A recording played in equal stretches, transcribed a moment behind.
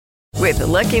With the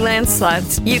Lucky Land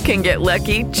Slots, you can get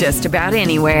lucky just about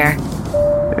anywhere.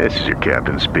 This is your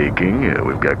captain speaking.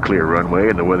 We've got clear runway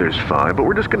and the weather's fine, but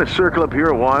we're just going to circle up here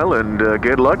a while and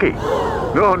get lucky.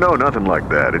 No, nothing like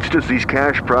that. It's just these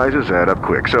cash prizes add up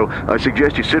quick. So I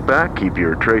suggest you sit back, keep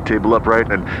your tray table upright,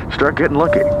 and start getting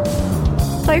lucky.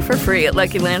 Play for free at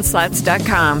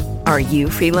LuckyLandSlots.com. Are you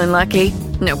feeling lucky?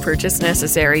 No purchase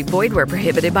necessary. Void where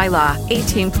prohibited by law.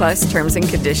 18 plus terms and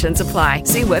conditions apply.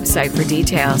 See website for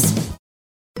details.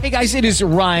 Hey guys, it is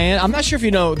Ryan. I'm not sure if you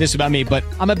know this about me, but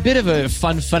I'm a bit of a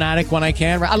fun fanatic when I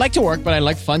can. I like to work, but I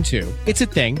like fun too. It's a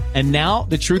thing. And now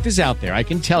the truth is out there. I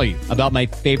can tell you about my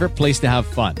favorite place to have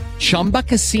fun. Chumba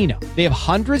Casino. They have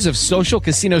hundreds of social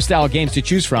casino style games to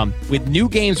choose from with new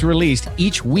games released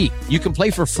each week. You can play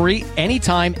for free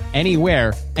anytime,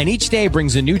 anywhere. And each day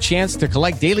brings a new chance to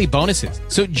collect daily bonuses.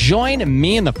 So join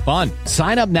me in the fun.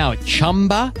 Sign up now at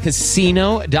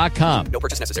ChumbaCasino.com. No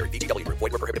purchase necessary. VGW. Void where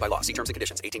prohibited by law. See terms and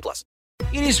conditions. 18 plus.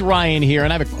 It is Ryan here,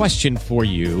 and I have a question for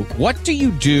you. What do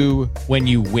you do when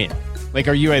you win? Like,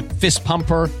 are you a fist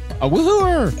pumper, a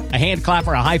woohooer, a hand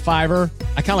clapper, a high fiver?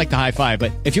 I kind of like the high five,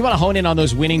 but if you want to hone in on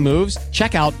those winning moves,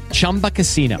 check out Chumba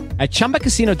Casino. At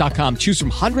ChumbaCasino.com, choose from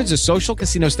hundreds of social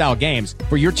casino-style games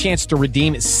for your chance to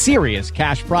redeem serious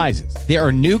cash prizes. There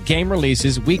are new game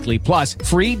releases weekly, plus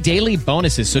free daily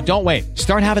bonuses, so don't wait.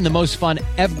 Start having the most fun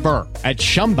ever at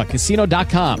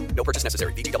ChumbaCasino.com. No purchase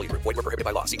necessary. VGW. Void where prohibited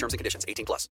by law. See terms and conditions. 18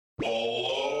 plus.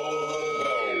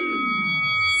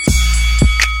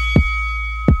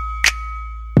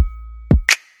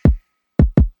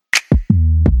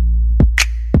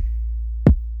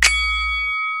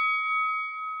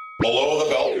 Below the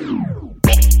belt.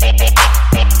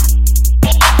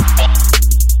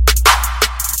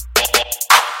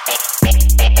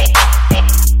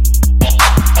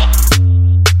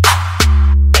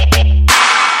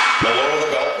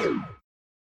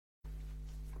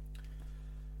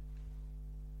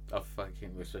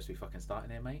 We're supposed to be fucking starting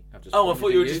here, mate. I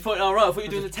thought you were just putting. All right, I thought you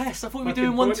were doing the test. I thought we were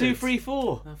doing 1, 2, 3,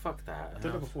 4. No, fuck that. I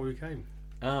did it before you came.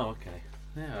 Oh, okay.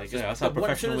 Yeah, there you go. That's how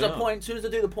professional we are. As soon as I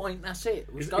do the point, that's it.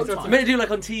 It's meant to do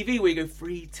like on TV where you go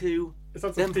 3, 2. It's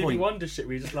like some Stevie Wonder shit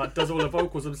where he just like does all the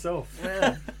vocals himself.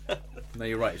 Yeah. No,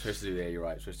 you're right. You're supposed to do You're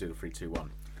right. You're supposed to do the 3, 2,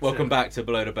 1. Welcome back to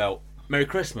Below the Belt. Merry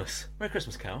Christmas. Merry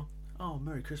Christmas, Cal. Oh,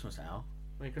 Merry Christmas, Al.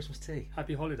 Merry Christmas tea.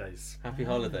 Happy holidays. Happy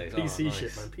holidays. PC nice.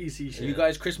 shit, man. PC shit. Are you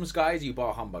guys Christmas guys? Or you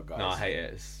bar humbug guys? No, I hate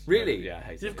it. Really? Yeah, I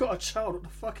hate it. You've got a child. What the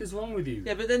fuck is wrong with you?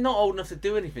 Yeah, but they're not old enough to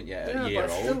do anything yet. Yeah, a year but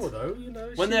still, though, you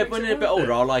know. When they're a bit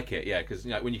older, I like it. Yeah, because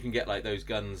when you can get like those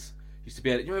guns. Used to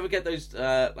be able. You ever get those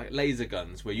like laser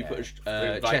guns where you put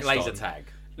a chest laser on? Tag.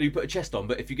 You put a chest on,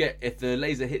 but if the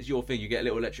laser hits your thing, you get a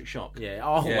little electric shock. Yeah.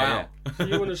 Oh yeah, wow. Yeah. So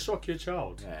you want to shock your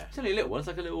child? Yeah. It's only a little one. It's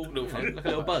like a little like a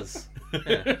little buzz.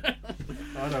 Yeah.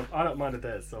 I don't mind it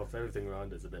there itself. Everything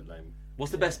around it's a bit lame.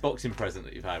 What's the best boxing present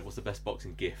that you've had? What's the best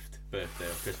boxing gift, birthday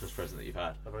or Christmas present that you've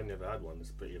had? I've only ever had one.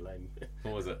 It's pretty lame.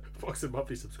 What was it? Boxing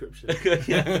monthly subscription.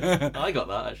 Yeah, I got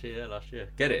that actually. Yeah, last year.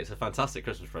 Get it? It's a fantastic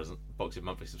Christmas present. Boxing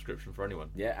monthly subscription for anyone.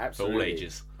 Yeah, absolutely. For all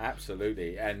ages.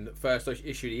 Absolutely. And the first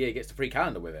issue of the year gets the free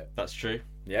calendar with it. That's true.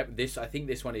 Yep. I think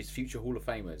this one is Future Hall of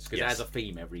Famers because it has a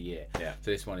theme every year. Yeah.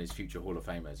 So this one is Future Hall of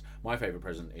Famers. My favourite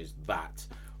present is that.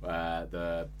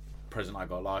 The present I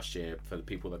got last year for the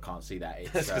people that can't see that.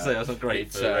 It's that's not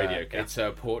great for the radio. It's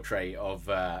a portrait of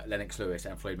Lennox Lewis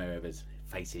and Floyd Mayweather's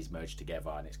faces merged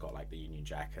together, and it's got like the Union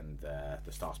Jack and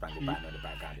the Star Spangled Banner in the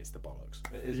background. It's the bollocks.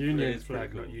 Union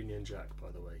flag, not Union Jack,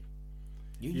 by the way.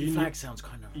 Union flag sounds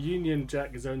kind of. Union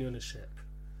Jack is only on a ship.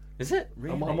 Is it?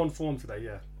 Really? I'm on form today.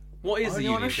 Yeah. What is the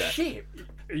Union Jack? Ship?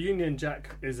 A Union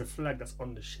Jack is a flag that's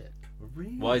on the ship.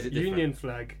 Really? Why is it different? Union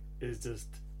flag is just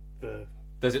the.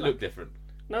 Does it look different?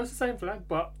 No, it's the same flag,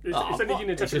 but it's only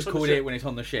Union Jack. It's just called it when it's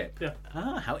on the ship. Yeah.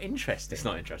 Ah, how interesting. It's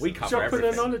not interesting. We cover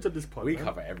everything. Knowledge at this point. We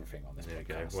cover everything on this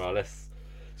podcast. Well,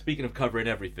 speaking of covering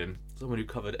everything, someone who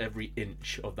covered every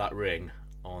inch of that ring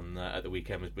on at the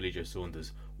weekend was Billy Joe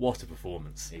Saunders. What a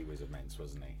performance! He was immense,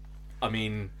 wasn't he? I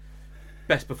mean,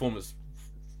 best performance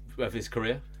of his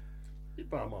career.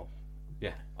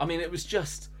 Yeah. I mean, it was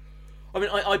just. I mean,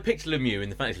 I picked Lemieux in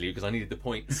the fantasy league because I needed the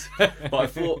points, but I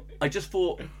thought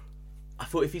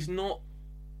if he's not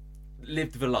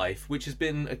lived the life which has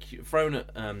been thrown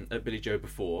at Billy Joe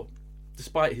before,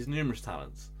 despite his numerous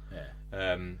talents.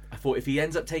 Yeah. I thought if he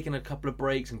ends up taking a couple of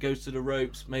breaks and goes to the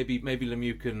ropes, maybe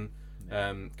Lemieux can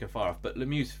fire off. But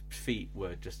Lemieux's feet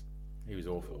were just. He was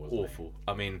awful. Wasn't awful. He?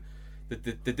 I mean,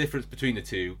 the difference between the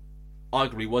two,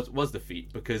 arguably, was the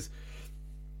feet because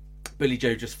Billy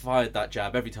Joe just fired that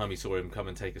jab every time he saw him come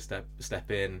and take a step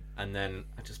in, and then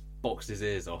I just boxed his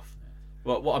ears off.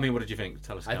 What did you think?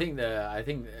 Tell us. I think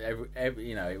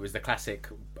every it was the classic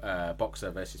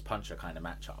boxer versus puncher kind of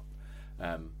matchup.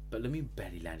 But Lemieux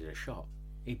barely landed a shot.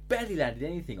 He barely landed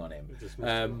anything on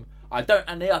him.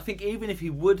 I think even if he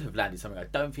would have landed something, I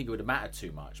don't think it would have mattered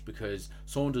too much because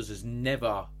Saunders has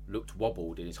never looked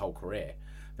wobbled in his whole career.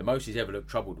 The most he's ever looked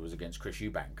troubled was against Chris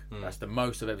Eubank. That's the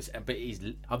most I've ever seen. But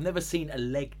I've never seen a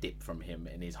leg dip from him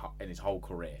in his whole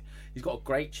career. He's got a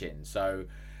great chin. So,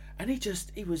 and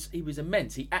he was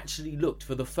immense. He actually looked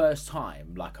for the first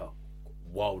time like a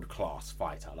world-class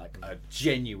fighter, like a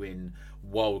genuine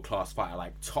world-class fighter,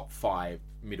 like top 5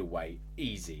 middleweight,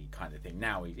 easy kind of thing.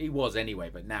 Now he was anyway,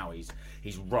 but now he's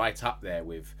right up there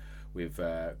with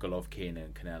Golovkin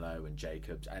and Canelo and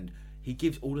Jacobs, and he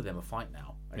gives all of them a fight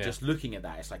now. And just looking at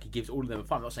that, it's like he gives all of them a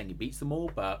fight. I'm not saying he beats them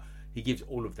all, but he gives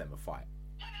all of them a fight.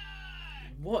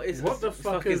 What the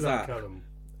fuck is that, Callum?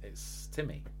 It's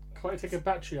Timmy. Can't you take a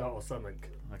battery out or something?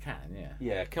 I can, yeah.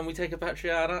 Yeah, can we take a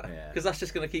battery out of that? Yeah. Because that's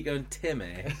just going to keep going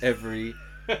Timmy every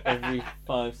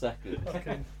 5 seconds.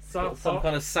 Okay. Some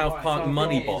kind of South Park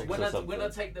money box or something. When I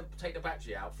take the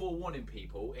battery out, forewarning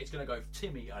people, it's going to go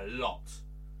Timmy a lot.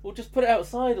 Well, just put it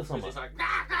outside or something. It's like,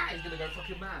 he's going to go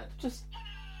fucking mad.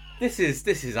 This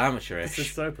is amateurish. This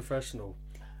is so professional.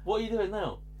 What are you doing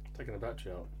now? Taking the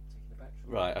battery out.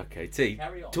 Right, okay. T,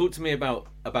 Carry on. talk to me about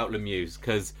Lemieux,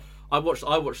 because I watched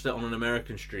it on an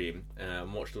American stream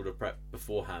and watched all the prep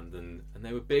beforehand, and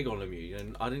they were big on Lemieux,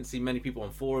 and I didn't see many people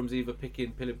on forums either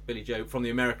picking Billy Joe from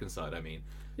the American side. I mean,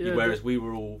 whereas we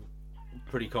were all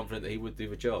pretty confident that he would do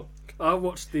the job. I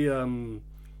watched the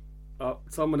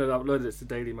someone had uploaded it to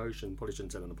Daily Motion. Probably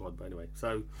shouldn't say it on the pod, but anyway.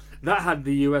 So that had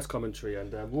the US commentary,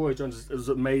 and Roy Jones was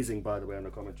amazing, by the way, on the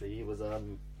commentary. He was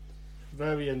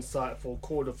very insightful,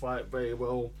 called the fight very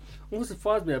well. What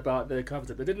surprised me about the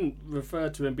coverage, they didn't refer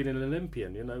to him being an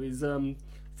Olympian. He's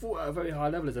fought at a very high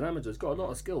level as an amateur. He's got a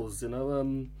lot of skills, and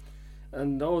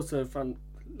I also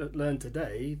learned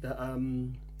today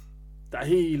that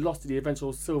he lost to the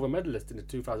eventual silver medalist in the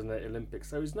 2008 Olympics.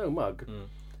 So he's no mug.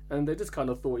 And they just kind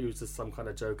of thought he was just some kind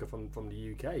of joker from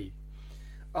the UK.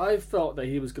 I felt that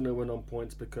he was going to win on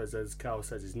points because, as Cal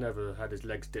says, he's never had his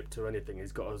legs dipped to anything.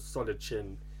 He's got a solid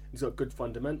chin. He's got good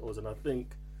fundamentals, and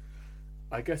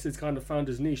I guess he's kind of found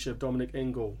his niche of Dominic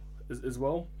Ingle as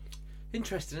well.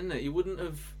 Interesting, isn't it? You wouldn't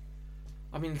have.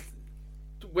 I mean,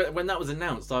 when that was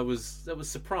announced, I was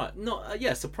surprised.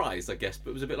 Surprised, I guess, but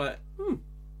it was a bit like,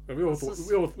 We all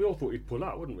thought he'd pull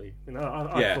out, wouldn't we?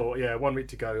 I thought, 1 week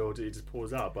to go, or he just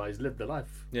pulls out, but he's lived the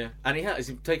life. Yeah, and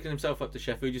he's taken himself up to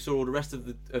Sheffield. You saw all the rest of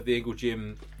the Ingle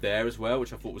gym there as well,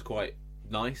 which I thought was quite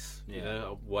nice.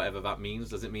 Yeah. Whatever that means.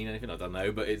 Does it mean anything? I don't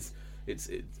know, but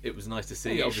it was nice to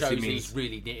see. It obviously shows he's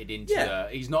really knitted into.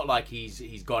 He's not like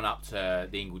he's gone up to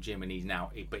the Ingle gym and he's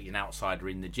an outsider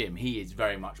in the gym. He is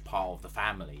very much part of the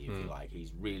family, if you like.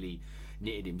 He's really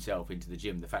knitted himself into the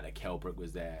gym. The fact that Kell Brook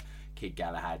was there, Kid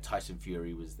Galahad, Tyson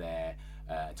Fury was there.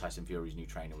 Tyson Fury's new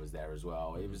trainer was there as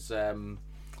well. It was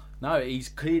he's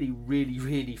clearly really,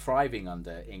 really thriving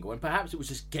under Ingle, and perhaps it was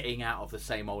just getting out of the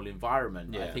same old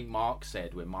environment. I think Mark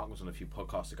said, when Mark was on a few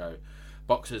podcasts ago,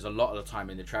 boxers a lot of the time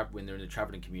when they're in the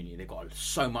travelling community, they've got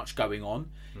so much going on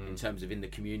in terms of in the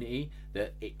community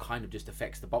that it kind of just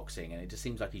affects the boxing, and it just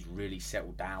seems like he's really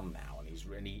settled down now, and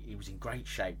he was in great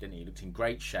shape, didn't he? He looked in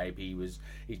great shape. He's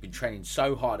been training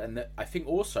so hard, and I think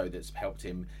also that's helped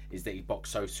him is that he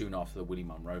boxed so soon after the Willie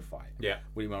Monroe fight.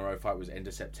 Willie Monroe fight was end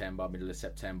of September, middle of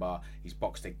September. He's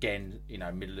boxed again,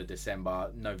 middle of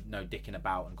December. No dicking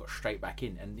about, and got straight back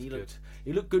in, and he looked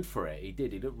good for it. He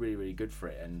did. He looked really, really good for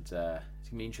it, and it's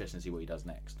gonna be interesting to see what he does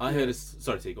next. I heard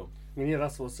sorry, T, go on. I mean,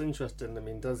 that's what's interesting. I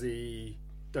mean, does he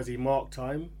mark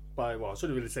time by? Well, I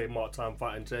shouldn't really say mark time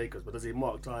fighting Jacobs, but does he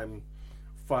mark time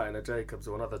fighting a Jacobs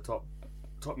or another top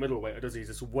middleweight, or does he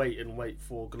just wait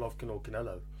for Golovkin or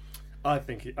Canelo? I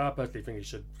personally think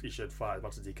he should fight as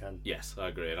much as he can. Yes, I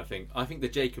agree, and I think the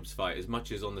Jacobs fight, as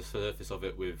much as on the surface of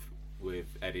it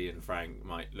with Eddie and Frank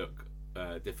might look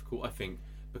difficult, I think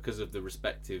because of the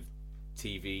respective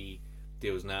TV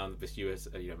deals now and this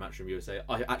Matchroom USA,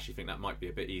 I actually think that might be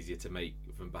a bit easier to make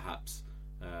than perhaps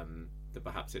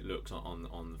it looks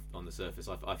on the surface.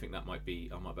 I think that might be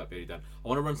done. I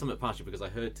want to run something past you because I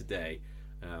heard today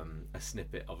a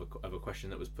snippet of a question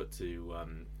that was put to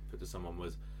someone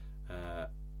was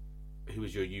who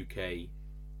is your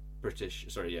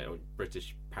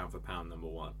British pound for pound number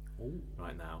one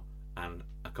right now, and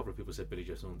a couple of people said Billy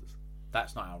Joe Saunders.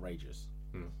 That's not outrageous.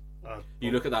 You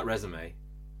look at that resume.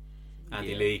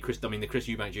 Andy Lee, the Chris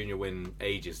Eubank Jr. win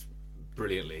ages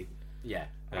brilliantly. Yeah,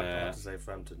 I'd have to say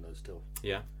Frampton though still.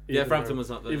 Yeah, Frampton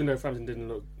was up there. Even though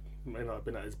Frampton may not have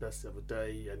been at his best the other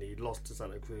day, and he lost to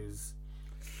Santa Cruz.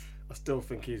 I still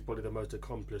think he's probably the most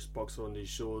accomplished boxer on these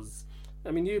shores.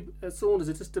 I mean, Saunders,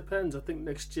 it just depends. I think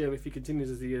next year, if he continues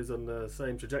as he is on the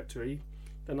same trajectory,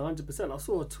 then 100%. I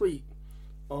saw a tweet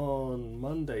on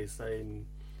Monday saying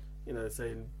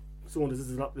Saunders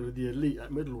isn't up there with the elite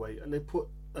at middleweight, and they put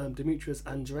Demetrius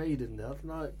Andrade in there. I'm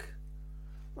like,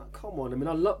 come on. I mean,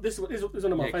 I love this. This is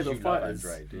one of my favourite fighters.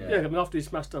 Andrade, I mean, after he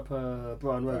smashed up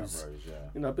Brian Rose,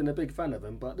 I've been a big fan of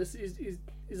him. But this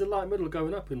he's a light middle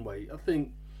going up in weight. I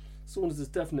think Saunders is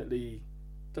definitely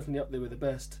up there with the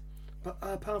best. But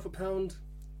pound for pound,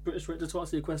 British weight. To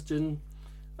answer your question,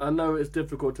 I know it's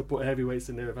difficult to put heavyweights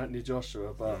in there with Anthony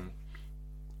Joshua, but.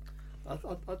 I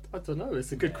don't know.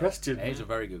 It's a good question. It is a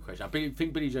very good question. I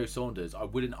think Billy Joe Saunders, I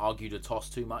wouldn't argue the toss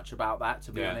too much about that,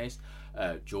 to be honest.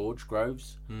 George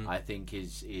Groves, I think,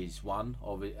 is one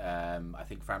of it. I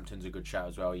think Frampton's a good shout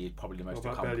as well. He's probably the most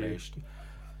accomplished.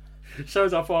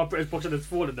 Shows how far British boxing has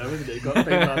fallen, though, isn't it? You've got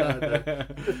things like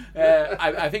that.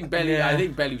 I think Belly. I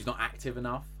think Belly's not active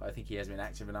enough. I think he hasn't been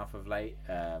active enough of late.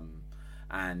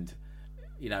 And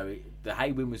the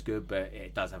Hay win was good, but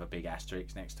it does have a big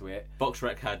asterisk next to it.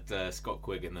 BoxRec had Scott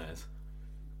Quigg in theirs.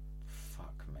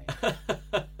 Fuck me.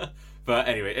 But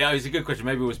anyway, it's a good question.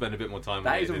 Maybe we'll spend a bit more time on it.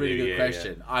 That is a really good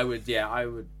question. Yeah. I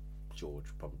would George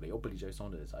probably, or Billy Joe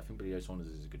Saunders. I think Billy Joe Saunders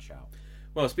is a good shout.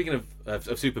 Well, speaking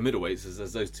of super middleweights,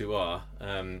 as those two are,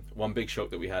 one big shock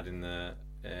that we had in the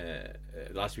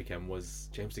last weekend was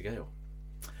James DeGale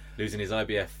losing his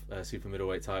IBF super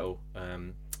middleweight title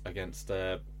against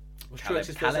Caleb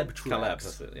Truax.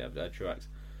 That's it, yeah, Truax.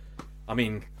 I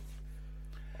mean,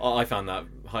 I found that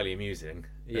highly amusing.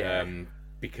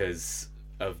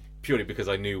 Purely because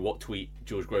I knew what tweet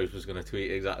George Groves was going to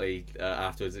tweet exactly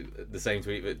afterwards. The same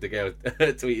tweet that DeGale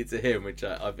tweeted to him, which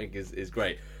I think is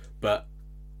great. But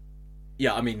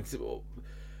yeah, I mean,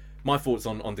 my thoughts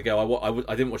on DeGale.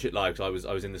 I didn't watch it live because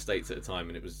I was in the States at the time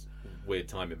and it was weird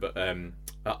timing. But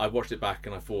I watched it back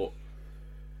and I thought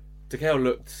DeGale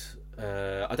looked.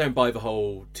 I don't buy the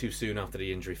whole too soon after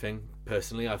the injury thing.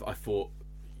 Personally, I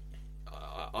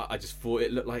just thought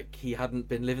it looked like he hadn't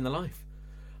been living the life,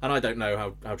 and I don't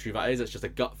know how true that is. It's just a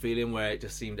gut feeling where it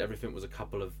just seemed everything was a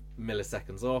couple of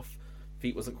milliseconds off.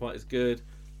 Feet wasn't quite as good.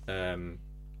 That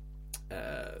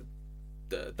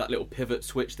little pivot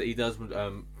switch that he does,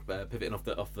 pivoting off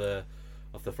the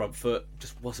front foot,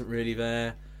 just wasn't really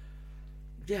there.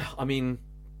 Yeah, I mean,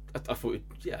 I thought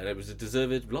it was a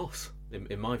deserved loss.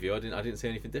 In my view, I didn't see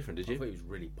anything different. Did you? I thought he was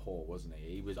really poor, wasn't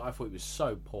he? I thought he was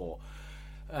so poor.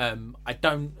 I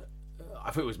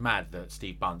thought it was mad that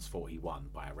Steve Bunce thought he won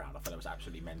by a round. I thought that was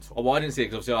absolutely mental. Oh, well, I didn't see it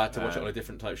because obviously I had to watch it on a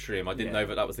different type stream. I didn't know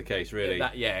that was the case, really.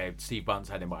 Steve Bunce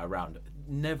had him by a round.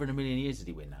 Never in a million years did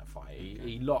he win that fight.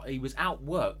 He was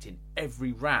outworked in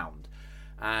every round,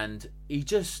 and he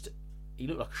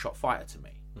looked like a shot fighter to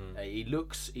me. He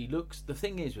looks. The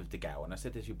thing is with DeGale, and I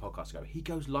said this a few podcasts ago, he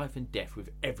goes life and death with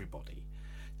everybody.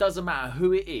 Doesn't matter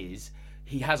who it is,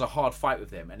 he has a hard fight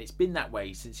with them, and it's been that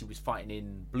way since he was fighting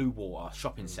in Blue Water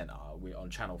Shopping Centre on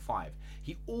Channel 5.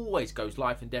 He always goes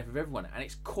life and death with everyone, and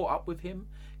it's caught up with him.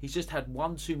 He's just had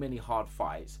one too many hard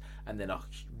fights, and then a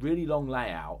really long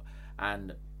layout.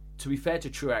 And to be fair to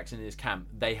Truax and his camp,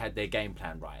 they had their game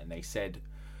plan right, and they said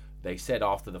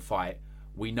after the fight,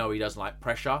 we know he doesn't like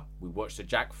pressure. We watched the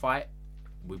Jack fight.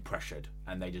 We pressured.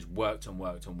 And they just worked and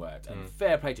worked and worked. And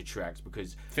fair play to Truax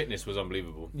because... fitness was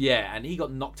unbelievable. Yeah, and he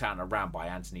got knocked out in a round by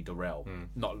Anthony Durrell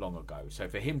not long ago. So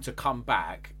for him to come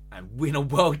back and win a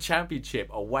world championship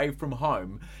away from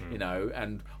home,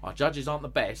 and our judges aren't the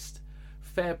best,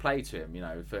 fair play to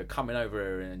him, for coming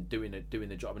over and doing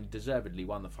the job. And he deservedly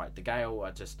won the fight.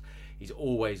 DeGale, he's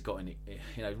always gotten,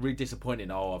 really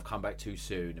disappointing. Oh, I've come back too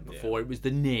soon. And before it was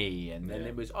the knee, and then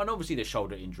it was, and obviously the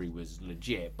shoulder injury was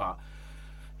legit, but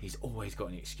he's always got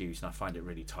an excuse, and I find it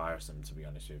really tiresome, to be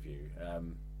honest with you.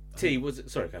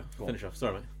 Sorry, Cal, finish off.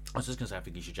 Sorry, mate. I was just going to say, I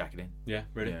think he should jack it in. Yeah,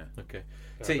 really? Yeah. Okay.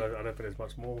 I don't think there's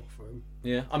much more for him.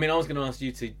 Yeah, I mean, I was going to ask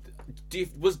you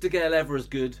was DeGale ever as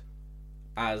good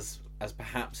as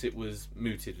perhaps it was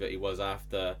mooted that he was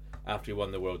after he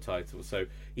won the world title? So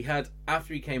he had,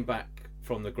 after he came back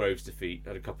from the Groves defeat,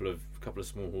 had a couple of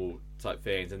small hall type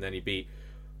things, and then he beat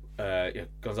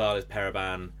Gonzalez,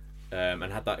 Paraban, and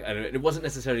had that. And it wasn't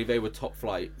necessarily they were top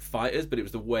flight fighters, but it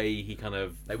was the way he kind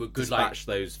of dispatched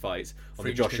those fights on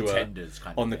the Joshua,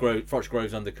 on the Froch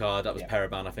Groves undercard. That was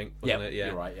Paraban, I think, wasn't it? Yeah,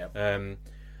 you're right. Yeah.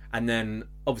 And then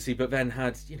obviously, but then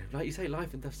had like you say,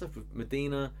 life and death stuff with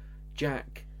Medina,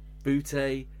 Jack,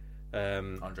 Bute,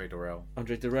 Andre Durrell.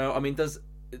 I mean,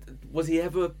 was he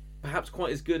ever perhaps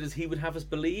quite as good as he would have us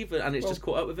believe, and it's just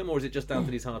caught up with him, or is it just down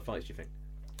to these hard fights, do you think?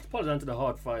 It's probably down to the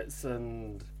hard fights,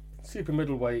 and super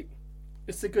middleweight,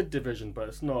 it's a good division, but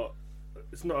it's not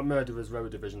a murderer's row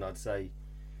division, I'd say.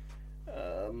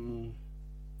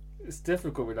 It's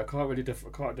difficult. Really.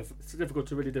 It's difficult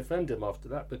to really defend him after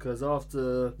that, because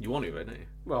after You want to, don't you?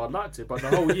 well, I'd like to, but the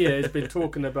whole year he's been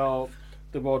talking about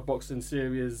the World Boxing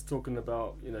Series, talking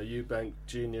about Eubank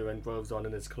Jr. and Groves on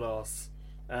in his class,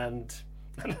 and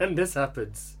then this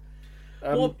happens.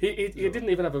 He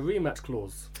didn't even have a rematch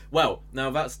clause. Well,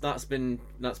 now that's been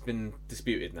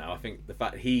disputed now. I think the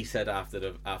fact he said after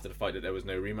the fight that there was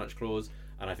no rematch clause,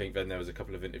 and I think then there was a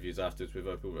couple of interviews afterwards with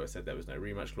other people that said there was no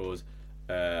rematch clause.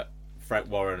 Frank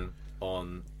Warren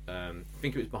on I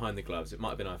think it was Behind the Gloves. It might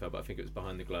have been IFL, but I think it was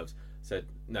Behind the Gloves. Said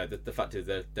no. The fact is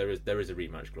there is a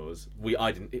rematch clause.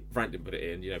 Frank didn't put it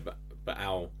in, but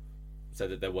Al said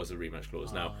that there was a rematch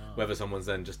clause. Now whether someone's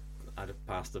then just added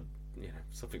past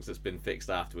something that's been fixed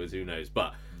afterwards, who knows?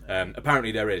 But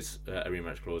apparently there is a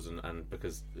rematch clause, and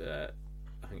because I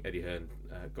think Eddie Hearn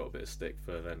got a bit of stick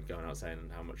for then going out saying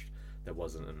how much there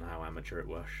wasn't and how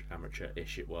amateurish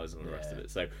it was, and the rest of it.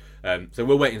 So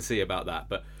we'll wait and see about that.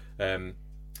 But I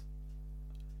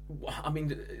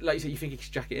mean, like you said, you think he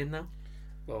should jack it in now?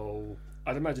 Well,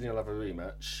 I'd imagine he'll have a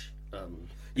rematch.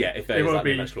 If there is that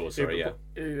rematch clause,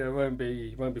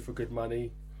 it won't be for good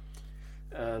money,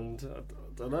 and I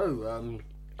don't know.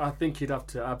 I think he'd have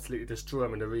to absolutely destroy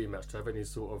him in a rematch to have any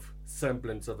sort of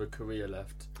semblance of a career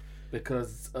left,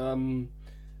 because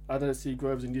I don't see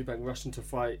Groves and Eubank rushing to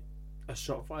fight a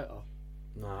shot fighter.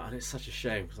 No, and it's such a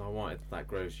shame, because I wanted that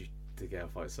Groves to get a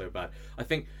fight so bad.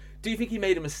 Do you think he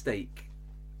made a mistake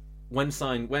when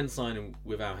signing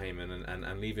with Al Heyman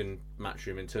and leaving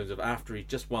Matchroom, in terms of after he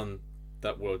just won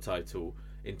that world title,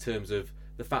 in terms of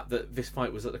the fact that this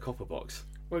fight was at the Copper Box?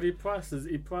 Well, he priced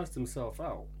himself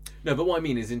out. No, but what I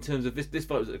mean is, in terms of this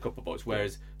fight was at the Copper Box,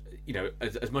 whereas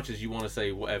as much as you want to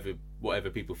say whatever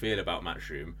people feel about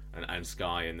Matchroom and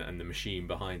Sky and the machine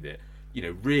behind it,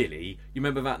 really, you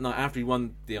remember that night after he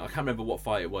won I can't remember what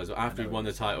fight it was, but after he won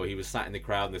the title, he was sat in the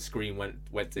crowd and the screen went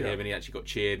to him, and he actually got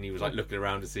cheered, and he was like looking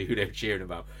around to see who they were cheering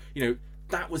about.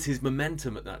 That was his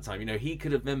momentum at that time. He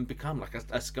could have then become like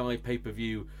a Sky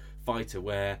pay-per-view fighter,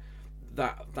 where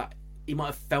that he might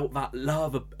have felt that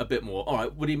love a bit more. All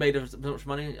right, would he made as much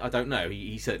money? I don't know.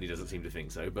 He certainly doesn't seem to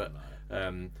think so. But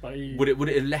would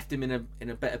it have left him in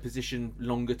a better position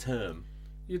longer term?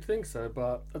 You'd think so,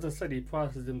 but as I said, he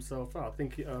prices himself out. I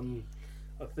think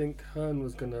Hearn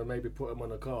was going to maybe put him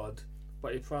on a card,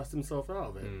 but he priced himself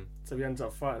out of it. So he ends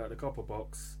up fighting at the Copper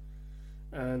Box,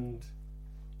 and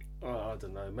I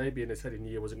don't know. Maybe in his head he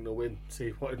knew he wasn't going to win, so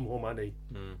he wanted more money.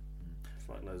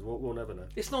 Fuck knows. We'll never know.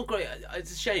 It's not great.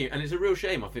 It's a shame, and it's a real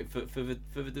shame, I think, for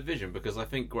the division, because I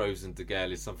think Groves and De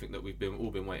Gale is something that we've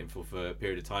all been waiting for a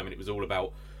period of time, and it was all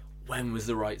about when was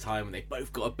the right time when they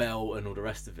both got a belt and all the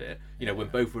rest of it. When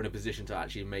both were in a position to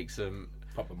actually make some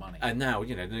proper money. And now,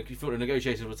 you thought the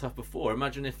negotiations were tough before.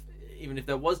 Imagine even if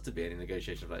there was to be any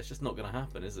negotiation of that, it's just not going to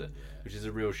happen, is it? Which is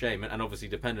a real shame. And obviously,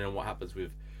 depending on what happens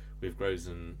with Groves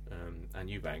and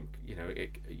Eubank,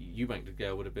 Eubank De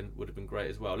Gale would have been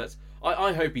great as well.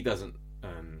 I hope he doesn't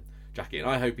jack it in.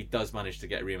 I hope he does manage to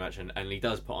get a rematch and he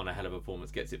does put on a hell of a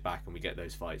performance, gets it back, and we get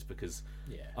those fights, because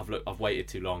I've waited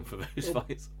too long for those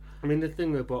fights. I mean, the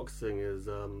thing with boxing is,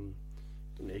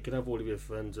 you can have all of your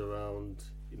friends around.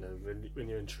 When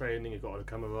you're in training, you've got all the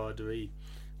camaraderie.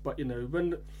 But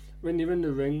when you're in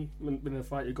the ring, when in a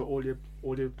fight, you've got all your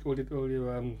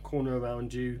corner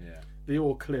around you. Yeah. They're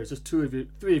all clear. It's just 3 of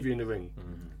you in the ring,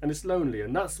 and it's lonely.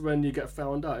 And that's when you get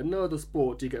found out. In no other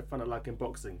sport do you get found out like in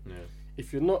boxing. Yeah.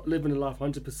 If you're not living the life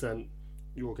 100%,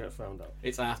 you will get found out.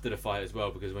 It's after the fight as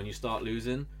well, because when you start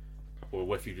losing,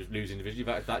 or if you just lose individually,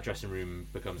 that dressing room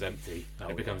becomes empty.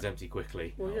 It becomes empty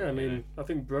quickly. Well, yeah, I mean, I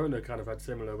think Broner kind of had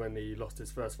similar when he lost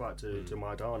his first fight to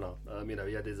Maidana.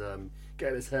 He had his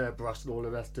getting his hair brushed and all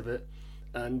the rest of it,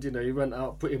 and he went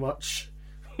out pretty much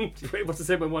the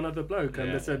same with one other bloke,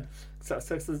 and they said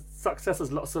success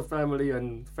has lots of family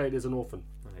and failure's an orphan.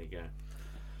 There you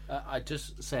go. I'd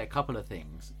just say a couple of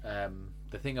things.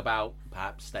 The thing about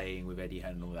perhaps staying with Eddie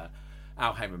Hearn and all that,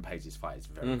 Al Heyman pays his fighters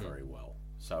very, very well.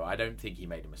 So I don't think he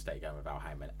made a mistake going with Al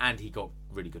Heyman. And he got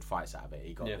really good fights out of it.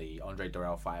 He got the Andre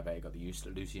Dorrell fight out of it. He got the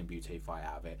Lucien Butte fight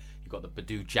out of it. He got the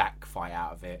Badou Jack fight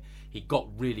out of it. He got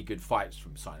really good fights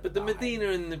from signing. But the Medina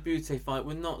Heyman. and the Butte fight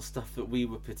were not stuff that we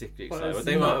were particularly excited about.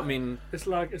 They were, not, I mean, it's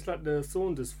like the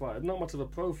Saunders fight. Not much of a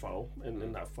profile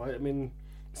in that fight. I mean,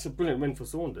 it's a brilliant win for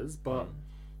Saunders, but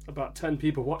about 10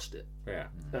 people watched it. Yeah.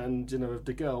 And with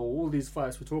De Gale, all these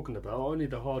fights we're talking about, only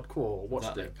the hardcore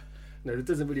watched it. It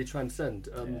doesn't really transcend.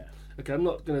 Okay, I'm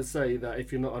not going to say that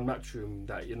if you're not on Matchroom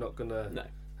that you're not going to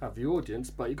have the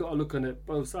audience, but you've got to look on it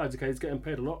both sides. Okay, he's getting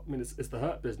paid a lot. I mean, it's the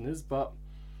Hurt business, but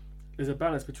there's a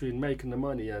balance between making the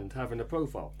money and having a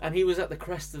profile. And he was at the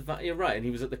crest of that. You're right, and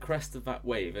he was at the crest of that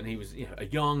wave. And he was, a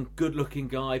young, good-looking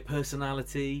guy,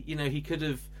 personality. He could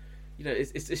have,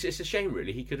 it's a shame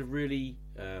really. He could have really,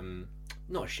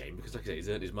 not a shame because, like I say, he's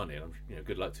earned his money, and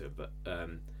good luck to him. But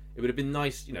it would have been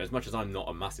nice, as much as I'm not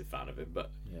a massive fan of him, but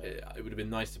it would have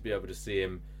been nice to be able to see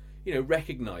him,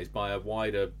 recognised by a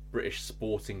wider British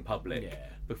sporting public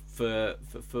for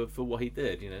what he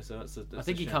did. So that's I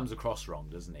think he comes across wrong,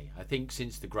 doesn't he? I think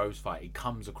since the Groves fight, he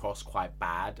comes across quite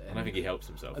bad. And I don't think he helps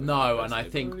himself. No, and I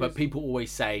think, but people always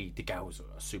say De Gale's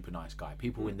a super nice guy.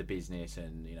 People in the business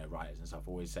and writers and stuff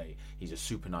always say he's a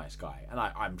super nice guy, and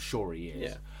I'm sure he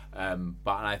is. Yeah.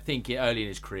 But I think early in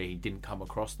his career, he didn't come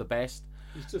across the best.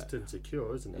 He's just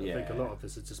insecure, isn't it? Yeah. I think a lot of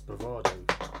this is just bravado.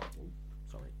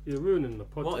 Sorry. You're ruining the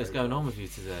podcast. What is going on with you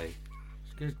today?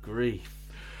 Good grief!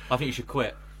 I think you should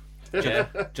quit.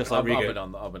 Just like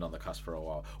Rigo. I've been on the cusp for a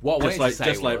while. What I Just wanted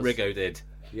to say like was- Rigo did.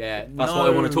 Yeah, That's what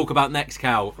I want to talk about next,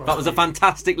 Cal. That was a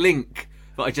fantastic link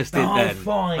that I just did then.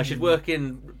 fine. I should work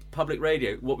in public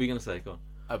radio. What were you going to say? Go on.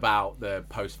 About the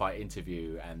post-fight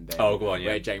interview and then Oh, go on, yeah.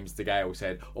 where James DeGale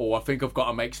said, I think I've got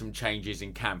to make some changes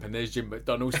in camp, and there's Jim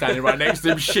McDonnell standing right next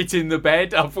to him shitting the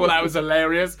bed. I thought that was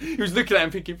hilarious. He was looking at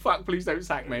him thinking, fuck, please don't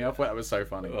sack me. I thought that was so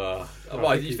funny. Well,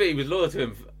 you think he was loyal to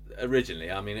him originally?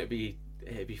 I mean, it'd be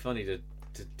funny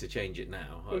to change it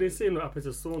now. Well, you've seen what happened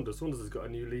to Saunders. Saunders has got a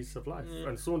new lease of life,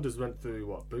 and Saunders went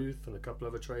through Booth and a couple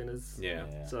other trainers. Yeah.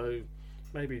 So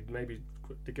maybe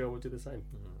the girl will do the same.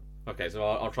 Okay, so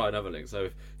I'll try another link. So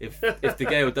if De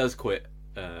Gale does quit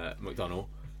McDonnell,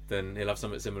 then he'll have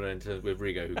something similar with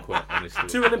Rigo, who quit. Honestly.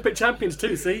 2 Olympic champions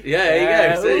too. See? Yeah, there you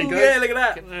go. There you See? go. Yeah, look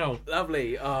at that.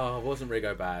 Lovely. Wasn't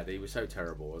Rigo bad? He was so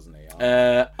terrible, wasn't he?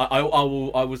 I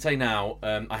will say now,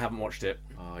 I haven't watched it.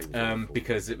 He was awful.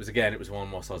 Because it was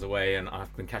one whilst I was away, and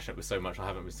I've been catching up with so much I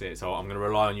haven't been seeing it. So I'm going to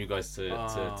rely on you guys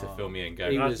to fill me in. Go.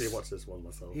 He I was- actually watched this one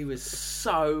myself. He was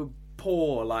so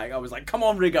poor. Like, I was like, come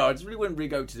on, Rigo. I just really want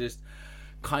Rigo to just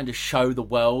kind of show the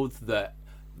world that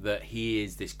he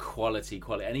is this quality,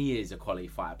 and he is a quality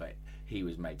fighter, but he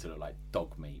was made to look like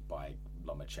dog meat by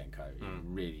Lomachenko. He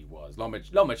really was.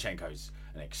 Lomachenko's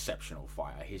an exceptional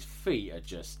fighter. His feet are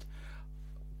just...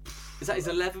 Is that his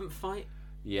 11th fight?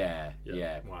 Yeah.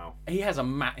 Wow. He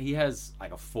has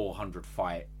like a 400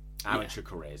 fight amateur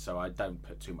career, so I don't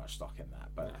put too much stock in that.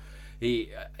 But he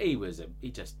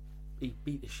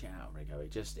beat the shit out of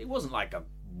Rigo. It wasn't like a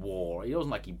war. It wasn't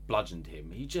like he bludgeoned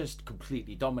him. He just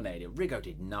completely dominated. Rigo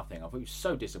did nothing. I thought he was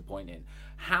so disappointing.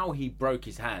 How he broke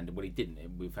his hand, well, he didn't.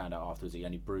 We found out afterwards he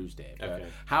only bruised it. But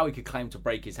how he could claim to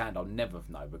break his hand, I'll never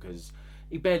know, because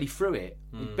he barely threw it.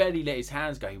 He barely let his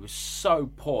hands go. He was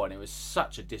so poor, and it was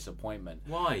such a disappointment.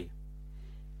 Why?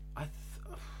 I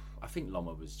think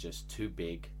Loma was just too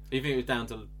big. You think it was down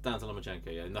to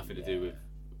Lomachenko? Yeah, nothing to do with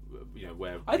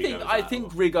where. I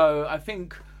think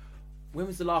Rigo. When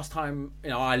was the last time?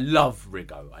 I love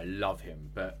Rigo. I love him.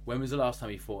 But when was the last time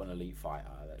he fought an elite fighter?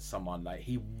 That someone like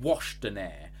he washed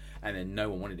Donaire, and then no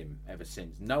one wanted him ever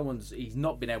since. He's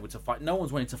not been able to fight. No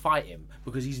one's wanted to fight him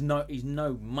because he's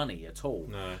no money at all.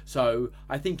 No. So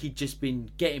I think he'd just been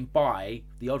getting by,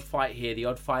 the odd fight here, the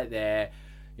odd fight there.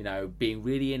 Being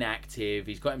really inactive.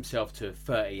 He's got himself to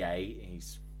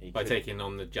 38. By taking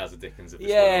on the Jazza Dickens of this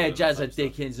yeah, world, Jazza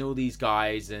Dickens and all these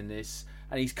guys, and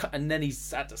then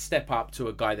he's had to step up to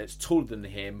a guy that's taller than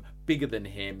him, bigger than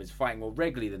him, is fighting more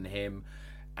regularly than him,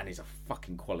 and he's a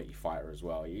fucking quality fighter as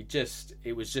well.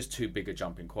 It was just too big a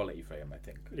jump in quality for him, I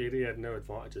think. He had no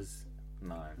advantages,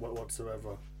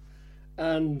 whatsoever.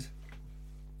 And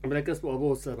I guess what I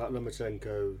will say about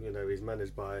Lomachenko, he's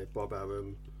managed by Bob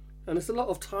Arum, and it's a lot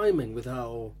of timing with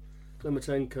how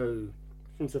Lomachenko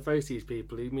seems to face these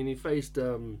people. He faced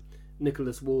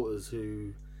Nicholas Waters,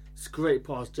 who scraped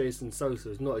past Jason Sosa,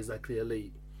 who's not exactly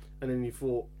elite, and then he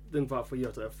didn't fight for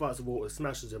Yota, fights Waters,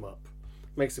 smashes him up,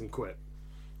 makes him quit.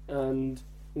 And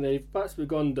he fights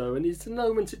Rigondo, and it's a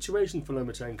no-win situation for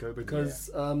Lomachenko because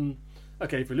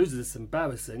if he loses it's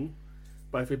embarrassing,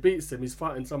 but if he beats him he's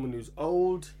fighting someone who's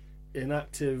old,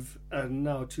 inactive, and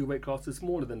now 2 weight classes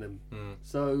smaller than him.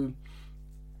 So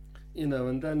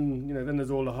and then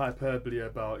there's all the hyperbole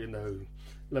about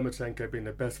Lomachenko being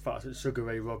the best fighter since Sugar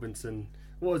Ray Robinson.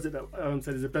 What was it that Aaron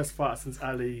said is the best fighter since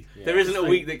Ali? There isn't a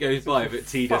week that goes by that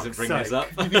T doesn't bring this up.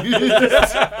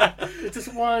 It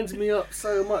just winds me up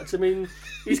so much.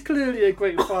 He's clearly a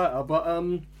great fighter, but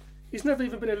he's never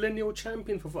even been a lineal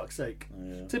champion, for fuck's sake.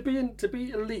 Yeah. To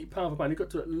be elite pound for pound, you've got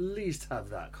to at least have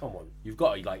that. Come on. You've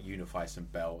got to unify some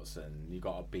belts, and you've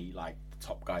got to beat the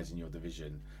top guys in your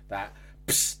division. That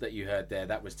psst that you heard there,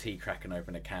 that was T cracking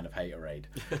open a can of Haterade.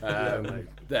 Mate.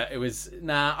 That it was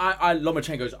I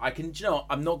Lomachenko's. I can. Do you know what?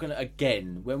 I'm not gonna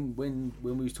again. When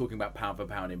we was talking about pound for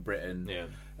pound in Britain,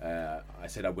 I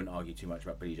said I wouldn't argue too much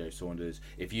about Billy Joe Saunders.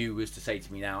 If you was to say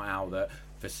to me now, Al, that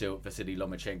Vasily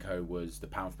Lomachenko was the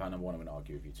pound for pound number one, I wouldn't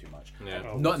argue with you too much.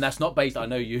 Yeah. And that's not based. I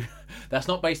know you. That's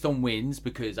not based on wins,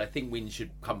 because I think wins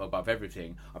should come above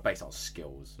everything. I'm based on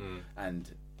skills, and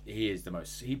he is the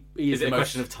most. He is Is the it a most,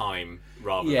 question of time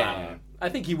rather yeah, than? I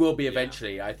think he will be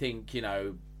eventually. I think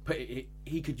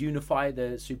he could unify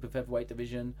the super featherweight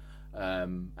division,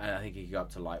 and I think he could go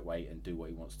up to lightweight and do what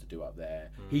he wants to do up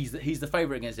there. He's the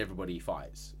favourite against everybody he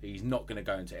fights. He's not going to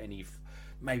go into any.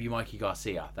 Maybe Mikey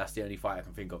Garcia. That's the only fight I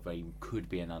can think of where he could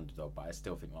be an underdog, but I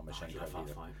still think Lomachenko.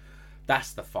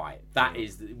 That's the fight. That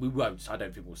is. We won't. I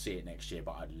don't think we'll see it next year,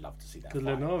 but I'd love to see that. Because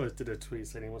Fight. Linares did a tweet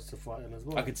saying he wants to fight him as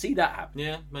well. I could see that happen.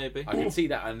 Yeah, maybe. I can see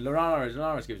that, and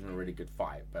Linares gives him a really good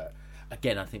fight, but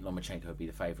again, I think Lomachenko would be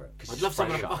the favourite. I'd love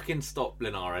someone to fucking stop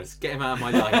Linares. Get him out of my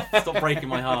life. Stop breaking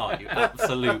my heart, you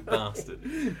absolute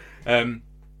bastard.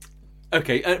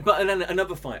 Okay, but then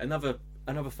another fight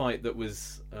that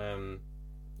was,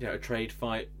 a trade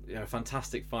fight, a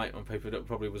fantastic fight on paper that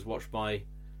probably was watched by,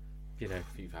 a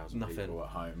few thousand nothing people at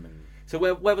home. And so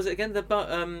where was it again?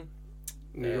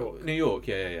 New York. New York,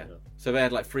 yeah. So they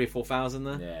had like 3,000 or 4,000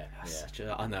 there. Yeah, Such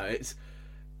a, I know it's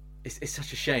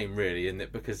such a shame, really, isn't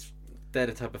it? Because they're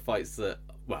the type of fights that,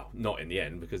 well, not in the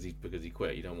end because he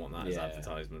quit. You don't want that as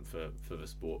advertisement for the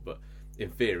sport, but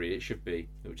in theory it should be,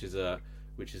 which is a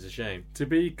shame. To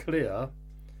be clear,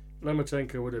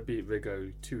 Lomachenko would have beat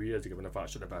Rigo 2 years ago when the fight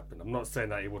should have happened. I'm not saying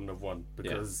that he wouldn't have won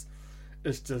because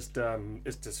it's just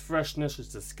freshness,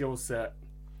 it's just skill set.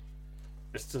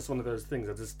 It's just one of those things.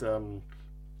 I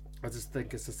just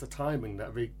think it's just the timing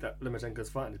that Lomachenko's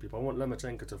fighting people. I want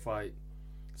Lomachenko to fight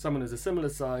someone who's a similar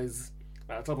size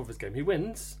at the top of his game. He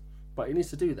wins, but he needs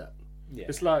to do that. Yeah.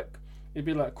 It's like it'd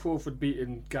be like Crawford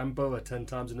beating Gamboa 10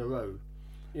 times in a row.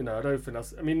 I don't think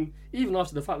that's. I mean, even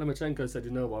after the fight, Lomachenko said,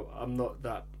 "You know what? I'm not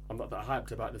that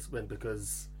hyped about this win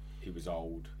because he was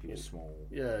old, he was small."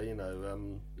 Yeah,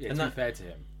 and to be fair to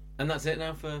him. And that's it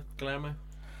now for Guillermo.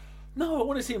 No, I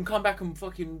want to see him come back and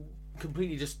fucking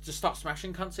completely just start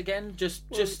smashing cunts again.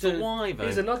 Why though?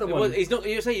 He's another one. Well, he's not.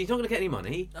 You say he's not going to get any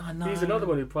money. Oh, no. He's another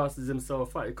one who prices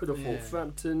himself out. He could have fought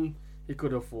Frampton. He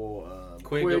could have fought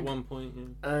Quigg at one point,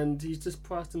 and he's just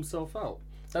priced himself out.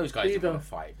 Those guys don't want to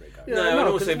fight, Rigo. Yeah, no, and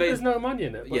also there's no money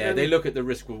in it. But they look at the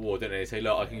risk reward, don't they? They say,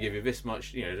 look, I can give you this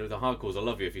much. The hardcores, I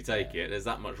love you if you take it. There's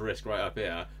that much risk right up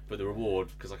here, but the reward,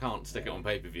 because I can't stick it on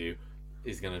pay-per-view,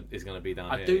 is gonna be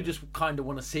down here. I do just kind of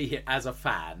want to see it as a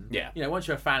fan. Yeah. Once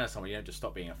you're a fan of someone, you don't just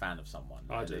stop being a fan of someone.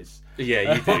 I do.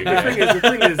 Yeah, you do.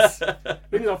 The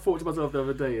thing I thought to myself the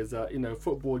other day is that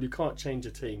football, you can't change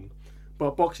a team,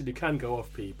 but boxing you can go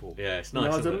off people. Yeah, it's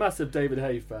nice. I was a massive David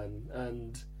Haye fan,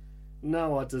 and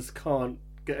now I just can't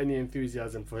get any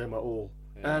enthusiasm for him at all.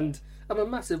 Yeah. And I'm a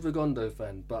massive Rigondeaux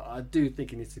fan, but I do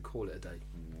think he needs to call it a day.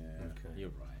 Yeah, okay. You're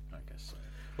right. I guess so.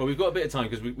 Well, we've got a bit of time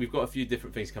because we've got a few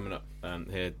different things coming up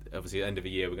here. Obviously, at the end of the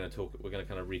year, we're going to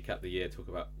kind of recap the year, talk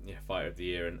about fighter of the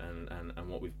year and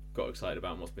what we've got excited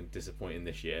about and what's been disappointing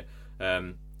this year.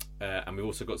 And we've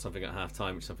also got something at half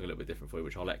time, which is something a little bit different for you,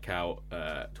 which I'll let Cal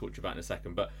talk to you about in a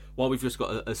second. But while we've just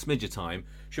got a smidge of time,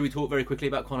 should we talk very quickly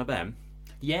about Conor Benn?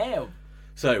 Yeah.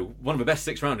 So, one of the best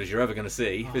 6-rounders you're ever going to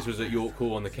see. This was at York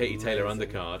Hall on the Katie Taylor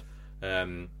undercard.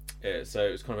 So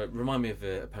it's kind of remind me of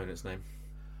the opponent's name.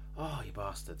 Oh, you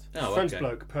bastard! Oh, French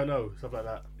bloke, Pernod, stuff like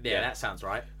that. Yeah, that sounds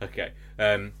right. Okay.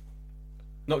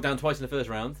 Knocked down twice in the first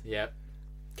round. Yep.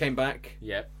 Came back.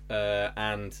 Yep.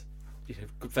 And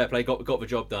fair play, got the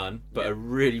job done. But a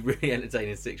really, really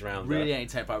entertaining 6-rounder. Really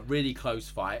entertaining fight, really close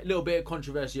fight. A little bit of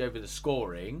controversy over the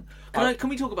scoring. Can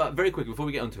we talk about very quickly before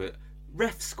we get onto it?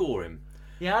 Ref scoring.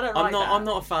 Yeah, I don't like that. I'm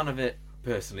not a fan of it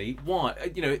personally. Why?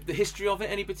 The history of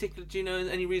it. Any particular? Do you know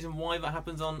any reason why that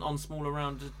happens on smaller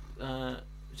round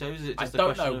shows? Is it just I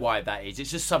don't know why that is.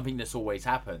 It's just something that's always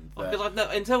happened. Because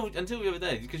until the other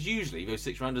day, because usually those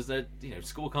 6-rounders,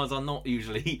 scorecards are not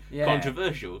usually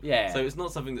controversial. Yeah. So it's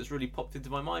not something that's really popped into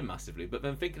my mind massively. But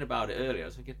then thinking about it earlier, I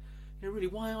was thinking, really,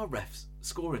 why are refs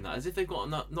scoring that? As if they've got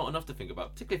not enough to think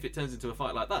about, particularly if it turns into a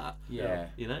fight like that. Yeah.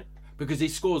 Because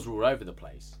these scores are all over the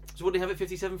place. So what do you have at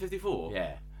 57, 54?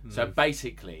 Yeah. So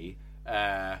basically,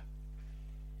 what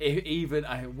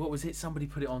was it? Somebody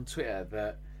put it on Twitter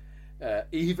that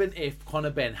even if Conor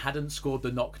Benn hadn't scored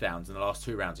the knockdowns in the last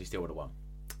 2 rounds, he still would have won.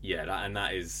 Yeah,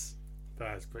 that is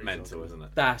That's pretty mental, shocking. isn't it?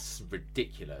 That's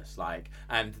ridiculous. Like,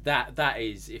 and that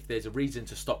is, if there's a reason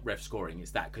to stop ref scoring,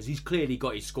 it's that, because he's clearly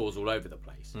got his scores all over the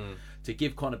place. To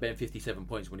give Conor Benn 57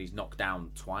 points when he's knocked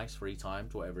down twice, 3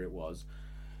 times, whatever it was,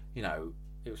 you know,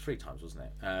 it was 3 times, wasn't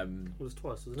it? It was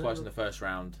twice, wasn't it? Twice in the first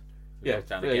round. Yeah, knocked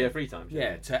down yeah, again. 3 times.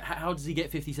 Yeah. How does he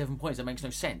get 57 points? That makes no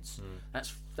sense.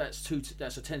 That's a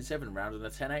 10-7 round and a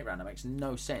 10-8 round. That makes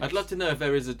no sense. I'd love to know if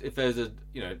there's a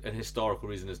you know, an historical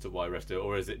reason as to why refs do it,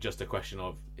 or is it just a question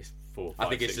of it's 4, 5, I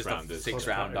think it's 6 just rounders. a 6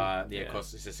 round.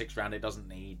 Because it's a 6 round. It doesn't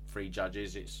need 3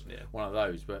 judges. It's one of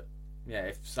those. But yeah,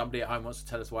 if somebody at home wants to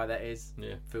tell us why that is,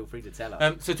 feel free to tell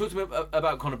us. So talk to me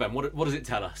about Conor Benn. What does it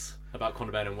tell us about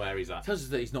Conor Benn and where he's at? It tells us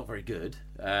that he's not very good.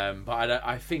 But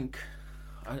I think.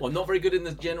 Well, not very good in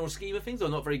the general scheme of things, or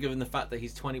not very good in the fact that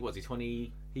he's 20. What's he?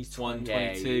 20? He's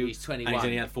 22. He's 21. And he's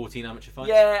only had 14 amateur fights.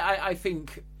 Yeah, I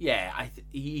think. Yeah,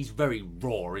 he's very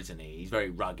raw, isn't he? He's very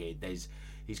rugged. He's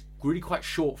really quite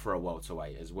short for a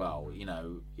welterweight as well. You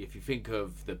know, if you think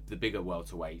of the bigger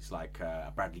welterweights like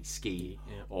Bradley Ski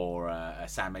or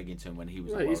Sam Eggington when he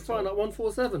was. Wait, he's fighting at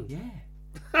 147. Yeah.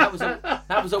 That was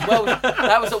a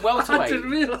welterweight. I didn't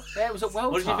realise. Yeah, it was a welter.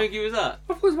 What did you think he was at?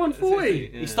 I thought it was 140.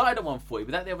 He started at 140,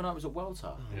 but the other night was at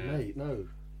welter. Mate, no.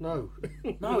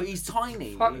 No, he's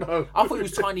tiny. Fuck no. I thought he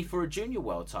was tiny for a junior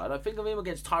welter. I think of him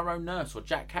against Tyrone Nurse or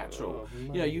Jack Catterall.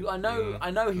 I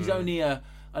know he's only a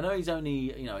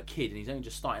kid and he's only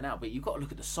just starting out. But you've got to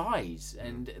look at the size.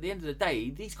 And at the end of the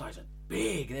day, these guys are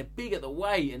big. They're big at the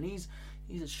weight, and he's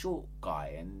a short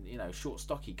guy and short,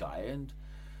 stocky guy, and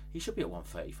he should be at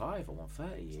 135 or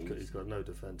 130. He's got no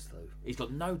defence though. He's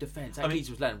got no defence. That Keats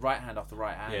was letting right hand after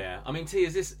right hand. Yeah, I mean, T,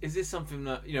 is this something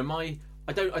that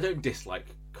I don't dislike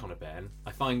Conor Benn.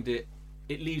 I find it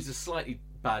leaves a slightly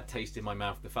bad taste in my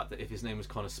mouth. The fact that if his name was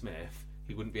Conor Smith,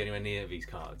 he wouldn't be anywhere near these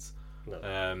cards.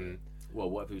 No. Well,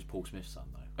 what if he was Paul Smith's son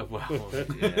though? Well,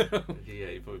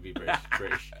 he'd probably be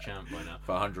British champ by now.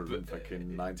 For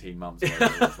 119 months.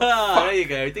 There you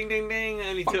go. Ding, ding, ding.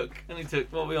 Only took.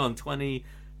 What are we on? 29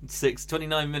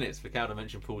 minutes for Cal to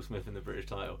mention Paul Smith in the British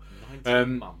title.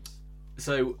 19 months.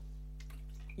 So,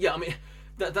 yeah, I mean,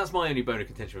 that's my only bone of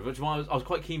contention, which is why I was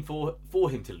quite keen for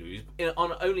him to lose,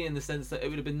 only in the sense that it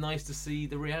would have been nice to see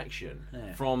the reaction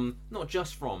from, not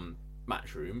just from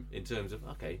Matchroom, in terms of,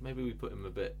 okay, maybe we put him a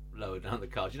bit lower down the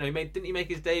card. Didn't he make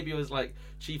his debut as like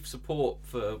chief support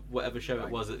for whatever show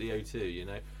it was at the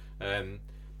O2,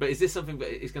 But is this something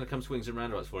that is going to come swings and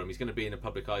roundabouts for him? He's going to be in the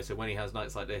public eye, so when he has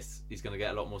nights like this, he's going to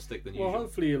get a lot more stick than usual. Well,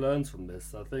 hopefully he learns from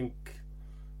this. I think,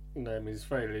 he's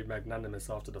fairly magnanimous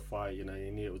after the fight. He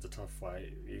knew it was a tough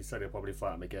fight. He said he'll probably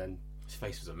fight him again. His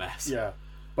face was a mess. Yeah,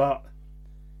 but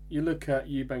you look at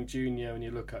Eubank Jr. and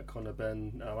you look at Conor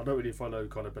Benn. I don't really follow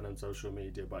Conor Benn on social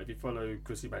media, but if you follow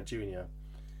Chris Eubank Jr.,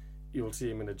 you'll see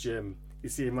him in the gym. You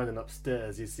see him running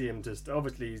upstairs. You see him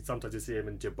obviously sometimes you see him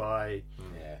in Dubai,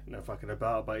 fucking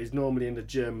about. But he's normally in the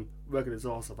gym working his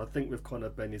arse off. I think with Conor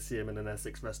Benn, you see him in an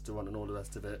Essex restaurant and all the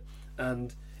rest of it,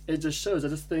 and it just shows. I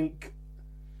just think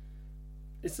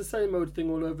it's the same old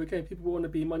thing all over again. People want to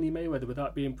be Money Mayweather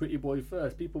without being Pretty Boy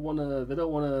first. They don't want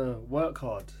to work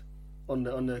hard on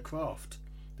their craft.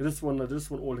 They just want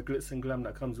all the glitz and glam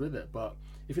that comes with it. But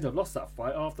if he'd have lost that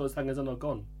fight, half those hangers on are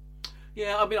gone.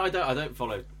 Yeah, I mean, I don't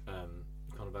follow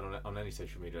Conor Benn on any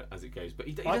social media as it goes, but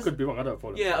he I could be wrong. I don't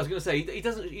follow. Yeah, I was going to say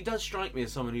he does strike me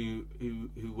as someone who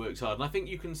works hard, and I think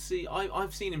you can see.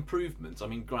 I've seen improvements. I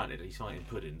mean, granted, he's fighting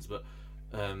puddings, but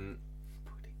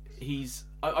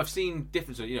I've seen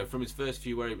differences. From his first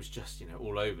few where it was just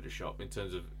all over the shop in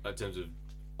terms of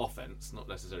offense, not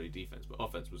necessarily defense, but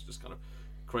offense was just kind of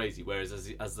crazy. Whereas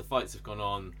as the fights have gone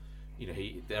on,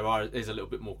 there's a little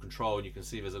bit more control, and you can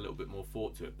see there's a little bit more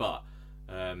thought to it. But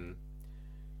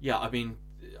yeah, I mean,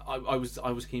 I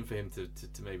was keen for him to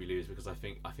maybe lose, because I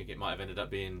think it might have ended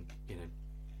up being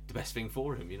the best thing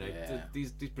for him.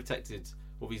 These protected,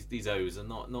 these O's are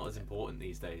not as important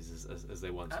these days as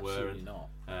they once were. Absolutely not.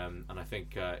 And I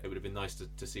think it would have been nice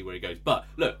to see where he goes. But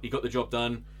look, he got the job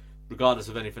done, regardless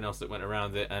of anything else that went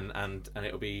around it, and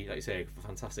it'll be, like you say, a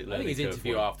fantastic learning. I think his curve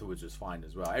interview for him. afterwards was fine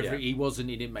as well. He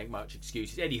didn't make much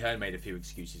excuses. Eddie Hearn made a few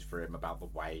excuses for him about the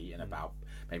weight and about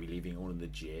maybe leaving all in the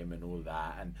gym and all of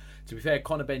that. And to be fair,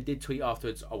 Conor Benn did tweet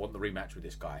afterwards, "I want the rematch with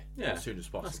this guy as soon as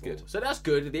possible." That's good. So that's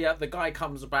good. The guy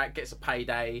comes back, gets a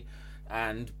payday,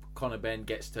 and Conor Benn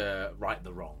gets to right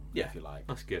the wrong, if you like.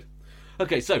 That's good.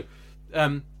 Okay, so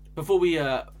before we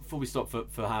stop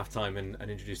for half time and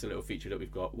introduce a little feature that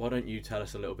we've got, why don't you tell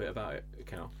us a little bit about it,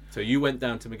 Cal? So you went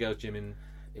down to Miguel's gym in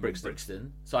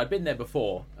Brixton. So I'd been there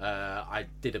before. I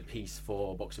did a piece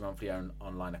for Boxing Monthly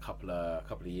online a couple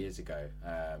of years ago.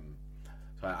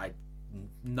 So I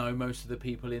know most of the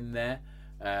people in there.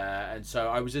 And so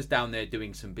I was just down there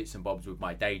doing some bits and bobs with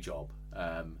my day job.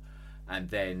 And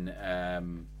then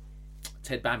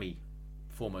Ted Bammy,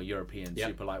 former European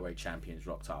super lightweight champions,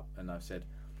 rocked up. And I said,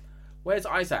 where's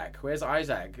Isaac? Where's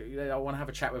Isaac? I want to have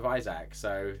a chat with Isaac.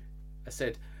 So I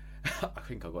said, I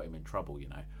think I got him in trouble, you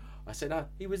know. I said,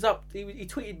 he was up. He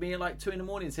tweeted me at like 2 a.m.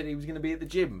 and said he was going to be at the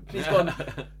gym. He's gone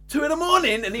 2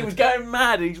 a.m. and he was going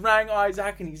mad. And he's rang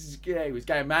Isaac and he was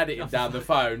going mad at him down the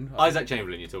phone. Isaac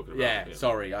Chamberlain, you're talking about. Yeah,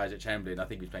 sorry, Isaac Chamberlain. I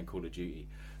think he was playing Call of Duty.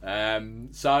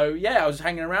 So yeah, I was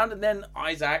hanging around, and then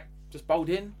Isaac just bowled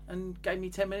in and gave me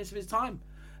 10 minutes of his time.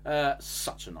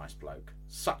 Such a nice bloke.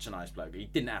 Such a nice bloke. He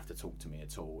didn't have to talk to me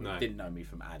at all. No. He didn't know me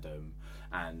from Adam.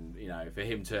 And, you know, for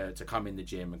him to come in the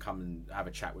gym and come and have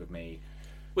a chat with me.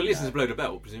 Well, listens to Blow the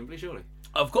Belt, presumably, surely.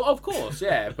 Of course,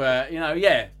 yeah. But, you know,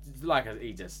 yeah,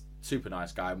 he just super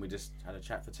nice guy, and we just had a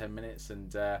chat for 10 minutes.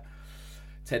 And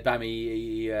Ted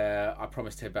Bammy, I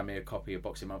promised Ted Bammy a copy of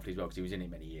Boxing Monthly as well, because he was in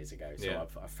it many years ago. So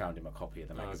I found him a copy of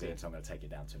the magazine, so I'm going to take it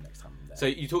down to him next time I'm there. So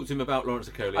you talked to him about Lawrence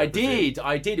Okolie? I did.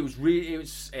 It's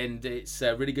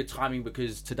really good timing,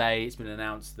 because today it's been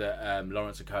announced that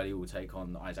Lawrence Okolie will take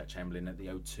on Isaac Chamberlain at the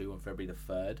O2 on February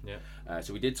the 3rd. Yeah.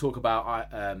 So we did talk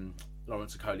about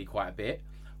Lawrence Okolie quite a bit.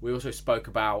 We also spoke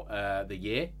about the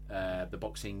year, the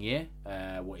boxing year,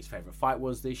 what his favourite fight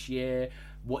was this year,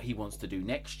 what he wants to do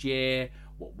next year,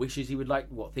 what wishes he would like,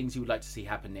 what things he would like to see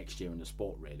happen next year in the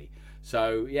sport, really.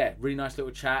 So yeah, really nice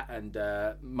little chat, and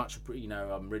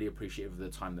I'm really appreciative of the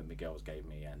time that Miguel's gave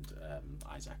me, and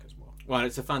Isaac as well. Well,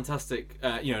 it's a fantastic,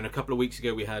 and a couple of weeks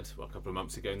ago a couple of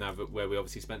months ago now, where we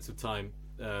obviously spent some time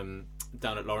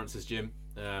down at Lawrence's gym,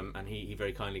 and he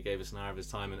very kindly gave us an hour of his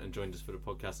time and joined us for the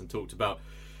podcast and talked about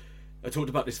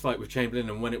this fight with Chamberlain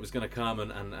and when it was going to come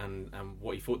and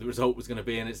what he thought the result was going to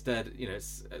be. And it's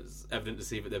evident to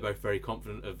see that they're both very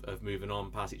confident of moving on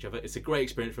past each other. It's a great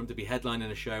experience for them to be headlining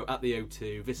a show at the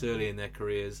O2 this early in their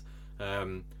careers.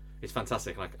 It's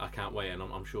fantastic. I can't wait, and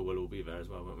I'm sure we'll all be there as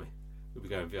well, won't we? We'll be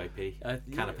going VIP.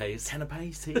 Canapes.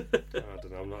 Canapes, tea. I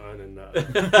don't know, I'm not earning that.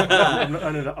 I'm not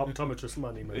earning that optometrist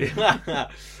money, mate.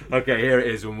 Okay, here it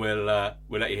is, and we'll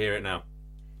let you hear it now.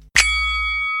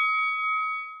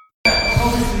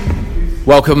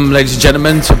 Welcome, ladies and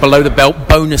gentlemen, to Below the Belt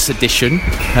bonus edition.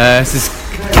 This is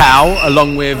Cal,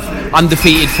 along with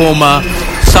undefeated former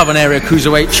Southern Area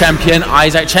Cruiserweight champion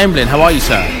Isaac Chamberlain. How are you,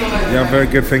 sir? Yeah, I'm very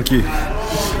good, thank you.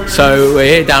 So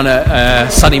we're here down at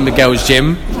Sonny Miguel's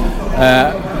gym.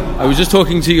 I was just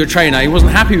talking to your trainer. He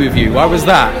wasn't happy with you. Why was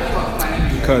that?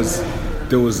 Because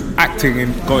there was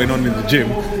acting going on in the gym.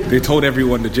 They told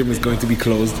everyone the gym is going to be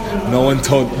closed. No one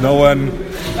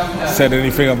said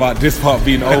anything about this part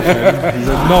being open. He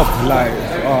said, no,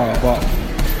 but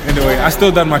anyway, I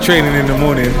still done my training in the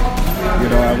morning. You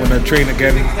know, I want to train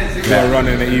again, do a run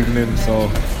in the evening,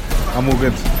 so I'm all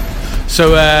good.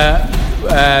 So,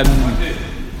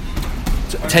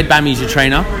 Ted Bammy's your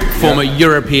trainer, former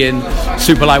European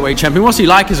super lightweight champion. What's he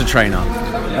like as a trainer?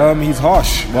 He's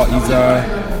harsh, but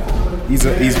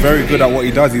he's very good at what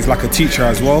he does. He's like a teacher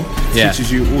as well.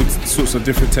 Teaches you all sorts of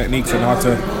different techniques and how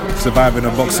to survive in a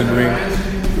boxing ring,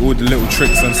 all the little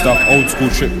tricks and stuff, old school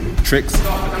tricks.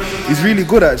 He's really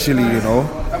good, actually. You know,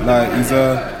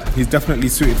 he's definitely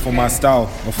suited for my style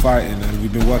of fighting, and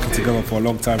we've been working together for a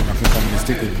long time, and I think I'm going to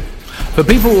stick with him. For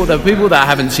the people that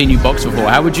haven't seen you box before,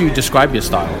 how would you describe your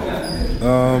style?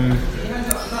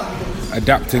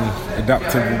 Adapting,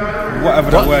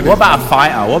 whatever that word is. What about a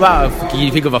fighter? Can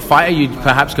you think of a fighter you'd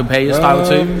perhaps compare your style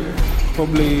to?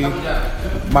 Probably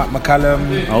Matt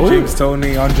McCallum, James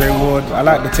Toney, Andre Ward. I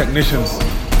like the technicians.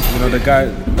 You know, the guy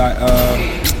like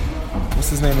what's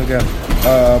his name again?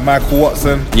 Michael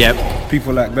Watson. Yep.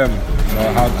 People like them. You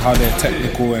know, how they're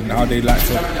technical and how they like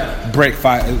to break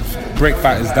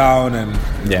fighters down and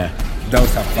those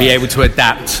type of fights. Be able to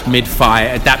adapt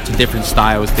mid-fight, adapt to different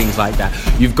styles, things like that.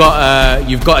 You've got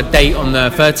a date on the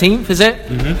 13th, is it?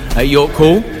 Mm-hmm. At York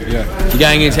Hall. Yeah. You're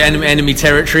going into enemy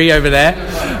territory over there.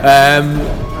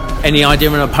 Any idea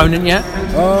of an opponent yet?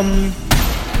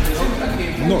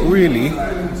 Not really.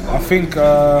 I think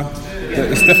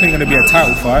it's definitely going to be a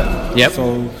title fight. Yep.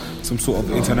 So some sort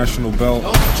of international belt.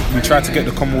 We tried to get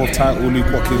the Commonwealth title,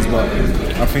 Luke Watkins, but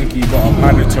I think he got a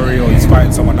mandatory or he's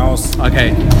fighting someone else.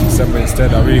 Okay. December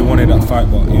instead. I really wanted that fight,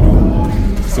 but you know,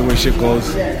 it's the way shit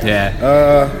goes. Yeah.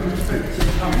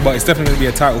 But it's definitely going to be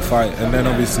a title fight, and then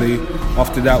obviously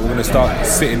after that we're going to start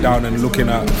sitting down and looking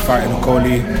at fighting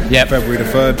Okolie February the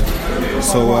 3rd.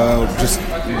 So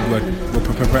we're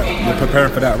we're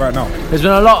preparing for that right now. There's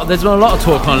been a lot of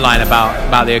talk online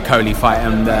about the Okolie fight,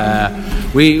 and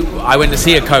I went to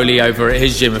see Okolie over at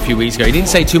his gym a few weeks ago. He didn't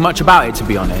say too much about it, to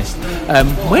be honest.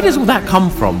 Where does all that come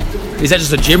from? Is that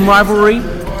just a gym rivalry?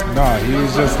 No, he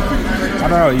was just, I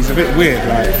don't know, he's a bit weird.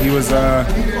 Like, I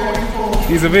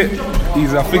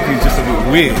think he's just a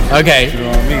bit weird. Okay. Do you know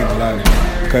what I mean? Like,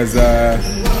 because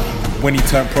when he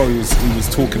turned pro, he was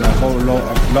talking a whole lot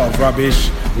of rubbish,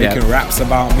 making raps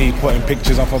about me, putting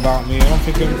pictures up about me, and I'm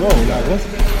thinking, bro, like,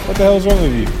 what the hell's wrong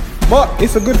with you? But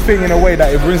it's a good thing in a way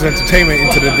that it brings entertainment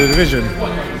into the division.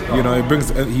 You know,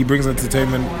 he brings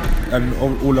entertainment, and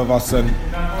all of us, and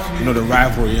you know, the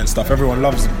rivalry and stuff. Everyone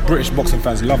loves, British boxing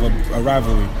fans love a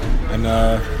rivalry, and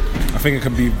I think it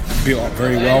can be built up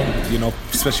very well. You know,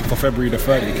 especially for February the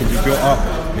 3rd, it can be built up.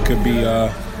 It could be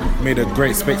made a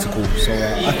great spectacle. So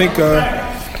I think,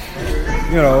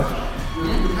 you know,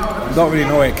 I don't really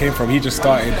know where it came from. He just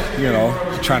started, you know,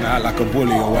 trying to act like a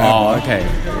bully or whatever. Oh, okay.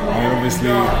 I mean, obviously,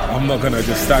 I'm not gonna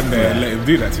just stand there and let him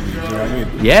do that to me. Do you know what I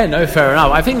mean? Yeah, no, fair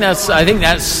enough. I think it's going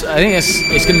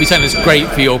to be something that's great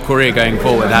for your career going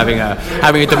forward. Having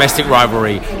a domestic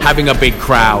rivalry, having a big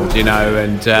crowd, you know,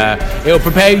 and it'll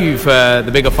prepare you for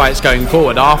the bigger fights going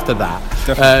forward after that.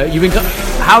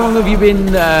 How long have you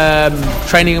been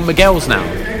training at Miguel's now?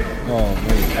 Oh,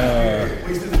 mate,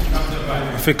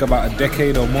 I think about a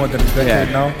decade or more than a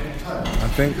decade now.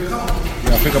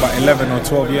 I think about 11 or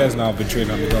 12 years now I've been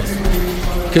training at Miguel's.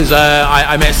 Because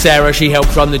I met Sarah, she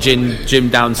helped run the gym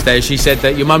downstairs. She said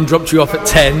that your mum dropped you off at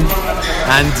 10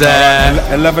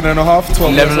 and 11 and a half,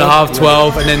 12 11 and a half,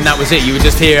 12, and then that was it. You were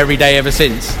just here every day ever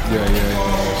since.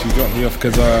 Yeah. She dropped me off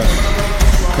because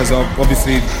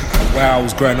obviously where I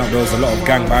was growing up there was a lot of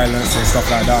gang violence and stuff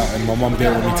like that, and my mum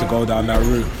didn't want me to go down that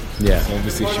route. Yeah. So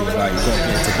obviously she was like, you got to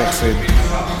get into boxing,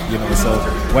 you know. So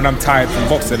when I'm tired from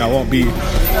boxing, I won't be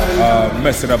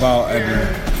messing about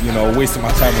and, you know, wasting my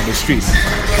time on the streets.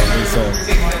 So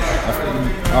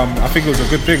I think it was a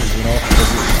good thing, you know,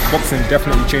 because boxing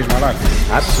definitely changed my life.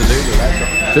 Absolutely.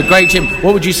 It's a great gym.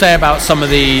 What would you say about some of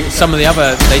the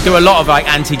other? They do a lot of like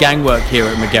anti-gang work here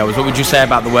at Miguel's. What would you say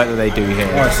about the work that they do here?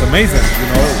 Oh, it's amazing. You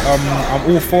know, I'm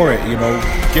all for it. You know,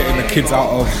 getting the kids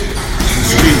out of the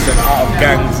streets and out of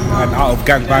gangs and out of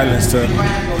gang violence to,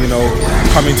 you know,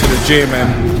 come into the gym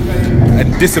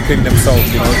and discipline themselves.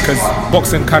 You know, because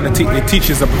boxing kind of it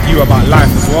teaches you about life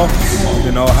as well.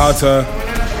 You know, how to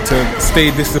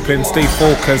stay disciplined, stay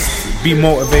focused, be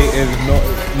motivated,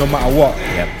 no matter what.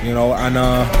 Yep. You know, and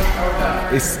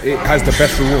it has the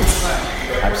best rewards.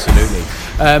 Absolutely.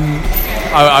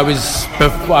 I was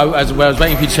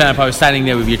waiting for you to turn up. I was standing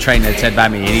there with your trainer Ted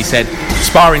Bammy, and he said,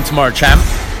 "Sparring tomorrow, champ."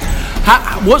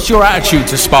 What's your attitude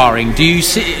to sparring? Do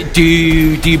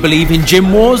you believe in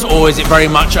gym wars, or is it very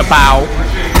much about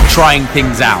trying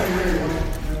things out?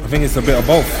 I think it's a bit of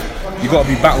both. You got to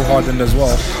be battle hardened as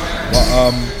well,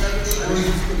 but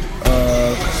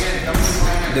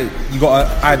you got to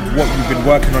add what you've been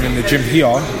working on in the gym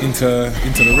here into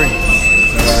the ring.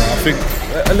 I think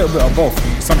a little bit of both.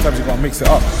 Sometimes you got to mix it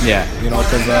up. Yeah. You know,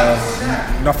 because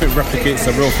nothing replicates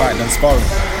a real fight than sparring.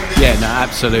 Yeah, no,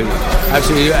 absolutely.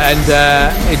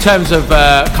 And in terms of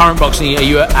current boxing, are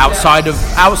you outside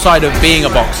of being a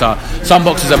boxer? Some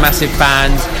boxers are massive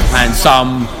fans, and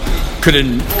some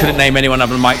couldn't name anyone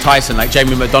other than Mike Tyson, like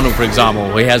Jamie McDonald, for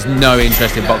example. He has no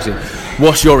interest in boxing.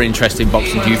 What's your interest in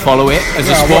boxing? Do you follow it as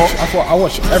a sport? I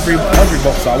watch every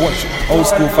boxer. I watch old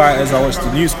school fighters. I watch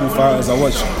the new school fighters. I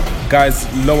watch guys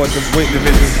lower weight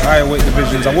divisions, higher weight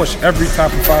divisions. I watch every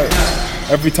type of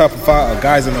fighter.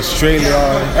 Guys in Australia,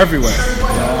 everywhere. You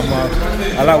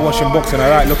know, I like watching boxing. I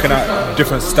like looking at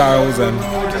different styles and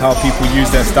how people use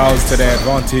their styles to their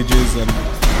advantages and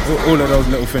all of those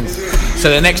little things. So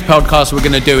the next podcast we're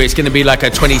going to do, it's going to be like a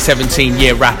 2017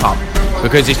 year wrap up,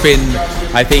 because it's been,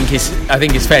 I think it's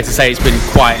fair to say it's been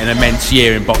quite an immense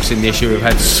year in boxing this year. We've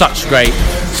had such great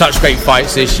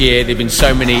fights this year. There've been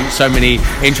so many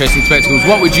interesting spectacles.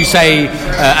 What would you say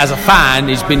as a fan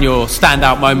has been your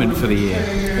standout moment for the year?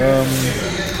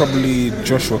 Probably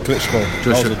Joshua Klitschko.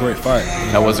 That was a great fight.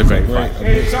 That was a great fight. A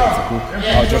great spectacle.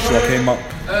 How Joshua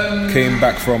came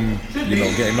back from, you know,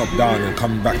 getting knocked down and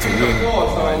coming back to win.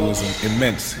 It was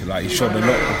immense. Like, he showed a lot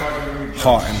of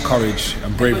heart and courage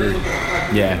and bravery.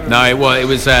 Yeah, no, it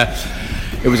was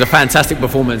a fantastic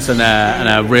performance and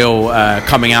a real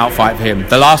coming out fight for him.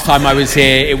 The last time I was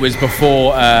here, it was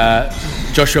before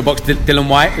Joshua boxed Dylan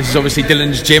White. This is obviously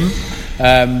Dylan's gym.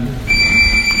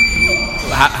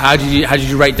 How did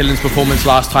you rate Dylan's performance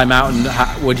last time out, and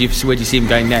where do you see him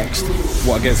going next?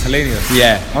 What, against Hellenius?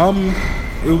 Yeah.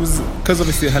 It was because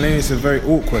obviously Hellenius is very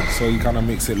awkward, so he kind of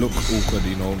makes it look awkward,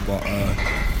 you know. But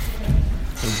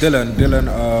Dylan,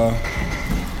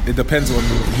 it depends on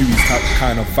who he's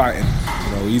kind of fighting.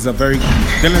 You know,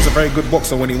 Dylan's a very good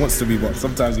boxer when he wants to be, but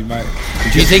sometimes he might.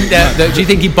 Do you think do you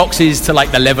think he boxes to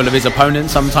like the level of his opponent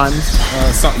sometimes?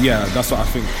 Yeah, that's what I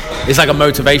think. It's like a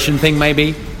motivation thing,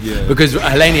 maybe. Yeah. Because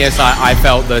Helenius, I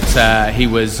felt that he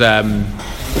was.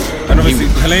 And obviously,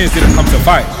 Helenius didn't come to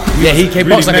fight. He came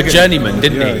boxed like a journeyman,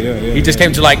 didn't he? Yeah, he just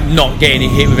came to like not get any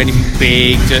hit with anything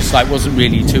big, just like wasn't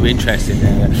really too interested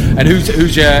there. And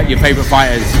who's your favourite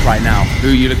fighters right now? Who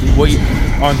are you looking?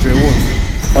 Andre Ward.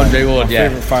 Andre Ward, my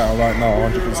favourite fighter right now,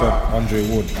 100% Andre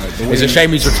Ward. It's a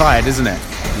shame he's retired, isn't it?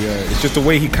 Yeah, it's just the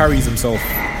way he carries himself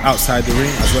outside the ring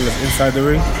as well as inside the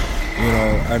ring. You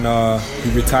know, and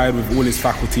he retired with all his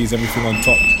faculties, everything on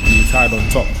top. He retired on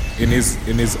top in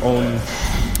his own.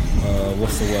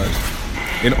 What's the word?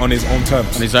 On his own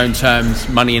terms. On his own terms,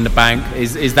 money in the bank.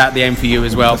 Is that the aim for you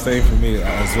as well? That's the aim for me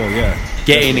as well. Yeah.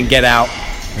 Get in and get out.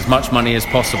 As much money as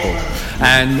possible,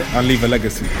 and leave a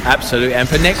legacy. Absolutely. And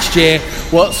for next year,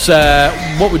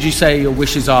 what would you say your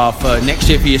wishes are for next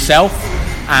year for yourself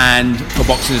and for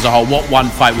boxing as a whole? What one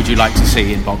fight would you like to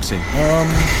see in boxing?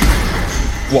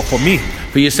 What for me?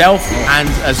 For yourself and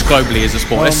as globally as a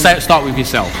sport. Let's start with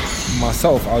yourself.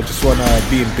 Myself, I just want to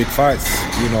be in big fights.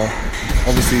 You know,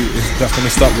 obviously that's going to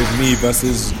start with me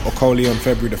versus Okoli on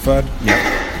February the 3rd.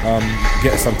 Yeah.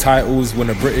 Get some titles, win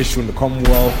a British, win the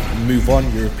Commonwealth, move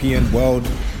on, European, world,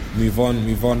 move on.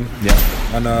 Yeah.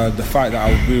 And the fight that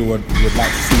I really would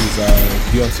like to see is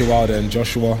Deontay Wilder and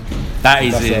Joshua. That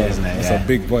is it, isn't it? It's a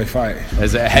big boy fight.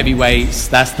 There's a heavyweights,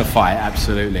 that's the fight,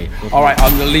 absolutely. All right,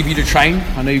 I'm going to leave you to train.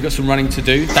 I know you've got some running to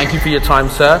do. Thank you for your time,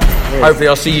 sir. Yes. Hopefully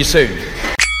I'll see you soon.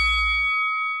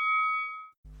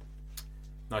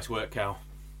 Nice work, Cal.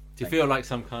 Do you feel like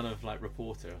some kind of like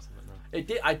reporter or something?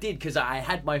 I did because I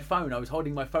had my phone. I was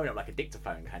holding my phone up like a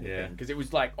dictaphone kind of thing because it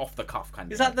was like off the cuff kind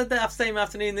of. Is that the same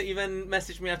afternoon that you then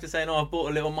messaged me after saying, "Oh, I've bought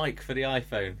a little mic for the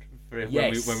iPhone for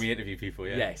when we interview people"?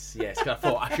 Yeah. Yes. Cause I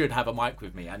thought I should have a mic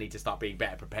with me. I need to start being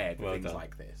better prepared for things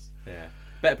like this. Yeah.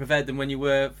 Better prepared than when you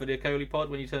were for the Okoli pod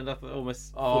when you turned up at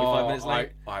almost 45 minutes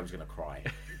late. I was gonna cry.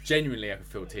 Genuinely, I could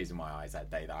feel tears in my eyes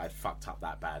that day that I fucked up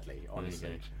that badly.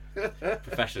 Honestly.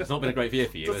 Professional. It's not been a great year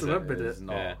for you, is it? It is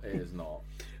not. It is not.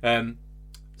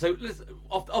 So let's,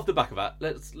 off the back of that,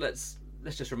 let's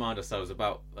just remind ourselves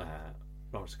about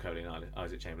Lawrence Okoli and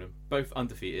Isaac Chamberlain, both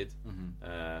undefeated,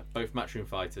 both matchroom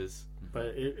fighters. But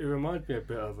it reminds me a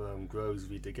bit of Groves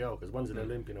v. DeGale because one's an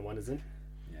Olympian and one isn't.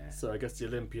 Yeah. So I guess the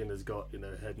Olympian has got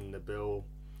head in the bill,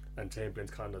 and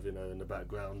Chamberlain's kind of in the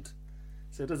background.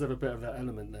 So it does have a bit of that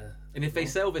element there. And if they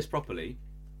sell this properly,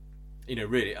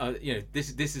 really, this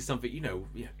is something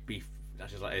beef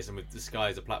matches like this, and with the Sky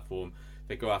as a platform.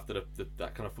 They go after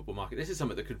that kind of football market. This is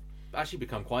something that could actually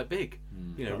become quite big.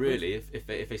 Really, if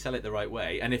they sell it the right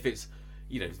way, and if it's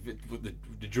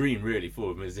the dream really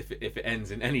for them is if it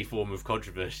ends in any form of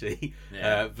controversy,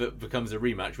 that becomes a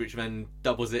rematch, which then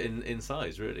doubles it in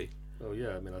size. Really. Oh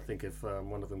yeah, I mean, I think if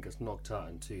one of them gets knocked out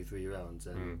in 2-3 rounds,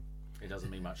 then it doesn't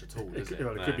mean much at all, does it?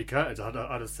 It could be curtains. I'd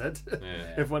have said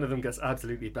if one of them gets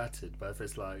absolutely battered, but if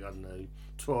it's like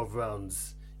 12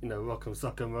 rounds, rock 'em,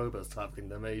 sock 'em, robots type thing,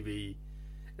 then maybe.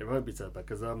 It won't be so bad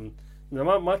because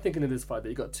my thinking of this fight that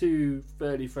you got two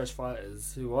fairly fresh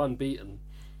fighters who are unbeaten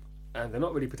and they're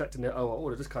not really protecting their own.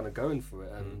 They're just kind of going for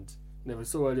it. And we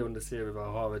saw earlier on this year with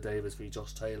O'Hara Davis v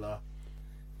Josh Taylor,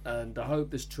 and I hope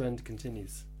this trend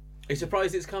continues. Are you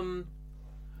surprised it's come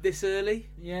this early?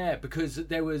 Yeah, because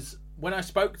there was when I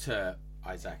spoke to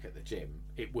Isaac at the gym,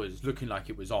 it was looking like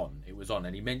it was on,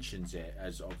 and he mentions it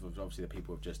as obviously the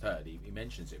people have just heard. He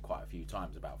mentions it quite a few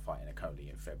times about fighting Okoli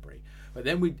in February, but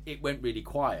then it went really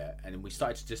quiet, and then we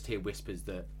started to just hear whispers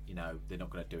that they're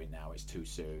not going to do it now. It's too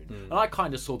soon, and I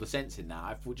kind of saw the sense in that.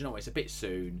 I thought, it's a bit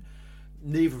soon.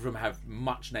 Neither of them have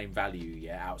much name value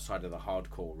yet outside of the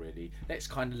hardcore. Really, let's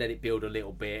kind of let it build a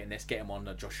little bit, and let's get them on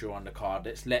the Joshua undercard.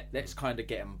 Let's kind of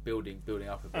get them building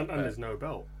up a bit. And there's no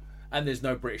belt. And there's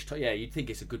no British title. Yeah, you'd think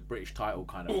it's a good British title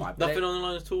kind of fight. Nothing on the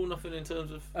line at all? Nothing in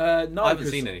terms of... no, I haven't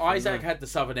seen anything. Isaac had the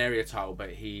Southern Area title,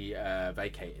 but he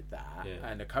vacated that. Yeah.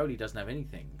 And Okoli doesn't have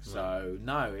anything. So,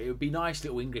 no, it would be a nice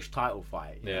little English title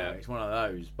fight. You know? It's one of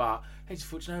those. But I just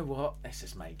thought, you know what? Let's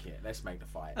just make it. Let's make the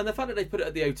fight. And the fact that they put it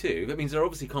at the O2, that means they're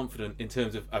obviously confident in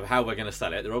terms of how they're going to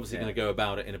sell it. They're obviously going to go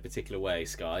about it in a particular way,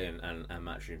 Sky and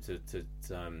Matchroom,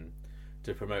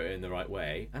 to promote it in the right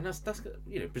way, and that's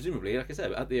presumably, like I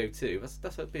said, at the O2,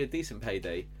 that's would be a decent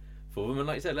payday for them. And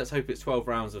like you said, let's hope it's 12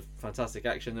 rounds of fantastic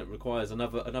action that requires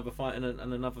another fight and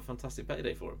another fantastic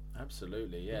payday for them.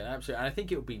 Absolutely, absolutely. And I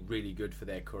think it would be really good for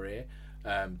their career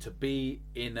to be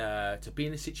in a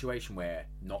situation where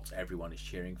not everyone is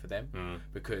cheering for them,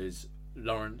 because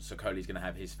Lawrence Okolie going to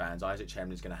have his fans. Isaac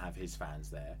Chamberlain's going to have his fans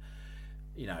there.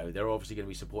 You know, they're obviously going to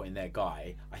be supporting their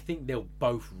guy. I think they'll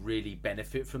both really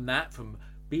benefit from that, from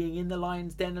being in the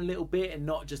Lion's Den a little bit and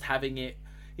not just having it,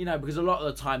 you know, because a lot of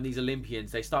the time these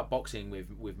Olympians, they start boxing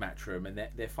with Matchroom and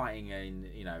they're fighting in,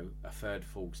 you know, a third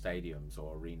full stadiums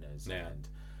or arenas, and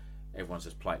everyone's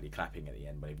just politely clapping at the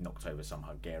end when they've knocked over some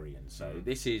Hungarians. So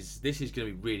this is going to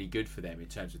be really good for them in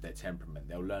terms of their temperament.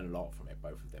 They'll learn a lot from it,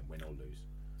 both of them, win or lose.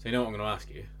 So you know what I'm going to ask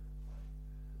you?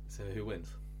 So who wins?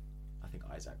 I think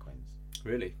Isaac wins.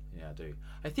 Really? Yeah, I do.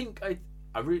 I think I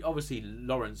really, obviously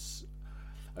Lawrence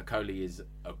Okolie is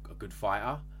a good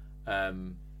fighter.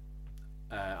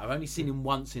 I've only seen him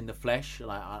once in the flesh, and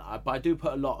but I do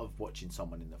put a lot of watching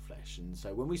someone in the flesh. And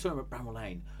so when we saw him at Bramall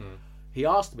Lane, he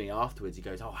asked me afterwards. He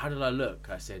goes, "Oh, how did I look?"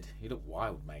 I said, "You look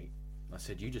wild, mate." I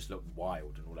said, "You just look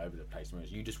wild and all over the place.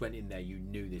 You just went in there. You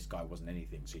knew this guy wasn't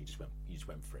anything, so you just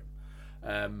went for him."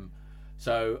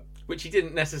 So, which he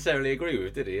didn't necessarily agree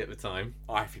with, did he, at the time?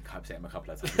 I think I upset him a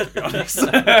couple of times, to be honest.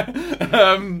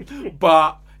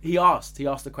 But he asked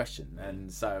the question,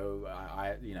 and so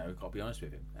I got to be honest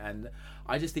with him. And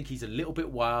I just think he's a little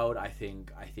bit wild. I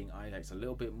think Isaac's a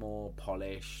little bit more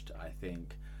polished. I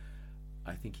think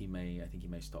he may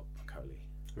stop Okolie.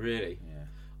 Really? Yeah.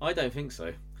 I don't think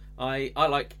so. I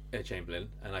like Chamberlain,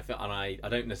 and I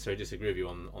don't necessarily disagree with you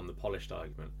on the polished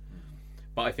argument.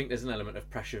 But I think there's an element of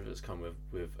pressure that's come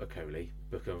with Okolie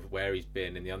because of where he's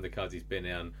been in the undercards he's been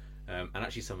in, and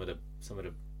actually some of the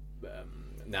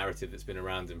narrative that's been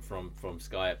around him from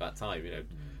Sky at that time, you know,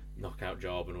 knockout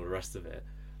job and all the rest of it.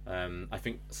 I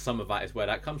think some of that is where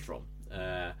that comes from.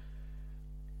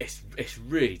 It's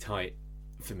really tight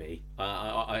for me.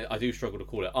 I do struggle to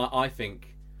call it. I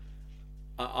think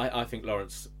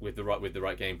Lawrence with the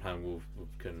right game plan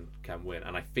can win,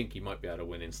 and I think he might be able to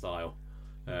win in style.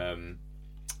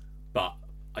 But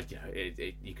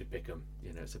you could pick them.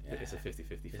 You know, it's a 50-50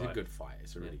 fight. It's a good fight.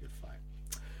 It's a really good fight.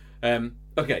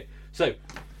 Okay, so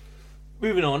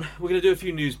moving on, we're going to do a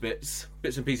few news bits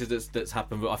and pieces that's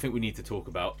happened. But I think we need to talk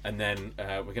about, and then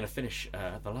we're going to finish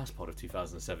the last part of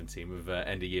 2017 with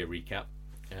end of year recap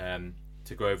to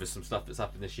go over some stuff that's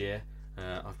happened this year.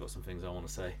 I've got some things I want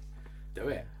to say. Do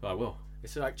it. I will.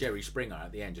 It's like Jerry Springer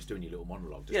at the end, just doing your little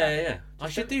monologue. Yeah. I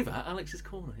should do that. Alex's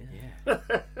Corner. Yeah.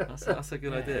 That's a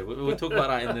good idea. We'll talk about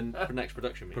that in the next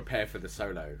production meeting. Prepare for the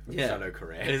solo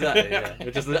career. Exactly. Yeah.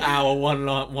 Just an hour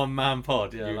one man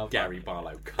pod. Yeah, you Gary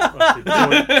Barlow.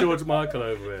 George Michael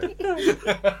over here.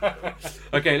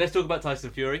 Okay, let's talk about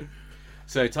Tyson Fury.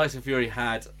 So Tyson Fury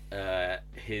had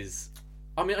his.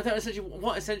 I mean, I don't essentially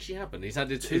what essentially happened. He's had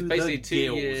basically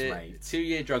a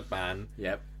 2-year drug ban.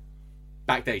 Yep.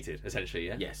 Backdated, essentially,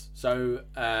 yeah? Yes. So,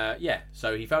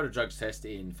 So he failed a drugs test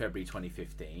in February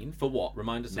 2015. For what?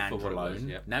 Remind us of what it was.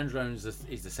 Nandrolone. Nandrolone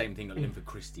is the same thing that Linford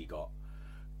Christie got.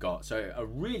 So a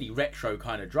really retro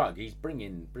kind of drug. He's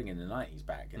bringing the 90s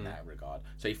back in that regard.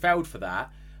 So he failed for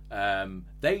that.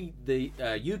 The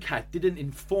UKAD didn't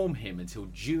inform him until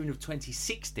June of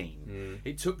 2016.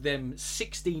 It took them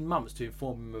 16 months to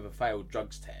inform him of a failed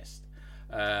drugs test.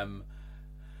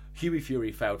 Hughie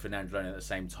Fury failed for Nandrolone at the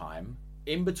same time.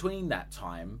 In between that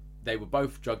time, they were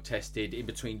both drug tested. In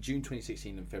between June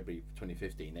 2016 and February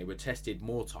 2015, they were tested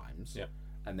more times,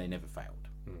 and they never failed.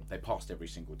 They passed every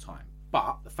single time.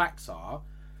 But the facts are,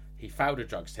 he failed a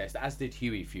drugs test, as did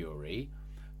Hughie Fury.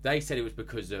 They said it was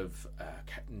because of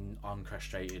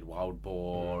uncastrated wild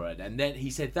boar, and then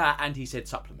he said that, and he said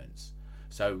supplements.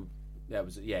 So that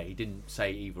was he didn't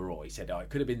say either or. He said, it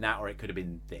could have been that, or it could have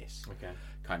been this,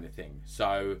 kind of thing.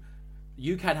 So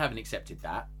UKAD haven't accepted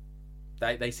that.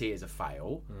 They see it as a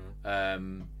fail.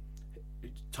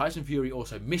 Tyson Fury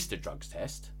also missed a drugs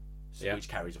test, which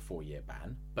carries a 4-year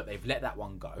ban, but they've let that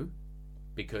one go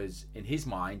because in his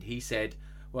mind he said,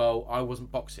 well, I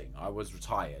wasn't boxing, I was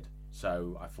retired,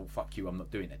 so I thought, fuck you, I'm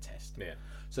not doing a test.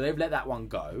 So they've let that one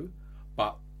go,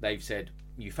 but they've said,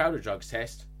 you failed a drugs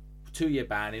test, 2-year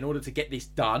ban. In order to get this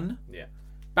done,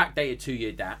 backdated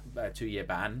 2-year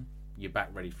ban, you're back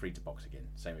ready, free to box again.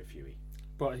 Same with Hughie.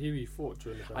 But Hughie fought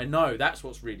during the ban. I know, that's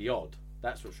what's really odd.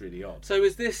 So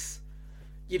is this,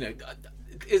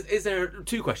 is there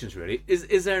two questions really?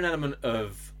 Is there an element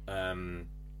of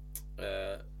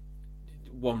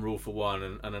one rule for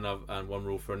one and another and one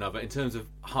rule for another in terms of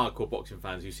hardcore boxing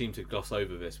fans who seem to gloss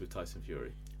over this with Tyson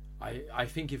Fury? I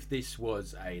think if this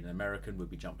was an American, we'd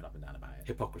be jumping up and down about it.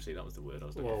 Hypocrisy, that was the word I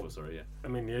was looking for. Sorry, yeah. I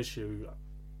mean, the issue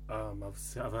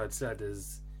I've heard said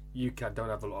is UKAD don't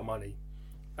have a lot of money,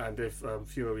 and if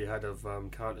Fury had have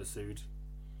countersued,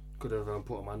 could have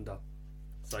put him under.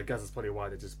 So I guess that's probably why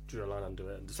they just drew a line under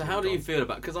it. And just So how do you feel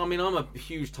about? Because I mean, I'm a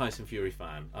huge Tyson Fury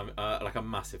fan. I'm like a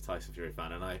massive Tyson Fury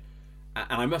fan, and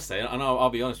I must say, and I'll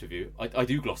be honest with you, I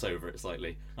do gloss over it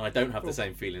slightly, and I don't have the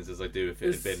same feelings as I do if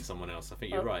it had been someone else. I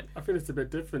think you're right. I feel it's a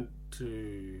bit different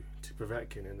to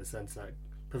Povetkin in the sense that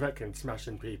Povetkin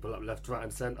smashing people up left, right,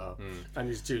 and centre, and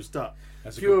he's juiced up.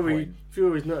 That's a good point.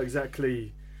 Fury's not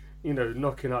exactly,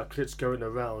 knocking out Klitschko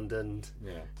around and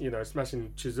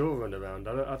smashing Chisora around.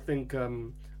 I think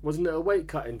wasn't it a weight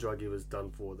cutting drug he was done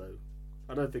for though?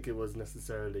 I don't think it was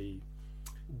necessarily.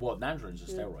 What, Nandrin's a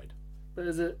steroid? But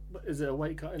is it a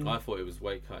weight cutting? I thought it was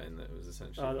weight cutting that was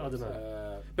essentially. I don't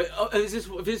know. But is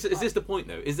this the point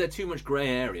though? Is there too much grey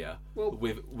area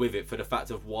with it for the fact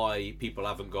of why people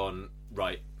haven't gone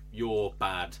right? You're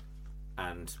bad,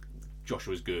 and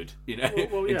Joshua's good. In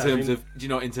terms of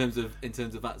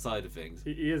that side of things.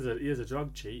 He is a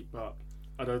drug cheat, but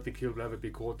I don't think he'll ever be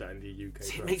called that in the UK.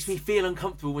 See, it makes me feel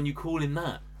uncomfortable when you call him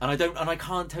that, and I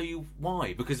can't tell you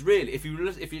why. Because really, if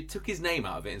you took his name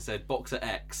out of it and said Boxer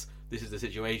X, this is the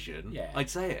situation, I'd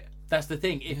say it. That's the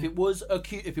thing. If it was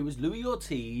Louis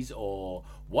Ortiz or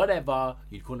whatever,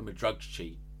 you'd call him a drugs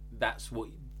cheat. That's what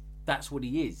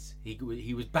he is.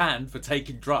 He was banned for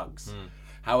taking drugs.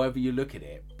 However you look at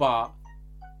it, but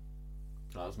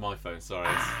that was my phone. Sorry,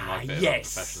 it's my bit of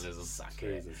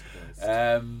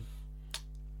professionalism.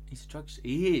 He's a drugs.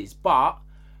 He is, but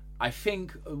I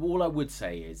think all I would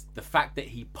say is the fact that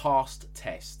he passed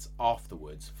tests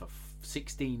afterwards for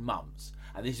 16 months,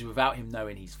 and this is without him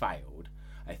knowing he's failed,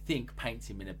 I think paints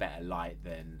him in a better light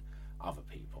than other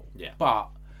people. Yeah. But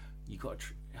you got to,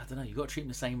 you got to treat him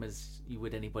the same as you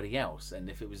would anybody else. And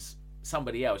if it was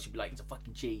somebody else, you'd be like, it's a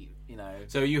fucking cheat,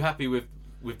 So are you happy with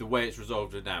the way it's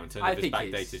resolved now in terms of this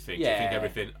backdated thing? Yeah. Do you think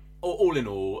everything, all in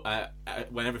all,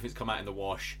 when everything's come out in the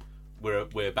wash,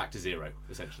 we're back to zero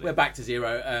essentially? We're back to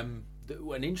zero.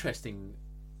 An interesting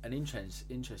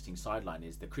sideline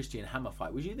is the Christian Hammer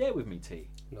fight. Was you there with me, T?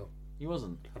 No, you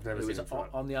wasn't. I've never seen it.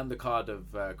 On the undercard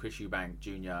of Chris Eubank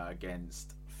Jr.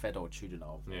 against Fedor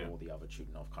Chudanov, or the other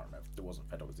Chudanov. Can't remember. It wasn't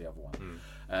Fedor. It was the other one.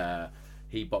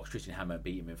 He boxed Christian Hammer,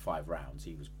 beat him in 5 rounds.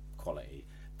 He was quality.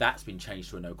 That's been changed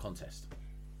to a no contest.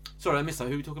 Sorry, I missed that.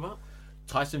 Who are we talking about?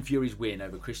 Tyson Fury's win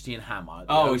over Christian Hammer.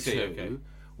 Oh, I see. Okay.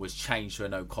 Was changed to a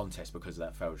no contest because of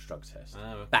that failed drug test.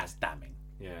 Oh, okay. That's damning.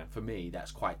 Yeah. For me,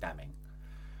 that's quite damning.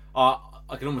 I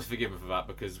can almost forgive him for that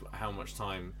because how much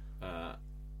time, how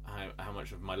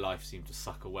much of my life seemed to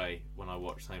suck away when I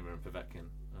watched Hamer and Povetkin.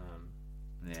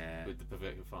 With the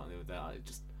Povetkin fight the other day,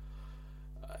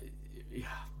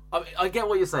 I get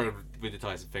what you're saying with the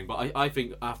Tyson thing, but I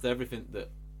think after everything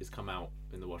that has come out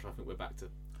in the wash, I think we're back to.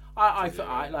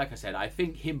 Like I said, I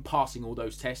think him passing all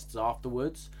those tests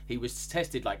afterwards, he was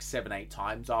tested like 7-8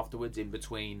 times afterwards in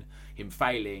between him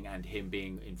failing and him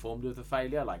being informed of the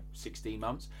failure, like 16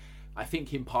 months. I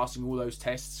think him passing all those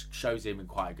tests shows him in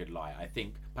quite a good light. I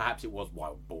think perhaps it was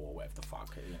wild boar or whatever the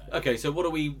fuck. Okay, so what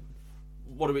do we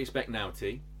expect now,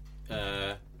 T?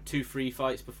 2 free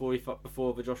fights before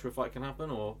the Joshua fight can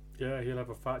happen, or he'll have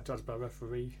a fight judged by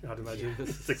referee. I'd imagine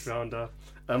 6 rounder.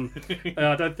 I don't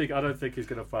think he's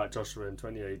going to fight Joshua in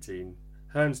 2018.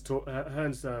 Hearn's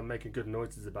making good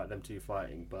noises about them two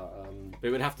fighting, but it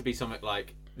would have to be something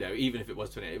like even if it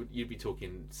was 20, you'd be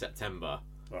talking September.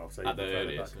 Well, so at the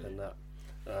earliest. Than that.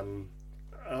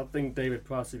 I think David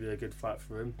Price would be a good fight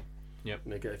for him. Yep.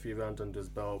 And get a few rounds under his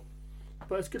belt,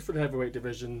 but it's good for the heavyweight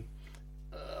division.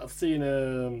 I've seen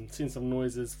some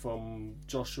noises from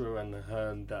Joshua and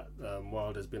Hearn that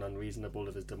Wilder's been unreasonable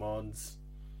with his demands.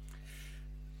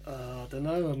 I don't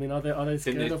know. I mean, are they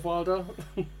scared of Wilder?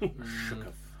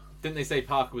 Didn't they say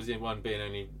Parker was in one being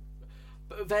only?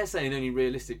 But they're saying only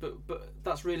realistic, but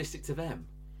that's realistic to them,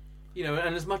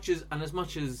 And as much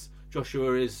as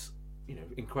Joshua is,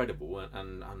 incredible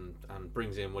and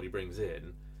brings in what he brings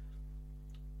in.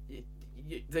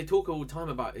 They talk all the time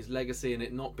about his legacy and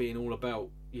it not being all about,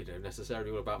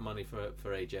 necessarily all about money for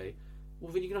AJ.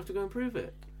 Well, then you're going to have to go and prove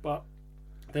it. But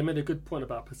they made a good point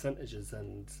about percentages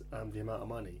and the amount of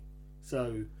money.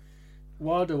 So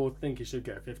Wilder will think he should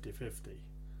get 50-50.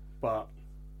 But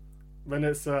when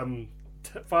it's 5-10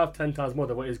 times more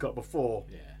than what he's got before,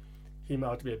 he might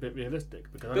have to be a bit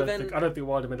realistic. Because I don't think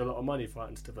Wilder made a lot of money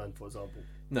fighting Stiverne, for example.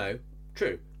 No,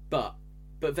 true. But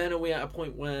then are we at a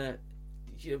point where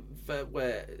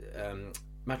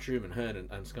Matchroom and Hearn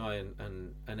and Sky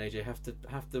and AJ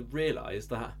have to realise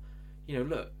that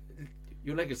look,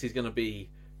 your legacy is going to be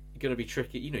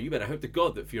tricky. You better hope to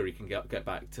God that Fury can get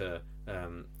back to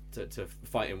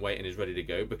fighting weight and is ready to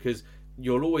go, because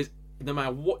you'll always, no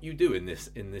matter what you do in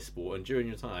this sport and during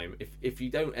your time, if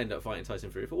you don't end up fighting Tyson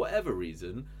Fury for whatever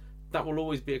reason, that will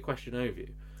always be a question over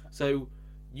you. So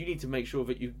you need to make sure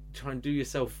that you try and do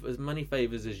yourself as many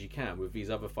favours as you can with these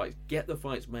other fights. Get the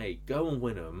fights made, go and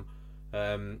win them,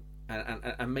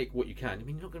 and make what you can. I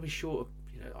mean, you're not going to be short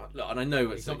of, and I know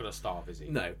he's not going to starve, is he?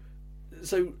 No.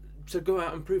 So go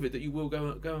out and prove it that you will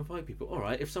go and fight people. All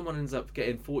right, if someone ends up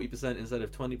getting 40% instead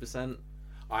of 20%,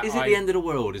 is it the end of the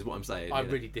world? Is what I'm saying. I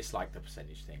really dislike the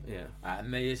percentage thing. Yeah,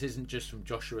 and this isn't just from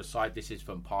Joshua's side. This is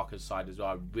from Parker's side as well.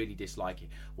 I really dislike it.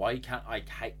 Why you can't?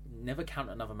 Never count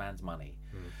another man's money.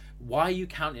 Why are you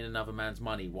counting another man's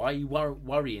money? Why are you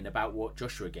worrying about what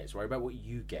Joshua gets? Worry about what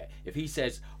you get. If he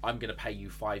says, "I'm going to pay you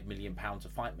 £5 million to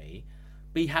fight me,"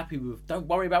 be happy with. Don't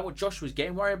worry about what Joshua's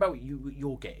getting. Worry about what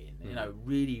you're getting.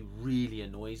 Really, really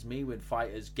annoys me when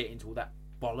fighters get into all that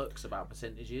bollocks about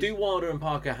percentages. Do Wilder and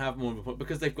Parker have more of a point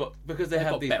because they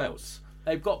have these belts?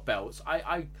 They've got belts.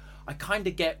 I kind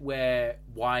of get why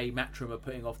Matchroom are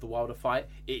putting off the Wilder fight.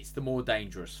 It's the more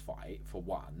dangerous fight for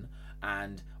one,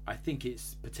 and I think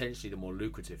it's potentially the more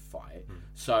lucrative fight.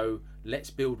 So let's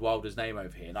build Wilder's name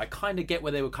over here. And I kind of get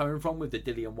where they were coming from with the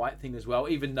Dillian White thing as well,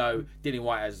 even though Dillian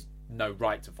White has no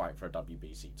right to fight for a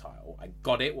WBC title. I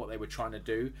got it, what they were trying to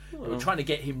do. They were trying to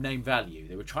get him name value.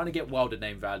 They were trying to get Wilder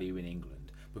name value in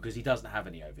England because he doesn't have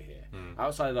any over here.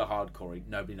 Outside of the hardcore,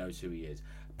 nobody knows who he is.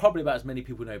 Probably about as many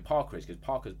people know Parker is because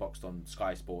Parker's boxed on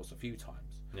Sky Sports a few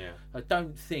times. Yeah. I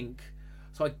don't think...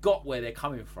 So I got where they're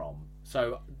coming from.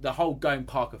 So the whole going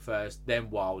Parker first, then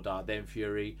Wilder, then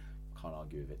Fury, can't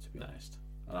argue with it, to be honest.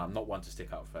 And I'm not one to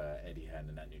stick up for Eddie Hearn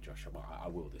and Anthony Joshua, but I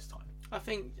will this time. I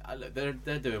think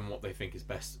they're doing what they think is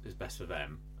best for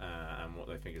them, and what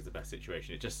they think is the best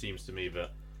situation. It just seems to me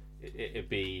that it'd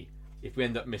be, if we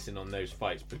end up missing on those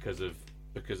fights because of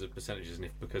percentages, and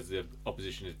because the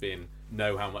opposition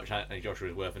know how much Anthony Joshua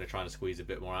is worth and are trying to squeeze a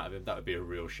bit more out of him, that would be a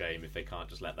real shame if they can't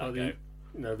just let that go.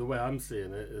 The way I'm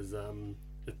seeing it is,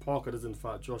 if Parker doesn't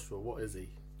fight Joshua, what is he?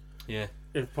 Yeah.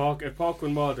 If Parker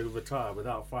and Wilder retire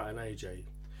without fighting AJ,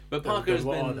 but Parker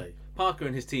Parker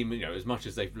and his team, as much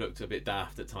as they've looked a bit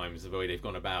daft at times, the way they've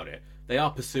gone about it, they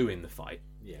are pursuing the fight.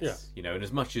 Yes. Yeah. And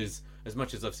as much as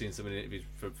I've seen some interviews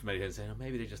from Eddie Hearn saying,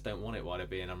 maybe they just don't want it while they're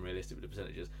being unrealistic with the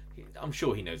percentages, I'm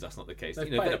sure he knows that's not the case. They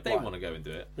want to go and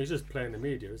do it. He's just playing the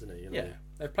media, isn't he? Yeah.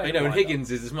 And Higgins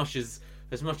is as much as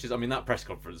that press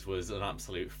conference was an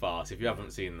absolute farce. If you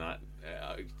haven't seen that,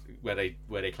 where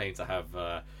they claim to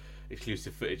have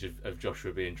exclusive footage of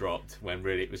Joshua being dropped, when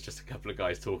really it was just a couple of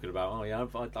guys talking about,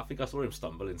 I think I saw him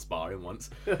stumble in sparring once.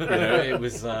 It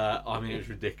was it was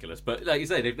ridiculous. But like you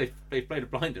say, they've played a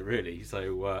blinder really.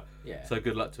 So so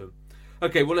good luck to him.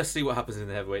 Okay, well let's see what happens in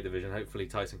the heavyweight division. Hopefully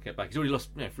Tyson can get back. He's already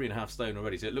lost 3.5 stone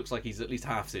already, so it looks like he's at least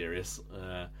half serious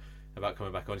about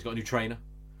coming back on. He's got a new trainer.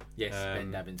 Yes,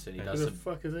 Ben Davinson. Who the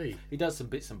fuck is he? He does some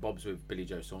bits and bobs with Billy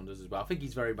Joe Saunders as well. I think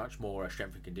he's very much more a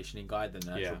strength and conditioning guy than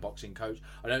an actual boxing coach.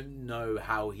 I don't know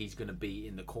how he's going to be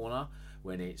in the corner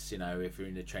when it's, if you're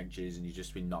in the trenches and you've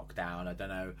just been knocked down. I don't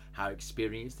know how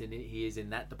experienced he is in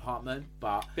that department,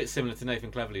 but... A bit similar to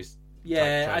Nathan Cleverley's.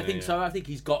 Yeah, I think so. I think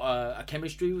he's got a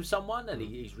chemistry with someone and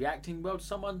he's reacting well to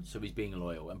someone, so he's being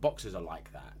loyal. And boxers are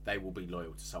like that. They will be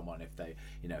loyal to someone if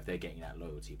they're getting that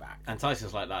loyalty back. And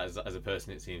Tyson's like that as a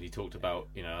person, it seems. He talked about,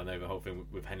 I know the whole thing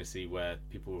with Hennessy where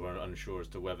people were unsure as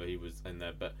to whether he was in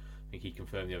there, but I think he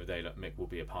confirmed the other day that Mick will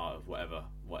be a part of whatever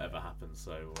happens.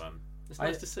 So it's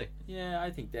nice to see. Yeah,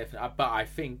 I think definitely. But I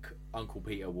think Uncle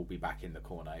Peter will be back in the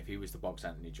corner. If he was to box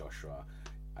Anthony Joshua,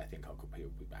 I think Uncle Peter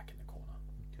will be back in the corner.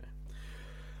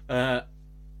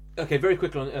 Okay, very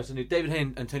quickly on David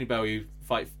Haye and Tony Bellew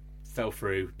fight fell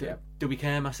through. Do we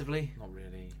care massively? Not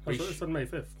really. It's on May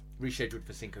 5th. Rescheduled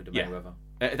for Cinco de Mayo.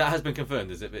 That has been confirmed,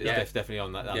 is it? It's definitely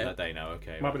on that day now.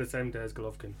 Okay, might be the same day as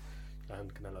Golovkin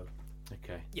and Canelo.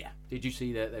 Okay. Yeah. Did you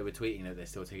see that they were tweeting that there's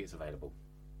still tickets available?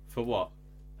 For what?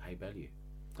 Haye Bellew.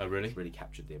 Oh, really? It's really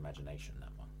captured the imagination, that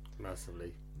one.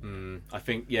 Massively. I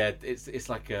think it's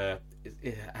like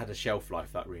it had a shelf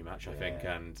life, that rematch. I think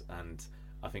and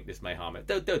I think this may harm it.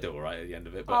 They'll do all right at the end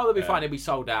of it. But, they'll be fine. It'll be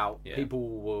sold out. Yeah.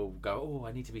 People will go,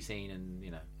 I need to be seen, and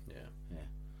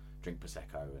drink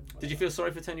prosecco. And did you feel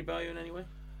sorry for Tony Bellew in any way?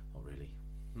 Not really.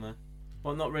 No.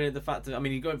 Well, not really. The fact that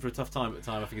he's going through a tough time at the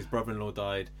time. I think his brother-in-law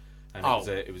died, and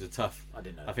it was a tough. I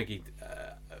didn't know. I think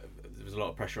there was a lot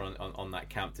of pressure on that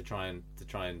camp to try and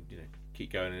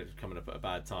keep going, and it was coming up at a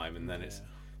bad time, and then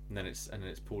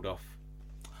it's pulled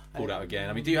out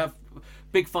again. Do you have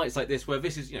big fights like this where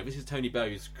this is Tony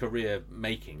Bellew's career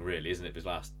making, really, isn't it? His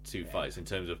last two fights in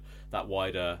terms of that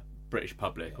wider British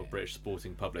public or British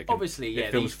sporting public. Obviously,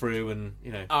 it fills through, and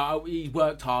he's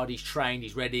worked hard, he's trained,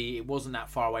 he's ready. It wasn't that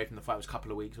far away from the fight; it was a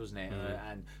couple of weeks, wasn't it?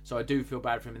 And so I do feel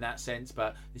bad for him in that sense.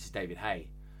 But this is David Haye.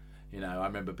 You know, I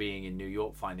remember being in New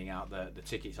York, finding out that the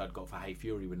tickets I'd got for Hey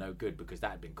Fury were no good because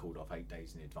that had been called off 8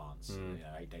 days in advance. You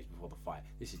know, 8 days before the fight.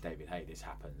 This is David Haye. This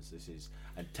happens.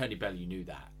 And Tony Bellew knew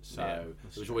that, so there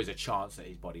was always a chance that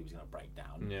his body was going to break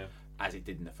down. Yeah. As it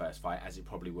did in the first fight, as it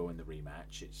probably will in the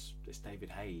rematch. It's David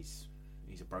Haye.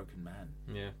 He's a broken man.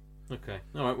 Yeah. Okay.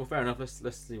 All right. Well, fair enough.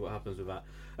 Let's see what happens with that.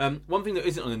 One thing that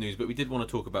isn't on the news, but we did want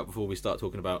to talk about before we start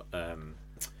talking about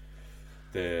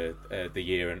the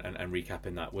year and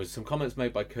recapping that, was some comments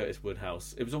made by Curtis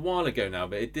Woodhouse. It was a while ago now,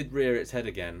 but it did rear its head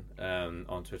again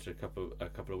on Twitter a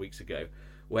couple of weeks ago,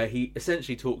 where he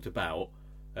essentially talked about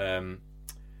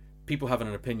people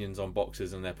having opinions on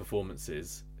boxers and their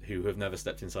performances who have never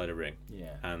stepped inside a ring,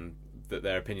 and that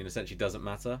their opinion essentially doesn't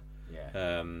matter,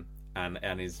 and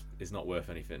is not worth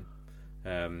anything.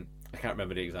 I can't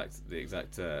remember the exact. He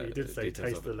did say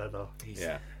taste the leather.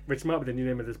 Yeah, which might be the new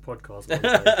name of this podcast.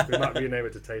 We might rename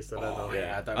it to Taste the Leather.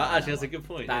 Yeah, actually, that's a good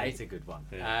point. That is a good one.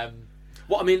 Yeah.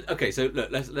 Well, I mean, okay, so look,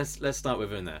 let's start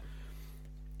with in there.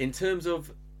 In terms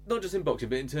of not just in boxing,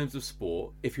 but in terms of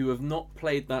sport, if you have not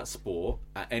played that sport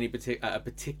at a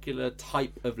particular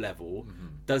type of level,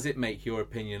 does it make your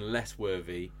opinion less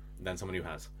worthy than someone who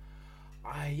has?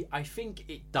 I think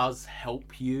it does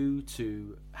help you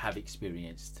to have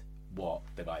experienced what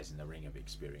the guys in the ring have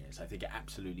experienced. I think it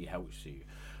absolutely helps you.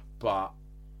 But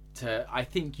I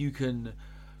think you can,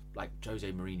 like, Jose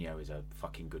Mourinho is a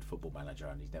fucking good football manager,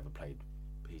 and he's never played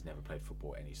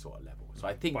football at any sort of level. So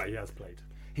I think, but he has played.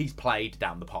 He's played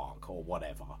down the park or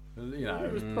whatever. You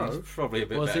know, it's probably a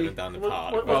bit better than down the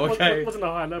park. Wasn't a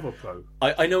high level pro.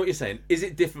 I know what you're saying. Is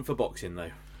it different for boxing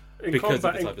though? In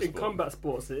combat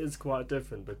sports, it is quite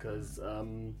different because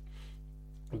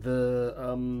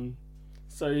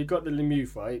so you got the Lemieux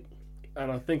fight,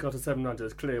 and I think after 7 rounds it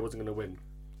was clear he wasn't going to win.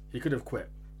 He could have quit,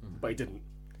 but he didn't.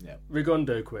 Yeah.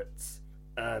 Rigondeaux quits,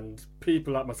 and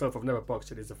people like myself have never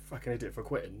boxed, and he's a fucking idiot for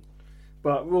quitting.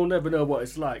 But we'll never know what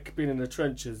it's like being in the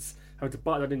trenches, having to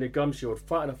bite that in your gum shield,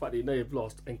 fighting a fight that you know you've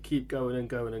lost, and keep going and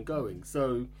going and going.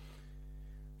 So,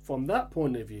 from that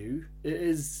point of view,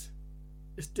 it's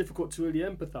difficult to really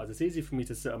empathise. It's easy for me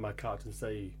to sit on my couch and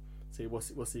say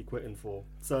what's he quitting for.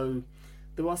 So,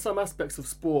 there are some aspects of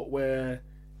sport where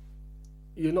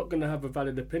you're not going to have a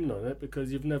valid opinion on it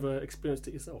because you've never experienced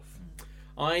it yourself.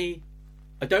 I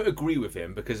don't agree with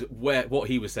him because what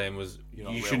he was saying was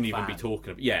you shouldn't even be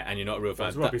talking about, and you're not a real fan.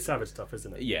 It's Robbie Savage stuff,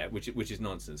 isn't it? Yeah, which is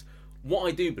nonsense. What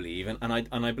I do believe, and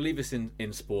I believe this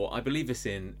in sport, I believe this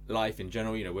in life in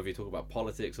general, you know, whether you talk about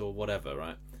politics or whatever,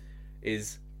 right,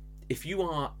 is if you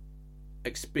are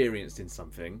experienced in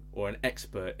something or an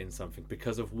expert in something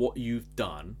because of what you've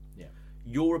done,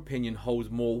 your opinion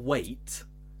holds more weight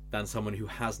than someone who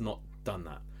has not done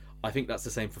that. I think that's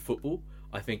the same for football.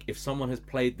 I think if someone has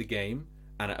played the game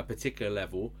and at a particular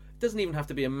level, it doesn't even have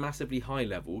to be a massively high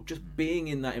level, just being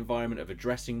in that environment of a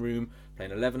dressing room, playing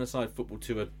 11-a-side football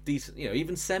to a decent, you know,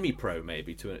 even semi-pro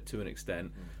maybe to an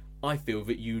extent, I feel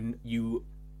that you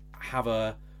have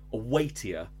a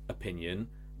weightier opinion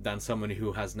than someone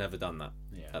who has never done that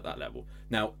at that level.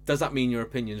 Now, does that mean your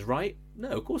opinion's right? No,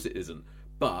 of course it isn't.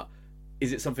 But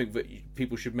is it something that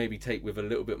people should maybe take with a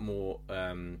little bit more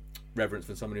reverence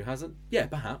than someone who hasn't? Yeah,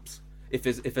 perhaps. If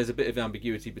there's a bit of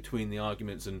ambiguity between the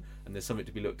arguments and there's something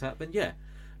to be looked at, then yeah.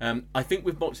 I think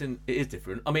with boxing it is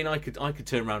different. I mean, I could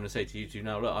turn around and say to you two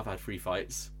now, look, I've had 3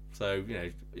 fights, so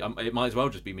you know it might as well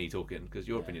just be me talking because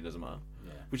your opinion doesn't matter,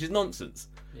 which is nonsense.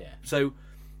 Yeah. So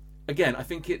again, I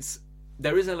think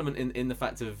there is an element in the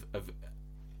fact of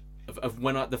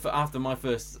when after my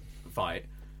first fight.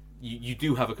 You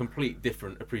do have a complete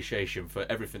different appreciation for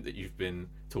everything that you've been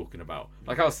talking about.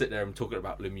 Like I'll sit there and talking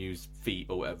about Lemieux's feet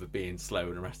or whatever being slow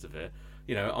and the rest of it.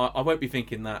 You know, I won't be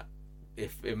thinking that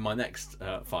if in my next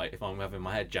fight, if I'm having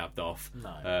my head jabbed off,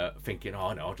 thinking,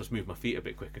 oh no, I'll just move my feet a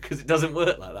bit quicker because it doesn't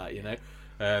work like that, you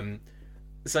know.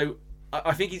 So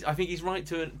I think he's right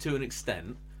to an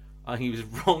extent. I think he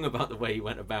was wrong about the way he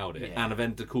went about it, and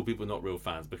then to call people not real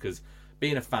fans because.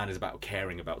 Being a fan is about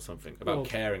caring about something,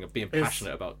 being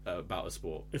passionate about a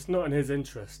sport. It's not in his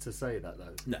interest to say that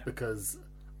though, no. Because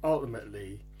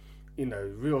ultimately, you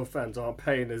know, real fans aren't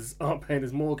paying his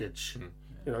mortgage,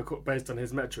 you know, based on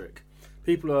his metric.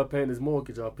 People who are paying his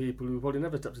mortgage are people who probably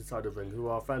never stepped inside the ring, who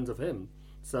are fans of him.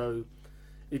 So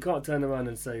you can't turn around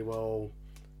and say, well,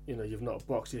 you know, you've not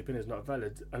boxed, your opinion's not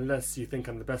valid, unless you think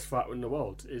I'm the best fighter in the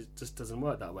world. It just doesn't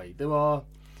work that way. There are,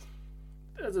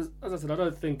 as I said, I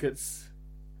don't think it's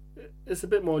a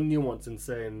bit more nuanced in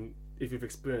saying if you've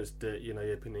experienced it, you know,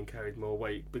 your opinion carried more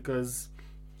weight because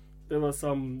there are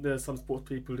some sports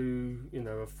people who, you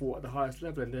know, have fought at the highest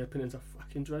level and their opinions are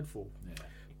fucking dreadful. Yeah.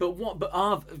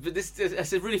 But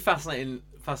it's a really fascinating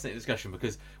fascinating discussion,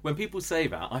 because when people say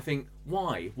that, I think,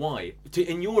 why?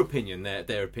 In your opinion,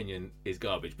 their opinion is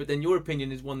garbage, but then your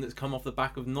opinion is one that's come off the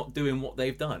back of not doing what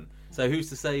they've done. So who's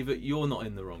to say that you're not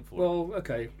in the wrong for it? Well,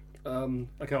 okay.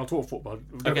 I'll talk football.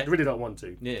 Okay. I really don't want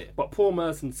to. Yeah. But Paul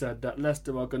Merson said that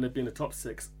Leicester are going to be in the top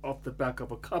 6 off the back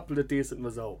of a couple of decent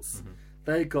results. Mm-hmm.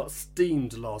 They got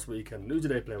steamed last weekend. Who did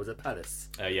they play? Was it Palace?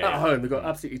 Yeah. At home, they got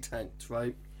absolutely tanked,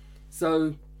 right?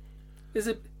 So, he's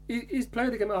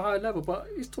played the game at a high level, but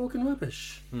he's talking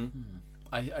rubbish.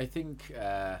 I think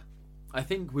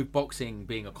with boxing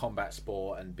being a combat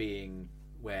sport and being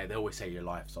where they always say your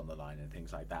life's on the line and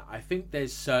things like that, I think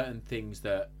there's certain things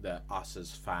that us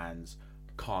as fans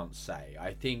can't say.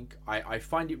 I think I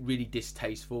find it really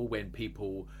distasteful when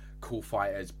people call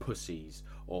fighters pussies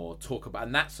or talk about,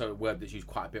 and that's a word that's used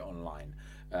quite a bit online,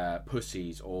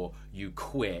 pussies, or you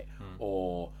quit,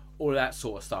 or all of that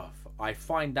sort of stuff. I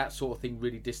find that sort of thing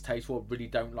really distasteful. I really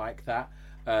don't like that.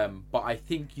 But I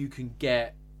think you can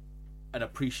get an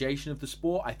appreciation of the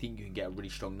sport. I think you can get a really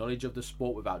strong knowledge of the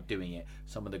sport without doing it.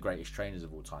 Some of the greatest trainers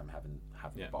of all time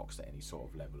haven't boxed at any sort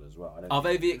of level as well. Are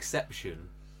they the exception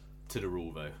to the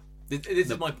rule, though? This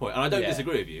is my point, and I don't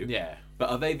disagree with you. Yeah. But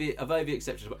are they the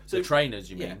exception? So the trainers,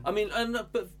 you mean? Yeah. I mean,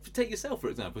 but take yourself for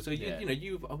example. So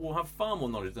you will have far more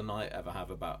knowledge than I ever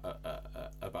have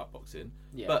about boxing.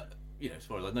 Yeah. But as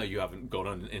far as I know, you haven't gone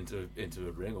on into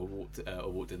a ring or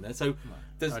walked in there. So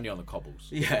there's only on the cobbles.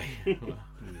 Yeah.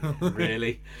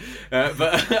 Really?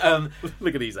 But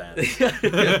look at these hands.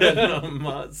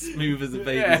 Not smooth as a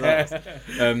baby's ass.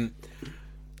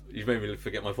 You've made me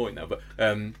forget my point now, but.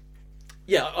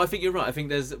 Yeah, I think you're right. I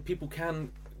think people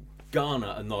can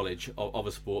garner a knowledge of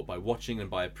a sport by watching and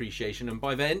by appreciation and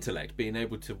by their intellect, being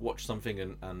able to watch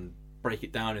something and break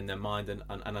it down in their mind and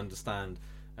understand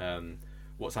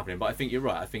what's happening. But I think you're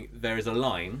right. I think there is a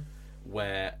line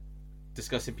where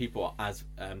discussing people as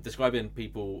describing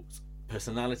people's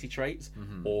personality traits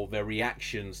or their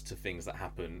reactions to things that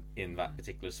happen in that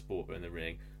particular sport or in the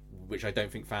ring, which I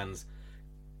don't think fans,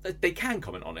 they can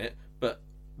comment on it,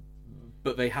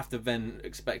 but they have to then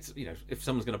expect, if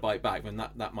someone's going to bite back, then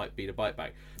that might be the bite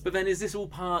back. But then is this all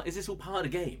part of the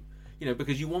game?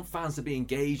 Because you want fans to be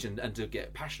engaged and to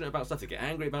get passionate about stuff, to get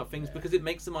angry about things, because it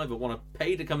makes them either want to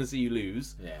pay to come and see you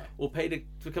lose, or pay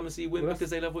to come and see you win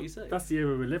because they love what you say. That's the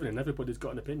era we're living in. Everybody's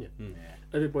got an opinion.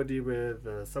 Everybody with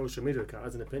a social media account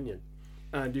has an opinion,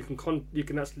 and you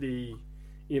can actually,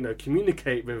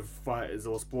 communicate with fighters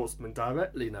or sportsmen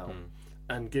directly now,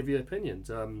 and give your opinions.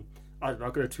 I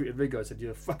could have tweeted Rigo and said, "You're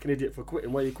a fucking idiot for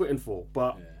quitting. What are you quitting for?"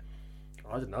 But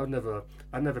I don't know.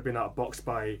 I've never been outboxed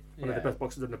by one of the best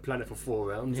boxers on the planet for 4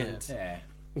 rounds. I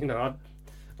don't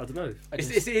know.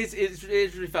 It's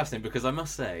really fascinating, because I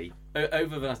must say,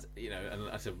 over the last, and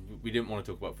I said we didn't want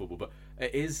to talk about football, but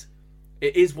it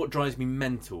is what drives me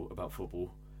mental about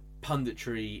football: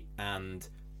 punditry and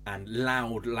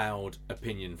loud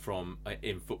opinion from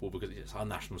in football, because it's our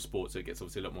national sport, so it gets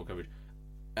obviously a lot more coverage.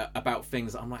 About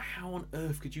things that I'm like, how on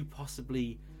earth could you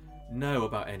possibly know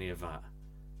about any of that?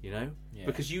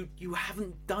 Because you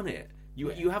haven't done it.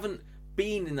 You haven't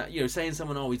been in that. Saying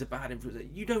someone, oh, he's a bad influence.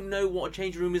 You don't know what a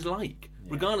change room is like,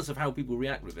 regardless of how people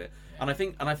react with it. And I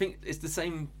think it's the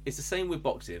same. It's the same with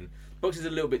boxing. Boxing's a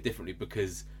little bit differently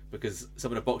because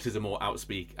some of the boxers are more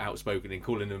outspoken in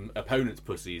calling them opponents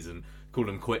pussies and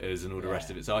calling them quitters and all the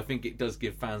rest of it. So I think it does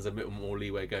give fans a bit more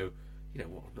leeway.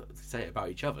 Say it about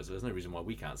each other, so there's no reason why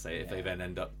we can't say it if they then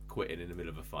end up quitting in the middle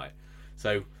of a fight.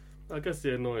 So I guess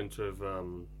the annoyance with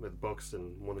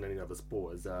boxing more than any other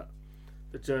sport is that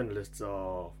the journalists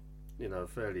are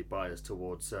fairly biased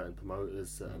towards certain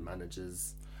promoters, certain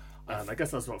managers, and I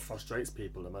guess that's what frustrates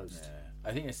people the most.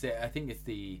 I think it's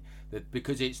the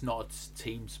because it's not a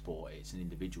team sport, it's an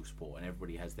individual sport, and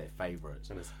everybody has their favourites,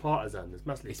 and it's partisan. It's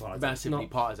massively partisan.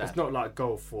 Partisan. It's not like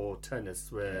golf or tennis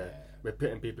where we're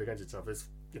pitting people against each other. It's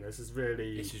this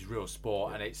is real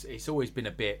sport, and it's always been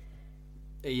a bit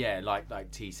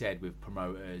like T said, with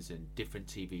promoters and different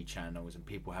TV channels, and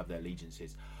people have their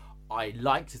allegiances. I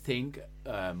like to think,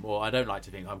 or I don't like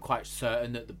to think, I'm quite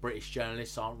certain that the British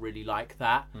journalists aren't really like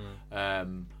that.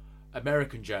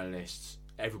 American journalists,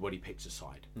 everybody picks a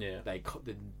side. They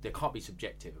can't be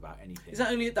subjective about anything. Is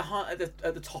that only at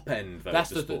the top end? Though, that's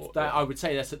the sport. I would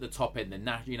say that's at the top end. And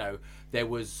there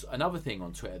was another thing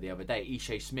on Twitter the other day.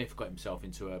 Ishay Smith got himself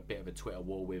into a bit of a Twitter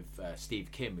war with Steve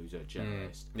Kim, who's a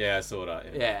journalist. Yeah, I saw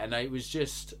that. Yeah, and it was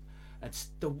just,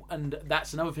 and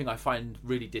that's another thing I find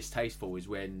really distasteful, is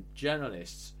when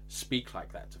journalists speak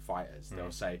like that to fighters.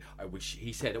 They'll say, "I wish,"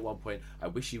 he said at one point, "I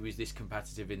wish he was this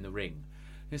competitive in the ring."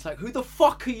 It's like, who the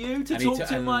fuck are you to talk to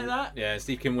him like that? Yeah,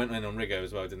 Steve Kim went in on Rigo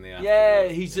as well, didn't he? Yeah,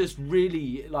 he's just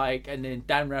really like. And then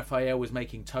Dan Raphael was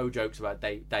making toe jokes about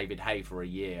David Haye for a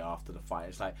year after the fight.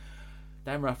 It's like,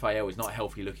 Dan Raphael is not a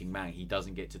healthy looking man. He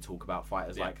doesn't get to talk about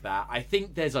fighters like that. I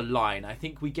think there's a line. I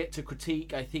think we get to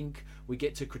critique.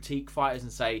 Fighters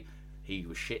and say he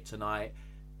was shit tonight,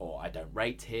 or I don't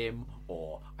rate him,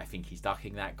 or I think he's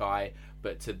ducking that guy.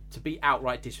 But to be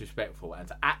outright disrespectful and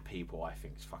to at people, I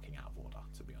think is fucking out of order,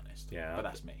 to be honest. Yeah, but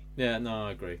that's me. Yeah, no,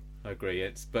 I agree.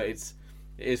 It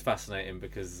is fascinating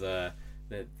because the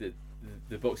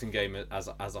boxing game as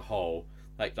a whole,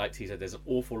 like T said, there's an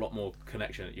awful lot more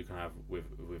connection that you can have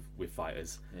with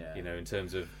fighters. Yeah. You know, in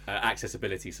terms of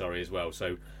accessibility, as well.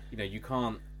 So you know, you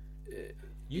can't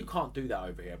do that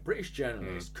over here. British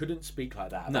journalists couldn't speak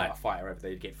like that about a fighter if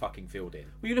they'd get fucking filled in.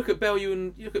 Well, you look at Bellew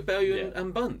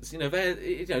and Bunce. You know,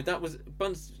 that was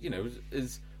Bunce. You know,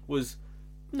 was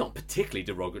not particularly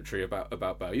derogatory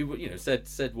about Bellew. You know,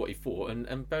 said what he thought,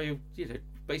 and Bellew, you know,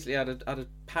 basically had a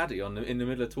paddy in the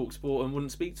middle of TalkSport and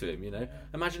wouldn't speak to him. You know,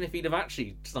 imagine if he'd have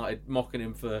actually started mocking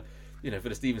him for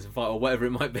the Stevenson fight or whatever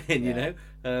it might have been. You know,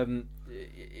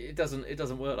 it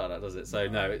doesn't work like that, does it? So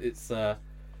no,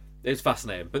 it's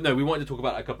fascinating. But no, we wanted to talk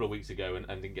about it a couple of weeks ago and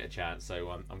didn't get a chance, so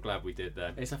I'm glad we did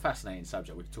then. It's a fascinating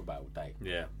subject. We could talk about it all day.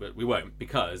 Yeah, but we won't,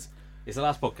 because it's the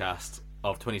last podcast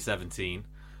of 2017.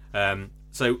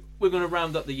 So we're going to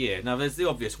round up the year. Now, there's the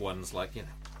obvious ones, like, you know,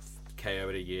 KO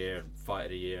of the year, and fight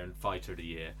of the year, and fighter of the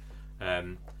year.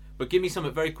 But give me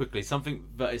something very quickly, something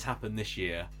that has happened this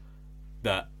year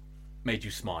that made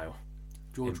you smile.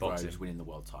 George Groves winning the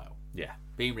world title. Yeah.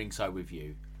 Being ringside with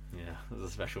you. Yeah, it was a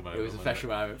special moment. It was a special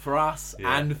moment for us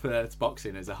and for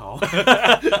boxing as a whole.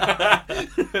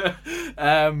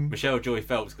 Michelle Joy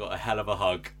Phelps got a hell of a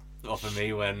hug off of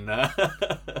me when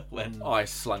I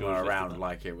slung her around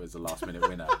like it was a last minute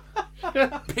winner.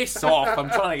 Piss off! I'm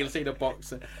trying to see the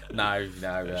boxer. No.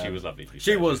 She was lovely.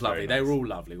 She was lovely. They were all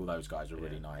lovely. All those guys were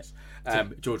really nice.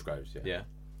 George Groves. Yeah.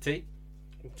 T.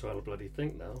 I'm trying to bloody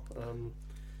think now.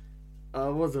 I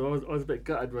was a bit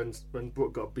gutted when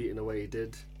Brooke got beaten the way he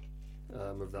did.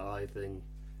 With the eye thing.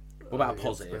 What about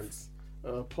positives?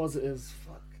 Positives,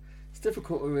 fuck. It's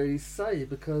difficult to really say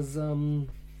because I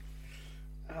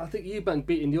think Eubank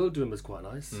beating Yildirim was quite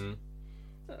nice.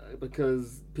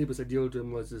 Because people said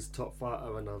Yildirim was his top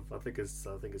fighter, and I think it's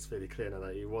fairly clear now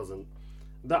that he wasn't.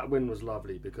 That win was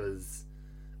lovely because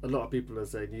a lot of people are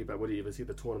saying Eubank wouldn't even see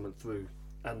the tournament through,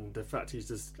 and the fact he's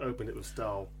just opened it with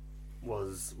style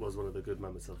was one of the good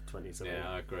moments of 2017.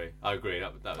 Yeah, I agree.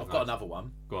 That was I've got another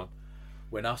one. Go on.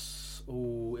 When it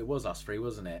was us three,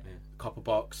 wasn't it? Yeah. Copper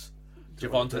Box,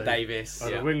 Gervonta Davis.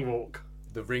 The ring walk.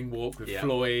 The ring walk with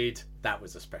Floyd. That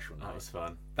was a special night.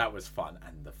 That was fun.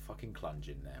 And the fucking clunge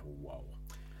in there. Whoa.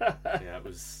 Yeah, that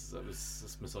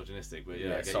was misogynistic, but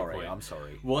yeah, sorry, I'm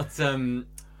sorry. What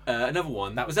another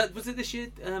one was it this year?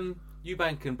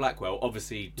 Eubank and Blackwell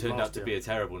obviously turned out to be a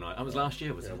terrible night. That was last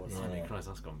year, was it? I mean, Christ,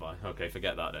 that's gone by. Okay,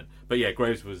 forget that then. But yeah,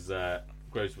 Groves was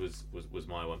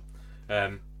my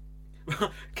one.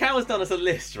 Cal has done us a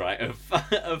list, right, of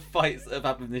fights that have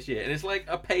happened this year, and it's like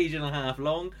a page and a half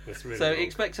long. Really so long. He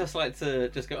expects us like to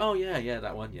just go, oh yeah,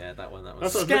 that one.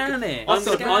 Scan it. I'm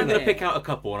going to pick out a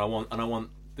couple, and I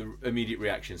want the immediate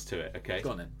reactions to it. Okay.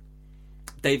 Go on then.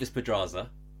 Davis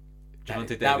Pedraza.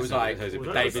 That was like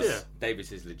Davis.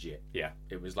 Davis is legit. Yeah.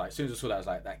 It was like as soon as I saw that, I was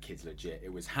like, that kid's legit.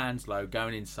 It was hands low,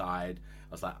 going inside.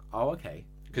 I was like, oh okay.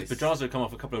 Because Pedraza had come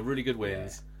off a couple of really good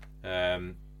wins.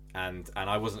 And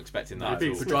I wasn't expecting that at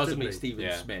all. Pedraza beat Stephen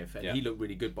Smith, and he looked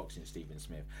really good boxing Stephen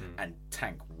Smith, and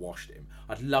Tank washed him.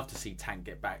 I'd love to see Tank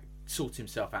get back, sort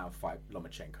himself out and fight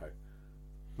Lomachenko.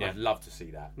 I'd love to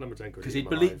see that. Lomachenko because he'd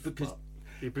believe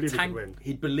Tank,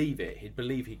 he'd believe it. He'd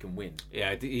believe he can win.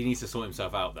 Yeah, he needs to sort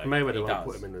himself out though. Mayweather won't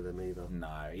put him in with him either.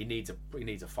 No, he needs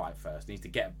a fight first. He needs to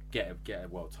get a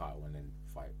world title and then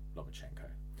fight Lomachenko.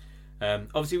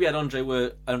 Obviously, we had Andre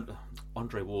Ward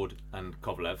and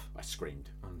Kovalev. I screamed.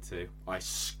 Too. I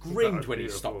screamed when he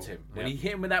stopped him. When he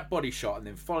hit him with that body shot and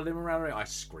then followed him around the ring, I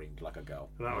screamed like a girl.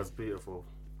 That was beautiful.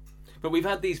 But we've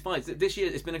had these fights. This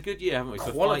year, it's been a good year, haven't we?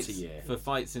 For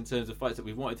fights in terms of fights that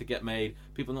we've wanted to get made.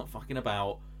 People not fucking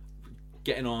about,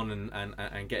 getting on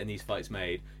and getting these fights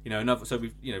made. You know, another. So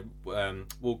we've,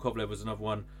 Ward Kovalev was another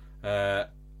one.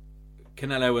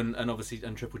 Canelo and obviously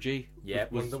Triple G. Yeah,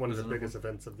 one of the biggest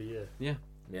events of the year. Yeah.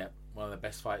 Yeah, one of the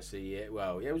best fights of the year.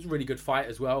 Well, it was a really good fight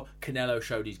as well. Canelo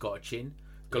showed he's got a chin.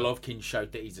 Golovkin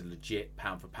showed that he's a legit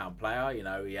pound-for-pound player. You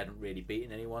know, he hadn't really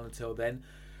beaten anyone until then.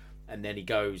 And then he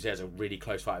goes, there's a really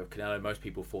close fight with Canelo. Most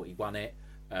people thought he won it.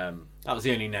 That was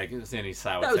the only negative. The only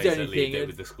sour That was the taste only that leaked thing. it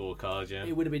with the scorecard. Yeah,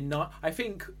 It would have been not. I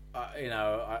think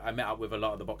I met up with a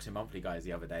lot of the Boxing Monthly guys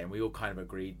the other day, and we all kind of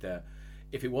agreed that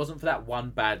if it wasn't for that one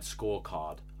bad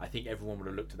scorecard, I think everyone would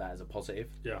have looked at that as a positive.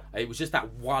 Yeah. It was just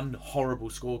that one horrible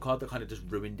scorecard that kind of just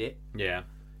ruined it. yeah.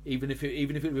 Even if it had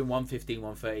been 115,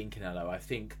 113 Canelo, I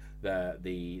think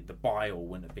the bile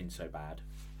wouldn't have been so bad.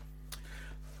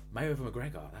 Mayweather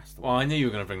McGregor, that's the Well, one. I knew you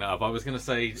were going to bring that up. I was going to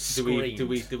say, do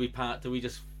we Screamed.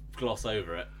 just gloss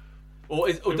over it, or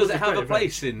does was it a have great a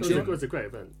place event. in? It was a great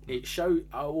event. It show.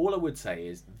 All I would say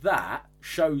is that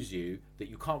shows you that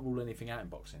you can't rule anything out in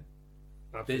boxing.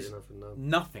 Absolutely There's nothing. No.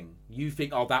 nothing. You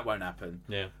think, oh, that won't happen.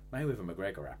 Yeah, Mayweather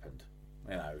McGregor happened.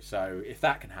 So if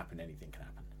that can happen, anything can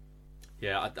happen.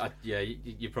 yeah,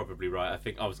 you're probably right. I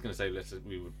think I was going to say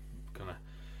we would kind of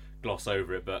gloss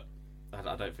over it, but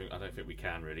I don't think we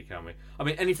can really, can we? I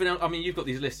mean, anything else? I mean, you've got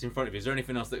these lists in front of you. Is there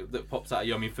anything else that pops out at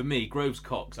you? I mean, for me, Groves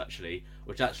Cox actually,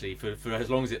 which actually for as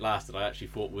long as it lasted, I actually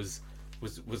thought was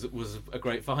a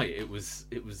great fight. It was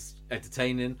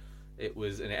entertaining. It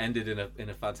ended in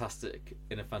a fantastic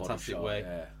shot, way.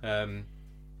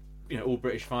 Yeah. All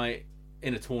British fight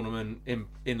in a tournament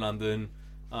in London.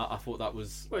 I thought that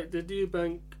was. Wait, did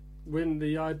Eubank win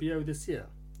the IBO this year?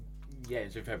 Yeah,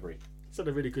 it's in February. Is that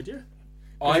a really good year?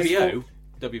 IBO?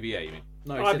 WBA, you mean?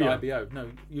 No, it's in IBO. IBO. No,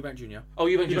 Eubank Jr. Oh,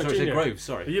 you Eubank said Jr. Groves,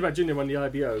 sorry. Eubank Jr. won the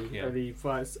IBO, Yeah. and he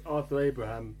fights Arthur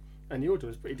Abraham, and Yordan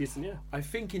was pretty decent, yeah. I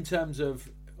think in terms of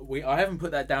I haven't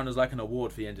put that down as like an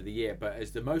award for the end of the year, but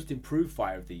as the most improved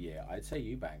fighter of the year, I'd say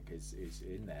Eubank is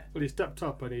in there. Well, he stepped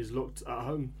up and he's looked at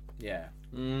home. Yeah.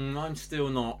 I'm still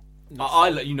not. I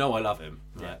love him,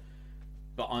 right? Yeah.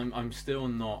 But I'm still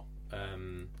not.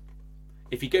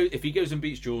 If he goes and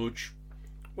beats George,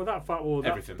 Well, that fight will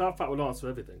Everything. that fight will answer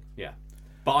everything. yeah.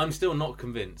 But I'm still not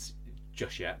convinced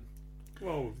just yet.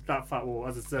 Well, that fight will,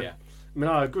 as I said. Yeah. I mean,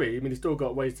 I agree. I mean, he's still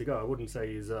got ways to go. I wouldn't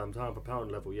say he's pound for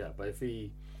pound level yet, but if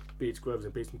he beats Groves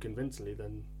and beats him convincingly,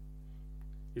 then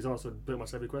he's answered pretty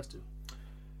much every question.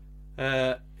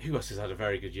 Who else has had a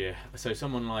very good year? So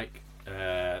someone like,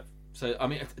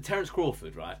 Terence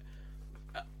Crawford, right?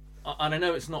 And I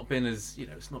know it's not been as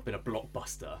it's not been a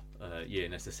blockbuster year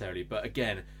necessarily, but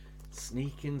again,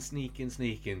 sneaking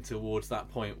towards that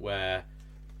point where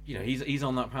he's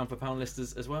on that pound for pound list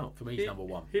as well. For me, he's number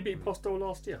one. He beat Postol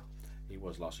last year. He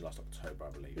was last October, I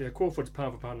believe. Yeah, Crawford's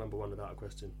pound for pound number one without a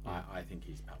question. I think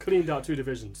he's Cleaned out 2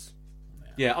 divisions.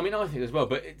 Yeah, I mean, I think as well,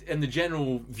 but in the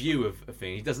general view of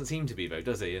things, he doesn't seem to be though,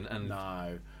 does he? And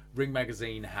No, Ring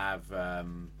Magazine have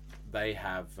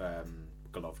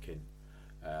Golovkin.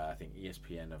 I think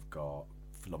ESPN have got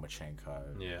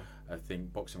Lomachenko. Yeah. I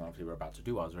think Boxing Monthly were about to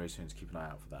do ours very soon, so keep an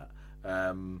eye out for that.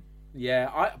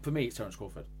 For me, it's Terence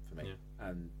Crawford for me,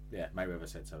 and Mayweather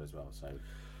said so as well. So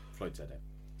Floyd said it.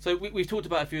 So we've talked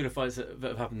about a few of the fights that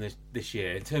have happened this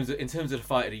year. In terms of the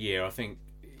fight of the year, I think,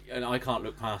 and I can't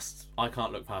look past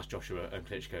Joshua and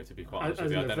Klitschko, to be quite honest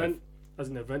with you. As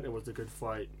an event, it was a good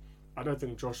fight. I don't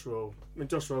think Joshua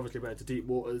obviously went into deep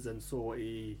waters and saw what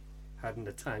he had in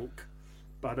the tank,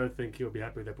 but I don't think he'll be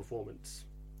happy with their performance.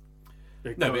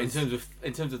 No, but in terms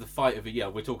of the fight of the year,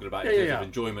 we're talking about in terms of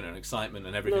enjoyment and excitement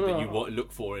and everything that you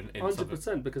look for in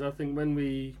 100%. Because I think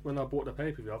when I bought the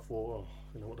pay-per-view, I thought,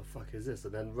 what the fuck is this?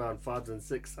 And then round 5 and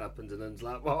 6 happened, and then it's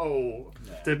like, whoa,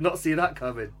 did not see that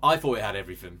coming. I thought it had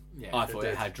everything. Yeah, I thought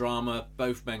it had drama,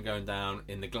 both men going down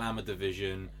in the glamour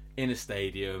division in a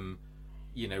stadium,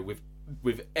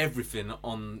 with everything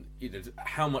on,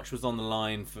 how much was on the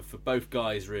line for both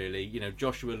guys really.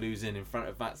 Joshua losing in front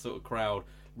of that sort of crowd,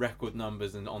 record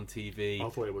numbers and on TV. I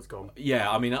thought it was gone. Yeah,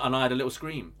 I mean, and I had a little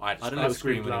scream. I had a little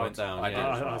scream when he went down.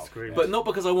 I screamed. But not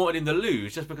because I wanted him to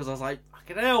lose, just because I was like,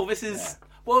 fucking hell, this is... Yeah.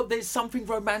 Well, there's something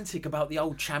romantic about the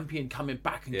old champion coming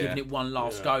back and giving it one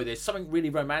last go. There's something really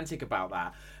romantic about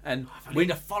that. And when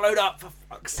you followed up, for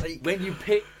fuck's sake, when you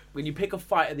pick a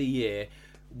fight of the year,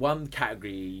 one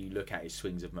category you look at is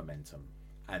swings of momentum.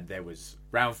 And there was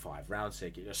round 5, round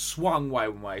 6, it just swung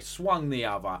one way, swung the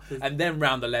other, and then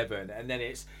round 11, and then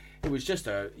it was just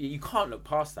you can't look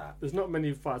past that. There's not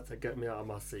many fights that get me out of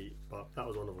my seat, but that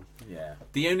was one of them. Yeah.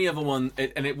 The only other one,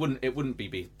 and it wouldn't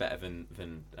be better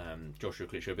than Joshua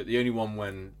Klitschko, but the only one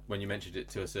when you mentioned it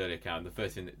to us earlier, Karen, the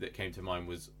first thing that came to mind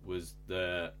was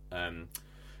the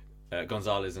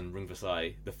Gonzalez and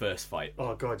Rungvisai, the first fight.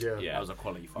 Oh god, yeah. That was a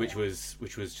quality fight. Which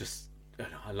was just,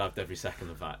 I loved every second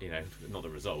of that. Not the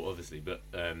result obviously, but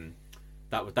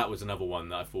that was another one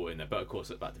that I thought in there. But of course,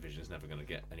 that division is never going to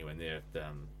get anywhere near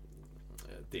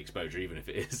the exposure, even if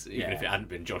it hadn't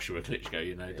been Joshua Klitschko.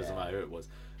 It doesn't matter who it was.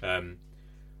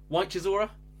 White Chisora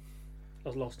I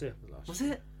was lost here. was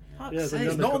it? fuck's Yeah, sake.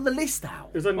 It's not on the list now.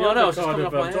 It was on the Well, no, it's just undercard coming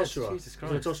of off my head. Joshua. Jesus It was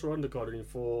Christ. Joshua undercard and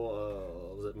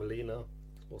for was it Melina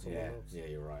or someone Yeah, else? yeah,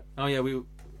 you're right. Oh yeah,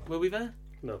 were we there?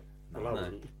 No, well, I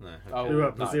wasn't. No. Okay. Oh, Who were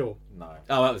at no, Brazil? No.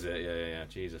 Oh, that was it. Yeah.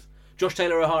 Jesus. Josh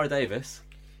Taylor, O'Hara Davis.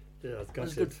 Yeah, that's was a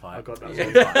gutted. good fight. I got that It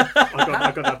was a wrong. good fight.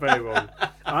 I got that very wrong.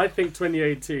 I think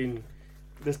 2018,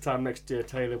 this time next year,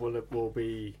 Taylor will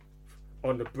be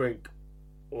on the brink,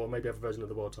 or maybe have a version of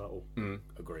the world title.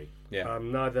 Agree. Yeah.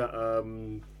 Now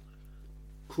that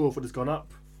Crawford has gone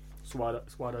up, it's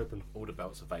wide open. All the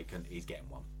belts are vacant. He's getting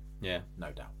one, Yeah.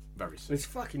 no doubt. Very soon. It's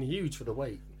fucking huge for the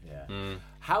weight. Yeah.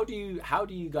 How do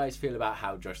you guys feel about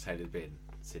how Josh Taylor's been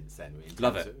since then? In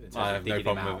Love terms it. in terms I of have no digging him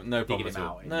problem out- with no problem digging at him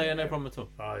all. out in No, the- yeah, no problem at all.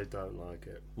 I don't like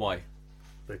it Why?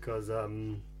 because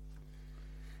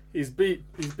he's beat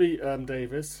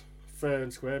Davis fair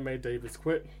and square, made Davis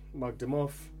quit, mugged him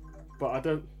off, but I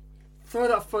don't throw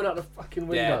that phone out the fucking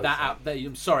window. Yeah,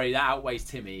 I'm sorry, that outweighs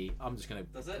Timmy. I'm just going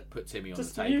Does to it? put Timmy on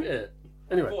Just the table. mute it.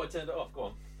 Anyway, I turned it off.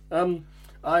 Go on.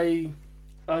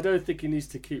 I don't think he needs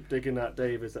to keep digging at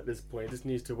Davis at this point. He just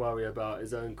needs to worry about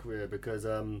his own career because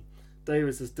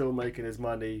Davis is still making his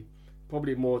money,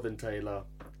 probably more than Taylor.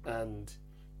 And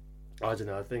I don't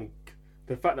know, I think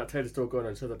the fact that Taylor's still going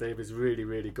on shows that Davis really,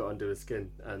 really got under his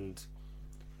skin. And,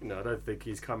 I don't think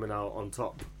he's coming out on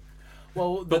top.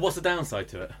 Well, But what's the downside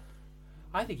to it?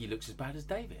 I think he looks as bad as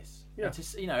Davis. Yeah. It's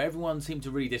just, everyone seemed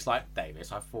to really dislike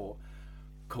Davis. I thought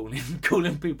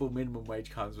calling people minimum wage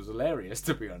cunts was hilarious,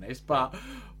 to be honest. But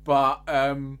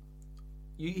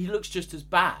he looks just as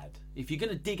bad. If you're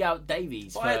going to dig out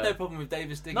Davies, I had no problem with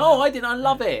Davis digging. No, out. I didn't. I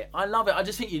love it. I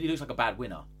just think he looks like a bad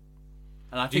winner.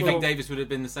 And I Do you think, think Davis would have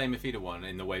been the same if he'd have won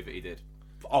in the way that he did?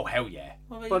 oh hell yeah.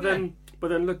 But then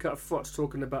look at Frotch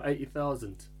talking about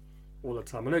 80,000 all the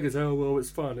time. I know he goes, oh well, it's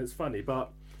fun, it's funny,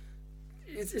 but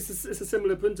it's a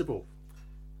similar principle.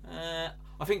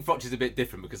 I think Frotch is a bit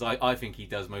different because I think he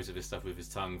does most of his stuff with his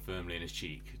tongue firmly in his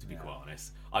cheek. To be quite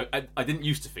honest, I didn't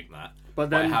used to think that, But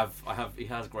then- I have he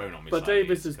has grown on me. But slightly,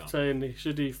 Davis he's is gone. saying,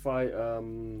 should he fight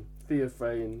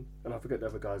Theophane, and I forget the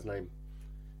other guy's name,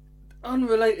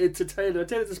 unrelated to Taylor.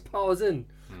 Taylor just powers in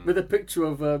with a picture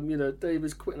of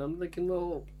Davis quitting. I'm thinking,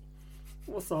 well,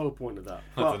 what's the whole point of that?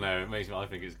 I don't know. It makes me. I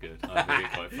think it's good. I think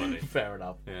it's quite funny. Fair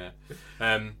enough.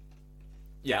 Yeah.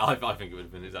 Yeah, I think it would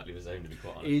have been exactly the same, to be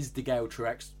quite honest. Is DeGale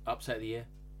Truex upset of the year?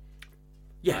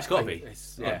 Yeah, it's got to be.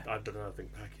 Yeah. I don't know. I think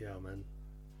Pacquiao, man.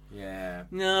 Yeah.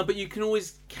 No, but you can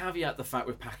always caveat the fact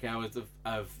with Pacquiao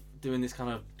of doing this kind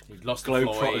of He lost to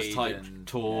Globetrotters Floyd type and-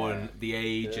 tour yeah. and the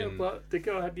age Yeah, and. but the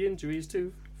guy had the injuries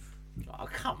too. Oh,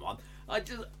 come on!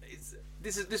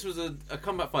 This was a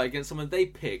comeback fight against someone they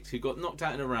picked who got knocked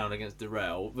out in a round against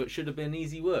Durrell, but should have been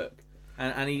easy work.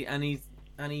 And he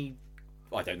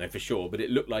I don't know for sure, but it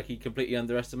looked like he completely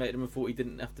underestimated him and thought he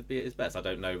didn't have to be at his best. I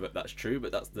don't know, but that's true.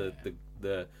 But that's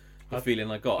the feeling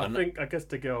I got. I guess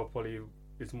DeGale probably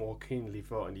is more keenly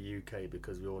fought in the UK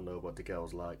because we all know what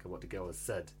DeGale's like and what DeGale has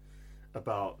said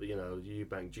about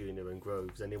Eubank Jr. and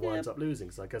Groves, and he winds up losing.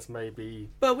 So I guess maybe.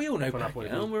 But we all know From that point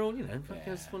of Pacquiao, view. and we're all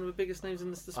Pacquiao's one of the biggest names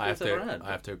in the I have, sport's ever had. to,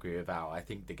 I have to agree with Al. I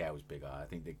think DeGale was bigger. I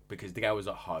think because DeGale was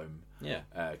at home. Yeah.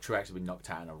 Truex had been knocked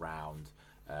out in a round,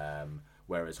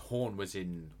 whereas Horn was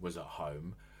at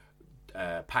home.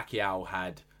 Pacquiao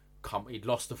he'd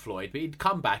lost to Floyd, but he'd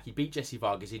come back. He beat Jesse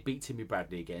Vargas. He'd beat Timmy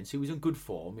Bradley again, so he was in good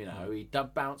form. He'd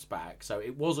bounced back. So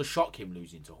it was a shock him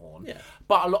losing to Horn. Yeah.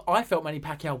 But I felt Manny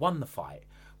Pacquiao won the fight,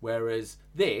 whereas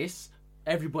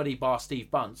everybody bar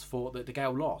Steve Bunce thought that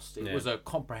DeGale lost. It was a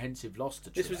comprehensive loss to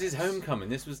Truex. This was his homecoming.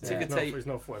 This was ticker tape. He's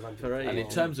not fought parade. And in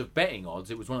terms of betting odds,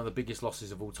 it was one of the biggest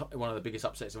losses of all time, one of the biggest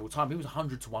upsets of all time. He was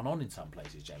 100-1 on in some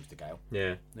places, James DeGale.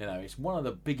 Yeah. It's one of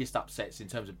the biggest upsets in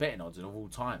terms of betting odds of all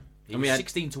time. He I was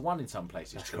mean, 16-1 in some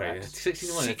places. That's Truex. great.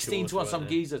 16-1. 16-1. Some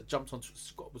geezer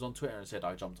Scott was on Twitter and said,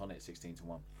 I jumped on it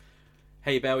 16-1.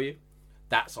 Hey, Bellew.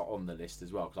 That's on the list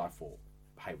as well because I thought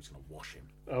Hay was going to wash him.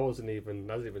 I didn't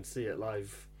even see it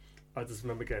live. I just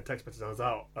remember getting a text message. I was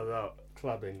out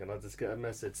clubbing, and I just get a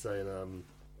message saying,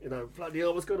 bloody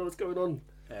hell, what's going on?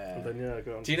 And then I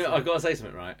go on. Do you know? I've got to say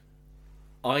something, right?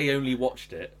 I only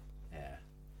watched it.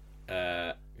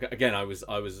 Yeah. Again, I was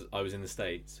in the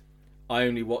States. I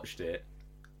only watched it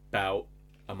about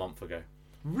a month ago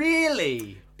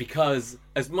Really? because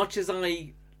as much as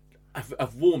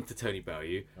I've warmed to Tony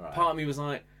Bellew, part of me was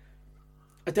like,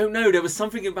 I don't know. There was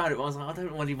something about it. Where I was like, I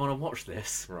don't really want to watch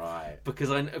this, Right. Because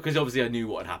obviously I knew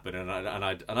what had happened, and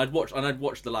I'd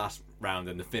watched the last round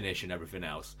and the finish and everything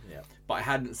else. Yeah. But I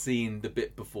hadn't seen the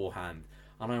bit beforehand,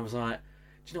 and I was like,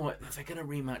 do you know what? If they're gonna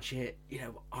rematch it,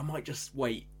 I might just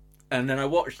wait. And then I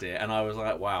watched it, and I was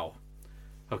like, wow,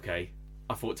 okay.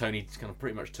 I thought Tony kind of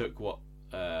pretty much took what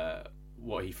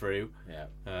what he threw. Yeah.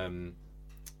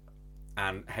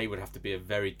 And Hay would have to be a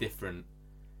very different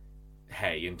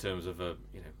Hay in terms of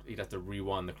he'd have to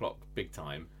rewind the clock big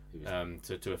time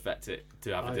to affect it,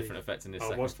 to have a different effect in this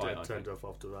second fight. I turned off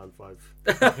after round 5.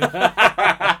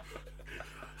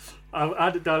 I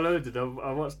had it downloaded.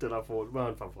 I watched it. I thought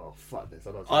round 5. Oh, fuck this!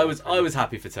 I was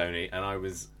happy for Tony, and I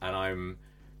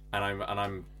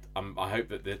hope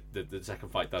that the second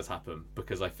fight does happen,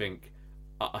 because I think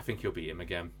he'll beat him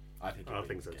again. I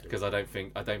think so too. Because I don't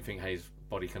think Hayes'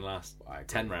 body can last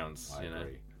 10 rounds. I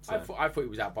agree. So. I thought he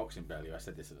was outboxing Bellew. I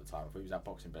said this at the time. I thought he was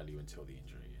outboxing Bellew until the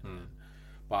injury.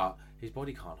 But his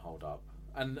body can't hold up.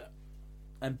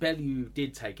 And Bellew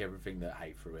did take everything that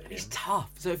Hay threw at him. He's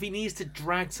tough. So if he needs to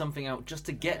drag something out just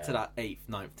to get to that 8th,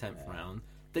 9th, 10th round,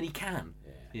 then he can.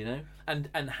 Yeah. You know?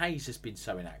 And Hayes has been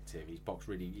so inactive. He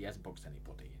hasn't boxed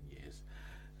anybody in years.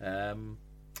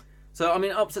 So I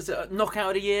mean, upsets, knockout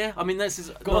of the year. I mean, this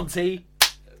is Gonti.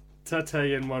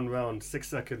 Tate in 1 round, 6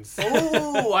 seconds.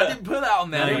 Oh, I didn't put that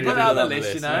on there. I didn't put that on the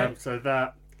list, you know. So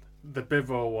the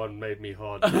Bivol one made me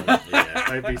hard.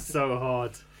 Made me so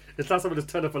hard. It's like someone just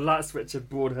turned off a light switch at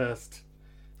Broadhurst.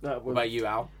 What about you,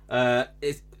 Al?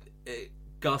 It's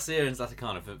Garcia and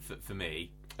Zlatakana for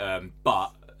me,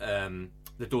 but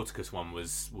the Dorticus one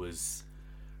was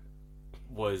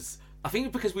I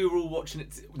think because we were all watching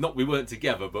it. We weren't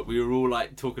together, but we were all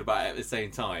like talking about it at the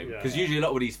same time. Because usually a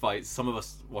lot of these fights, some of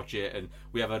us watch it and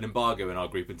we have an embargo in our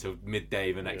group until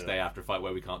midday the next day after a fight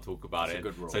where we can't talk about That's it. a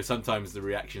good rule. So sometimes the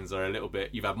reactions are a little bit.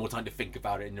 You've had more time to think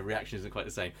about it, and the reaction isn't quite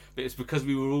the same. But it's because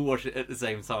we were all watching it at the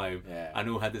same time and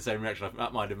all had the same reaction. I think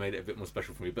that might have made it a bit more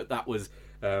special for me. But that was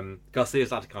Garcia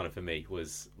Zlatakana for me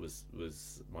was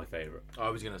my favourite. I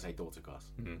was going to say Dorticus,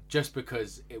 just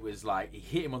because it was like he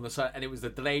hit him on the side, and it was the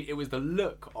delay. It was the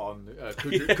look on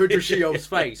Kudryashiyov's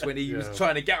face when he was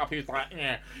trying to get up. He was like,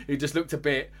 yeah. He just looked a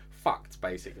bit fucked.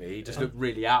 Basically, he just looked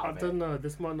really out of it. I don't know.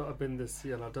 This might not have been this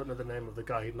year, and I don't know the name of the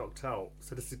guy he knocked out.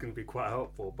 So this is going to be quite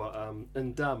helpful. But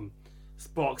Ndam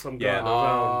sparked some guy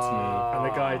around,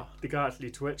 and the guy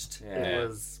actually twitched. It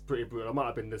was pretty brutal. It might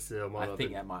have been this year. I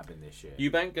think that might have been this year.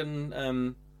 Eubank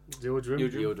and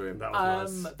Yildirim. That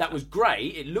was nice. That was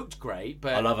great. It looked great,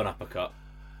 but I love an uppercut.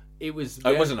 It was.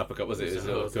 It wasn't an uppercut, was it? It was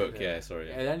a little hook. Yeah, sorry.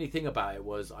 Yeah. The only thing about it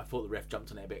was I thought the ref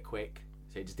jumped on it a bit quick,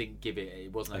 so it just didn't give it.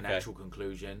 It wasn't a natural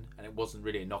conclusion, and it wasn't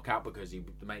really a knockout because the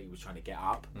mate was trying to get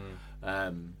up.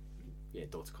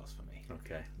 Dorticus for me.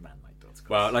 Okay, man, like Dorticus.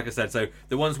 Well, like I said, so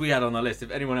the ones we had on our list. If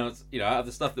anyone else, out of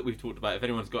the stuff that we've talked about, if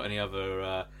anyone's got any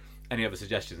other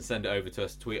suggestions, send it over to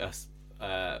us, tweet us,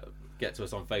 get to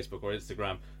us on Facebook or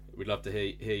Instagram. We'd love to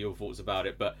hear your thoughts about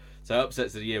it. But so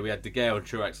upsets of the year, we had De Gea and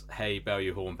Truex, Hay,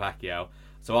 Bellew, Hall, and Pacquiao.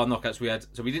 So our knockouts we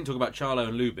didn't talk about Charlo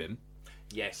and Lubin.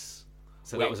 Yes.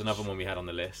 So that was another one we had on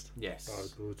the list. Yes. That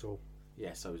was brutal.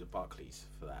 Yes, so it was at Barclays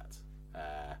for that.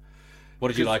 What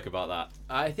did you like about that?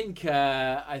 I think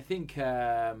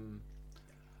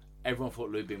everyone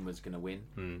thought Lubin was going to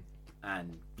win,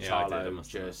 and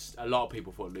Charlo a lot of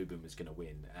people thought Lubin was going to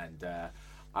win, and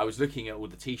I was looking at all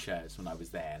the T-shirts when I was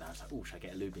there, and I was like, "Oh, should I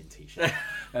get a Lubin T-shirt?"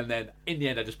 And then in the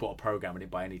end, I just bought a program. I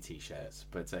didn't buy any T-shirts,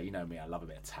 but you know me, I love a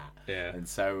bit of tat. Yeah. And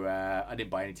so I didn't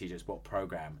buy any T-shirts, bought a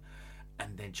program,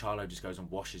 and then Charlo just goes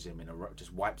and washes him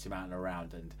just wipes him out in a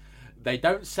round, and they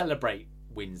don't celebrate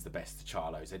wins the best to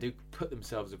Charlo's. They do put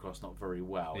themselves across not very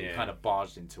well. He kind of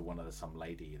barged into some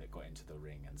lady that got into the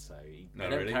ring, and so they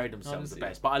don't carry themselves the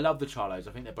best. But I love the Charlos.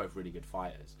 I think they're both really good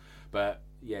fighters. But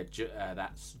yeah,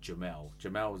 that's Jamel.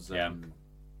 Jamel's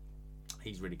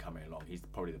he's really coming along. He's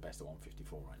probably the best at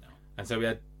 154 right now. And so we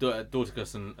had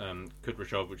Dorticus and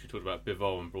Kudryashov, which we talked about,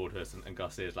 Bivol and Broadhurst and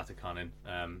Garcia's Zlatakanin,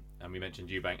 and we mentioned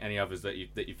Eubank. Any others that you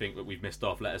think that we've missed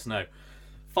off? Let us know.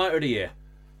 Fighter of the year.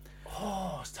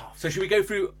 Oh, it's tough. So should we go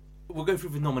through? We'll go through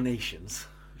the nominations.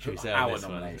 Should we say our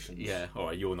nominations? Yeah, all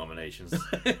right, your nominations.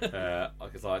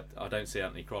 Because I don't see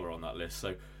Anthony Crolla on that list.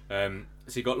 So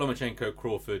you got Lomachenko,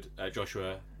 Crawford,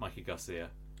 Joshua, Mikey Garcia.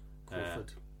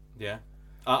 Crawford. Yeah,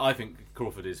 I think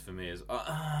Crawford is for me as.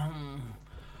 I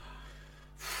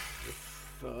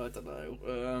don't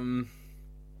know.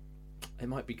 It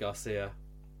might be Garcia.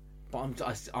 But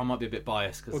I might be a bit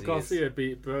biased because Garcia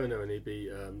beat Broner and he beat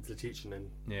Zlaticanin.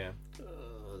 Yeah. I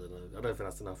don't know. I don't think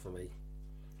that's enough for me.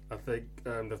 I think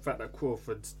the fact that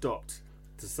Crawford stopped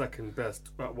the second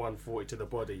best at 140 to the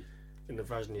body in the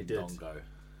version he did. Dongo.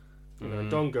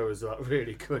 Dongo is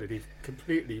really good, and he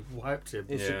completely wiped him.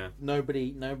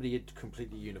 Nobody had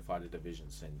completely unified a division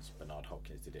since Bernard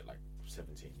Hopkins did it like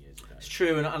 17 years ago. It's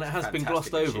true, and it has been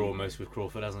glossed over almost with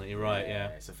Crawford, hasn't it? You're right, yeah.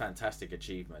 It's a fantastic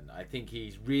achievement. I think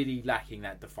he's really lacking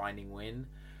that defining win.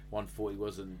 140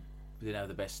 wasn't,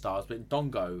 the best stars, but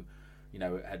Dongo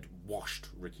had washed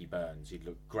Ricky Burns. He'd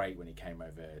looked great when he came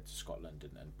over to Scotland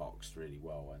and boxed really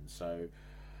well. And so,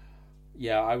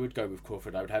 yeah, I would go with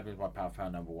Crawford. I would have him as my pound for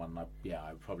pound number one. I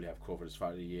would probably have Crawford as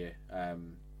fighter of the year.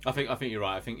 I think you're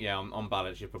right. I think on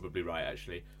balance you're probably right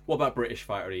actually. What about British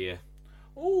fighter of the year?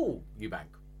 Oh, Eubank.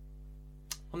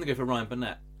 I'm gonna go for Ryan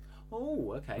Burnett.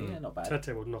 Oh, okay, yeah, not bad.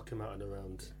 Tete would knock him out in a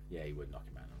round. Yeah, he would knock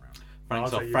him out in a round.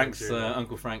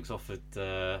 Uncle Frank's offered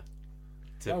to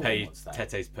pay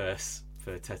Tete's purse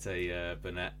for Tete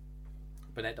Burnett.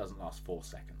 Burnett doesn't last 4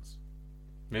 seconds.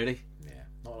 Really? Yeah,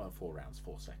 not like 4 rounds,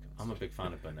 4 seconds. I'm a big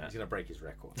fan of Burnett. He's going to break his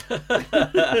record.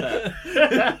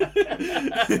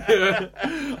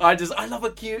 I love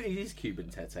a cute. He's Cuban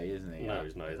Tete, isn't he? No,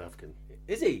 he's not. He's African.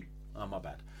 Is he? Oh, my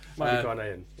bad. Might be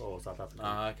Ghanaian or South African.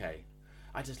 Okay.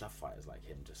 I just love fighters like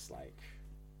him, just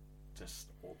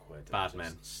awkward. Bad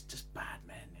men. Just bad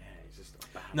men, yeah. He's just a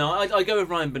bad No, I go with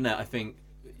Ryan Burnett. I think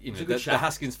the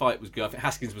Haskins fight was good. I think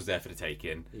Haskins was there for the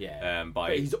taking. Yeah.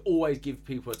 But he's always give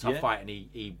people a tough fight, and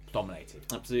he dominated.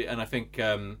 Absolutely, and I think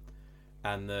who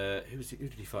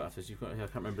did he fight after? I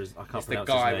can't remember. I can't pronounce his name. It's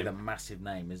the guy with a massive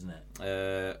name, isn't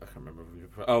it? I can't remember.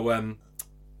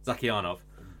 Zakianov.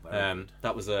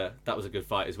 That was a good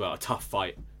fight as well. A tough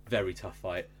fight, very tough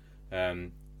fight.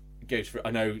 Goes for.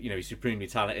 I know he's supremely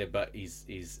talented, but his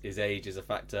age is a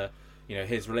factor.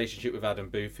 His relationship with Adam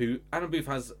Booth,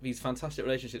 has these fantastic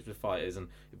relationships with fighters, and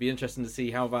it'd be interesting to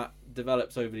see how that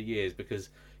develops over the years. Because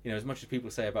as much as people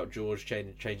say about George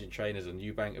changing trainers, and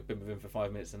Eubank have been with him for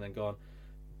 5 minutes and then gone,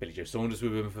 Billy Joe Saunders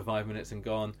with him for 5 minutes and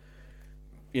gone.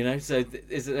 So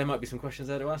there might be some questions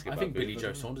there to ask. I think Billy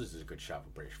Joe Saunders is a good shout for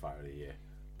British Fighter of the Year.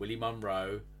 Willie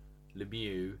Munro,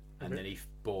 Lemieux, and then he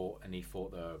fought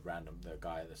the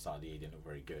guy at the start of the year. Didn't look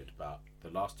very good, but the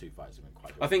last 2 fights have been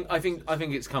quite good. I think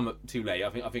it's come up too late. I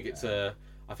think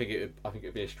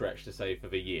it'd be a stretch to say for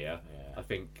the year. Yeah. I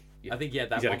think that he's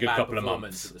had a good couple of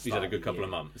months. He's had a good couple of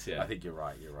months. Yeah, I think you're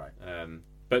right.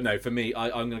 But no, for me,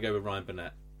 I'm going to go with Ryan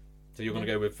Burnett. So you're going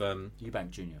to go with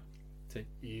Eubank Jr.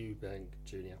 Eubank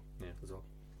Jr. Yeah, as well.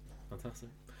 Fantastic.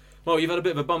 Well, you've had a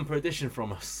bit of a bumper edition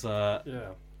from us.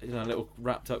 Yeah. A little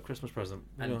wrapped up Christmas present.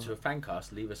 And to a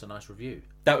fancast, leave us a nice review.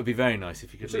 That would be very nice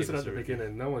if you could leave us at the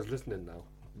beginning. No one's listening now.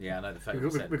 Yeah, I know the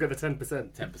 30%. We've got the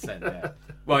 10%. 10%, yeah.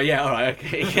 Well, yeah, all right,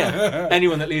 okay. Yeah.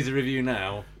 Anyone that leaves a review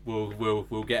now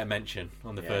will get a mention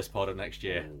on the first pod of next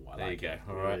year. Ooh, there you go.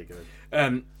 All right.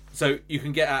 Really so you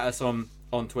can get at us on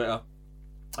Twitter.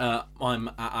 I'm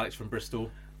at Alex from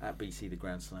Bristol. At BC the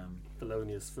Grand Slam.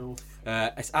 Thelonious Filth.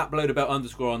 It's at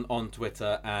 __ on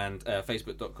Twitter, and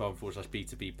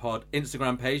facebook.com/B2B pod.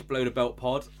 Instagram page, Below the Belt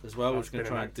Pod as well, which we're going to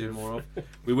try and do more of.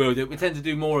 We will do. We tend to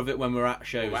do more of it when we're at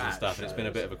shows and stuff, and it's been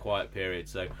a bit of a quiet period,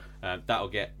 so that'll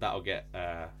get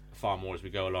far more as we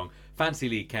go along. Fantasy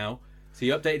League, Cal. So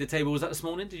you updated the table. Was that this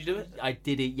morning? Did you do it? I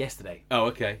did it yesterday. Oh,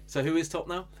 okay. So who is top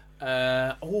now?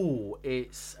 I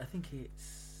think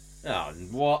it's. Oh,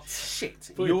 what?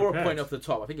 Shit. You're a point off the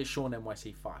top. I think it's Sean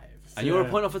NYC 5. And you're a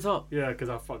point off the top? Yeah, because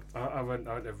I went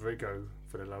to Rigo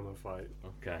for the Lama fight.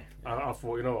 Okay. I thought,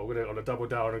 we're going to on a double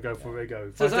down and go for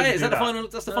Rigo. So is that the final?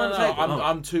 That's the final table?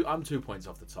 I'm 2 points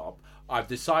off the top. I've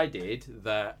decided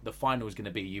that the final is going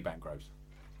to be Eubank Groves.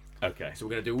 Okay. So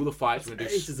we're going to do all the fights. We'll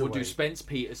do Spence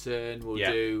Peterson. We'll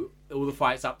do all the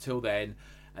fights up till then.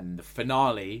 And the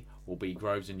finale will be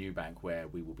Groves and Eubank, where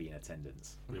we will be in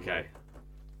attendance. Okay.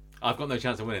 I've got no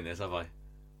chance of winning this, have I?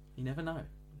 You never know.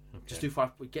 Okay. Just do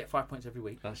 5. We get 5 points every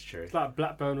week. That's true. It's like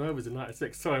Blackburn Rovers in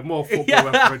 '96. Sorry, more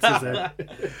football references there.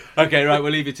 Okay, right.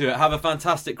 We'll leave you to it. Have a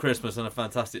fantastic Christmas and a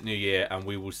fantastic New Year, and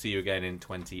we will see you again in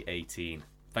 2018.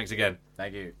 Thanks again.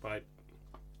 Thank you. Bye.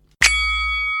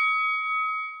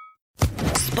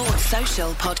 Sports Social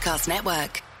Podcast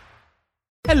Network.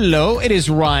 Hello, it is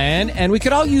Ryan, and we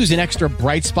could all use an extra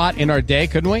bright spot in our day,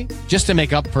 couldn't we? Just to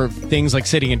make up for things like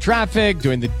sitting in traffic,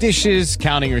 doing the dishes,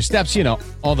 counting your steps,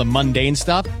 all the mundane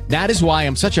stuff. That is why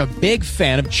I'm such a big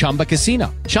fan of Chumba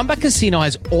Casino. Chumba Casino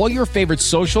has all your favorite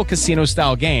social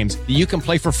casino-style games that you can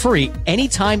play for free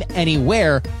anytime,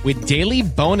 anywhere with daily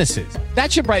bonuses.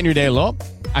 That should brighten your day a little.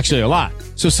 Actually, a lot.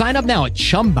 So sign up now at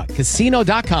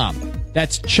ChumbaCasino.com.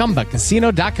 That's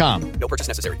ChumbaCasino.com. No purchase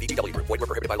necessary. VGW Group. Void where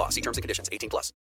prohibited by law. See terms and conditions. 18+.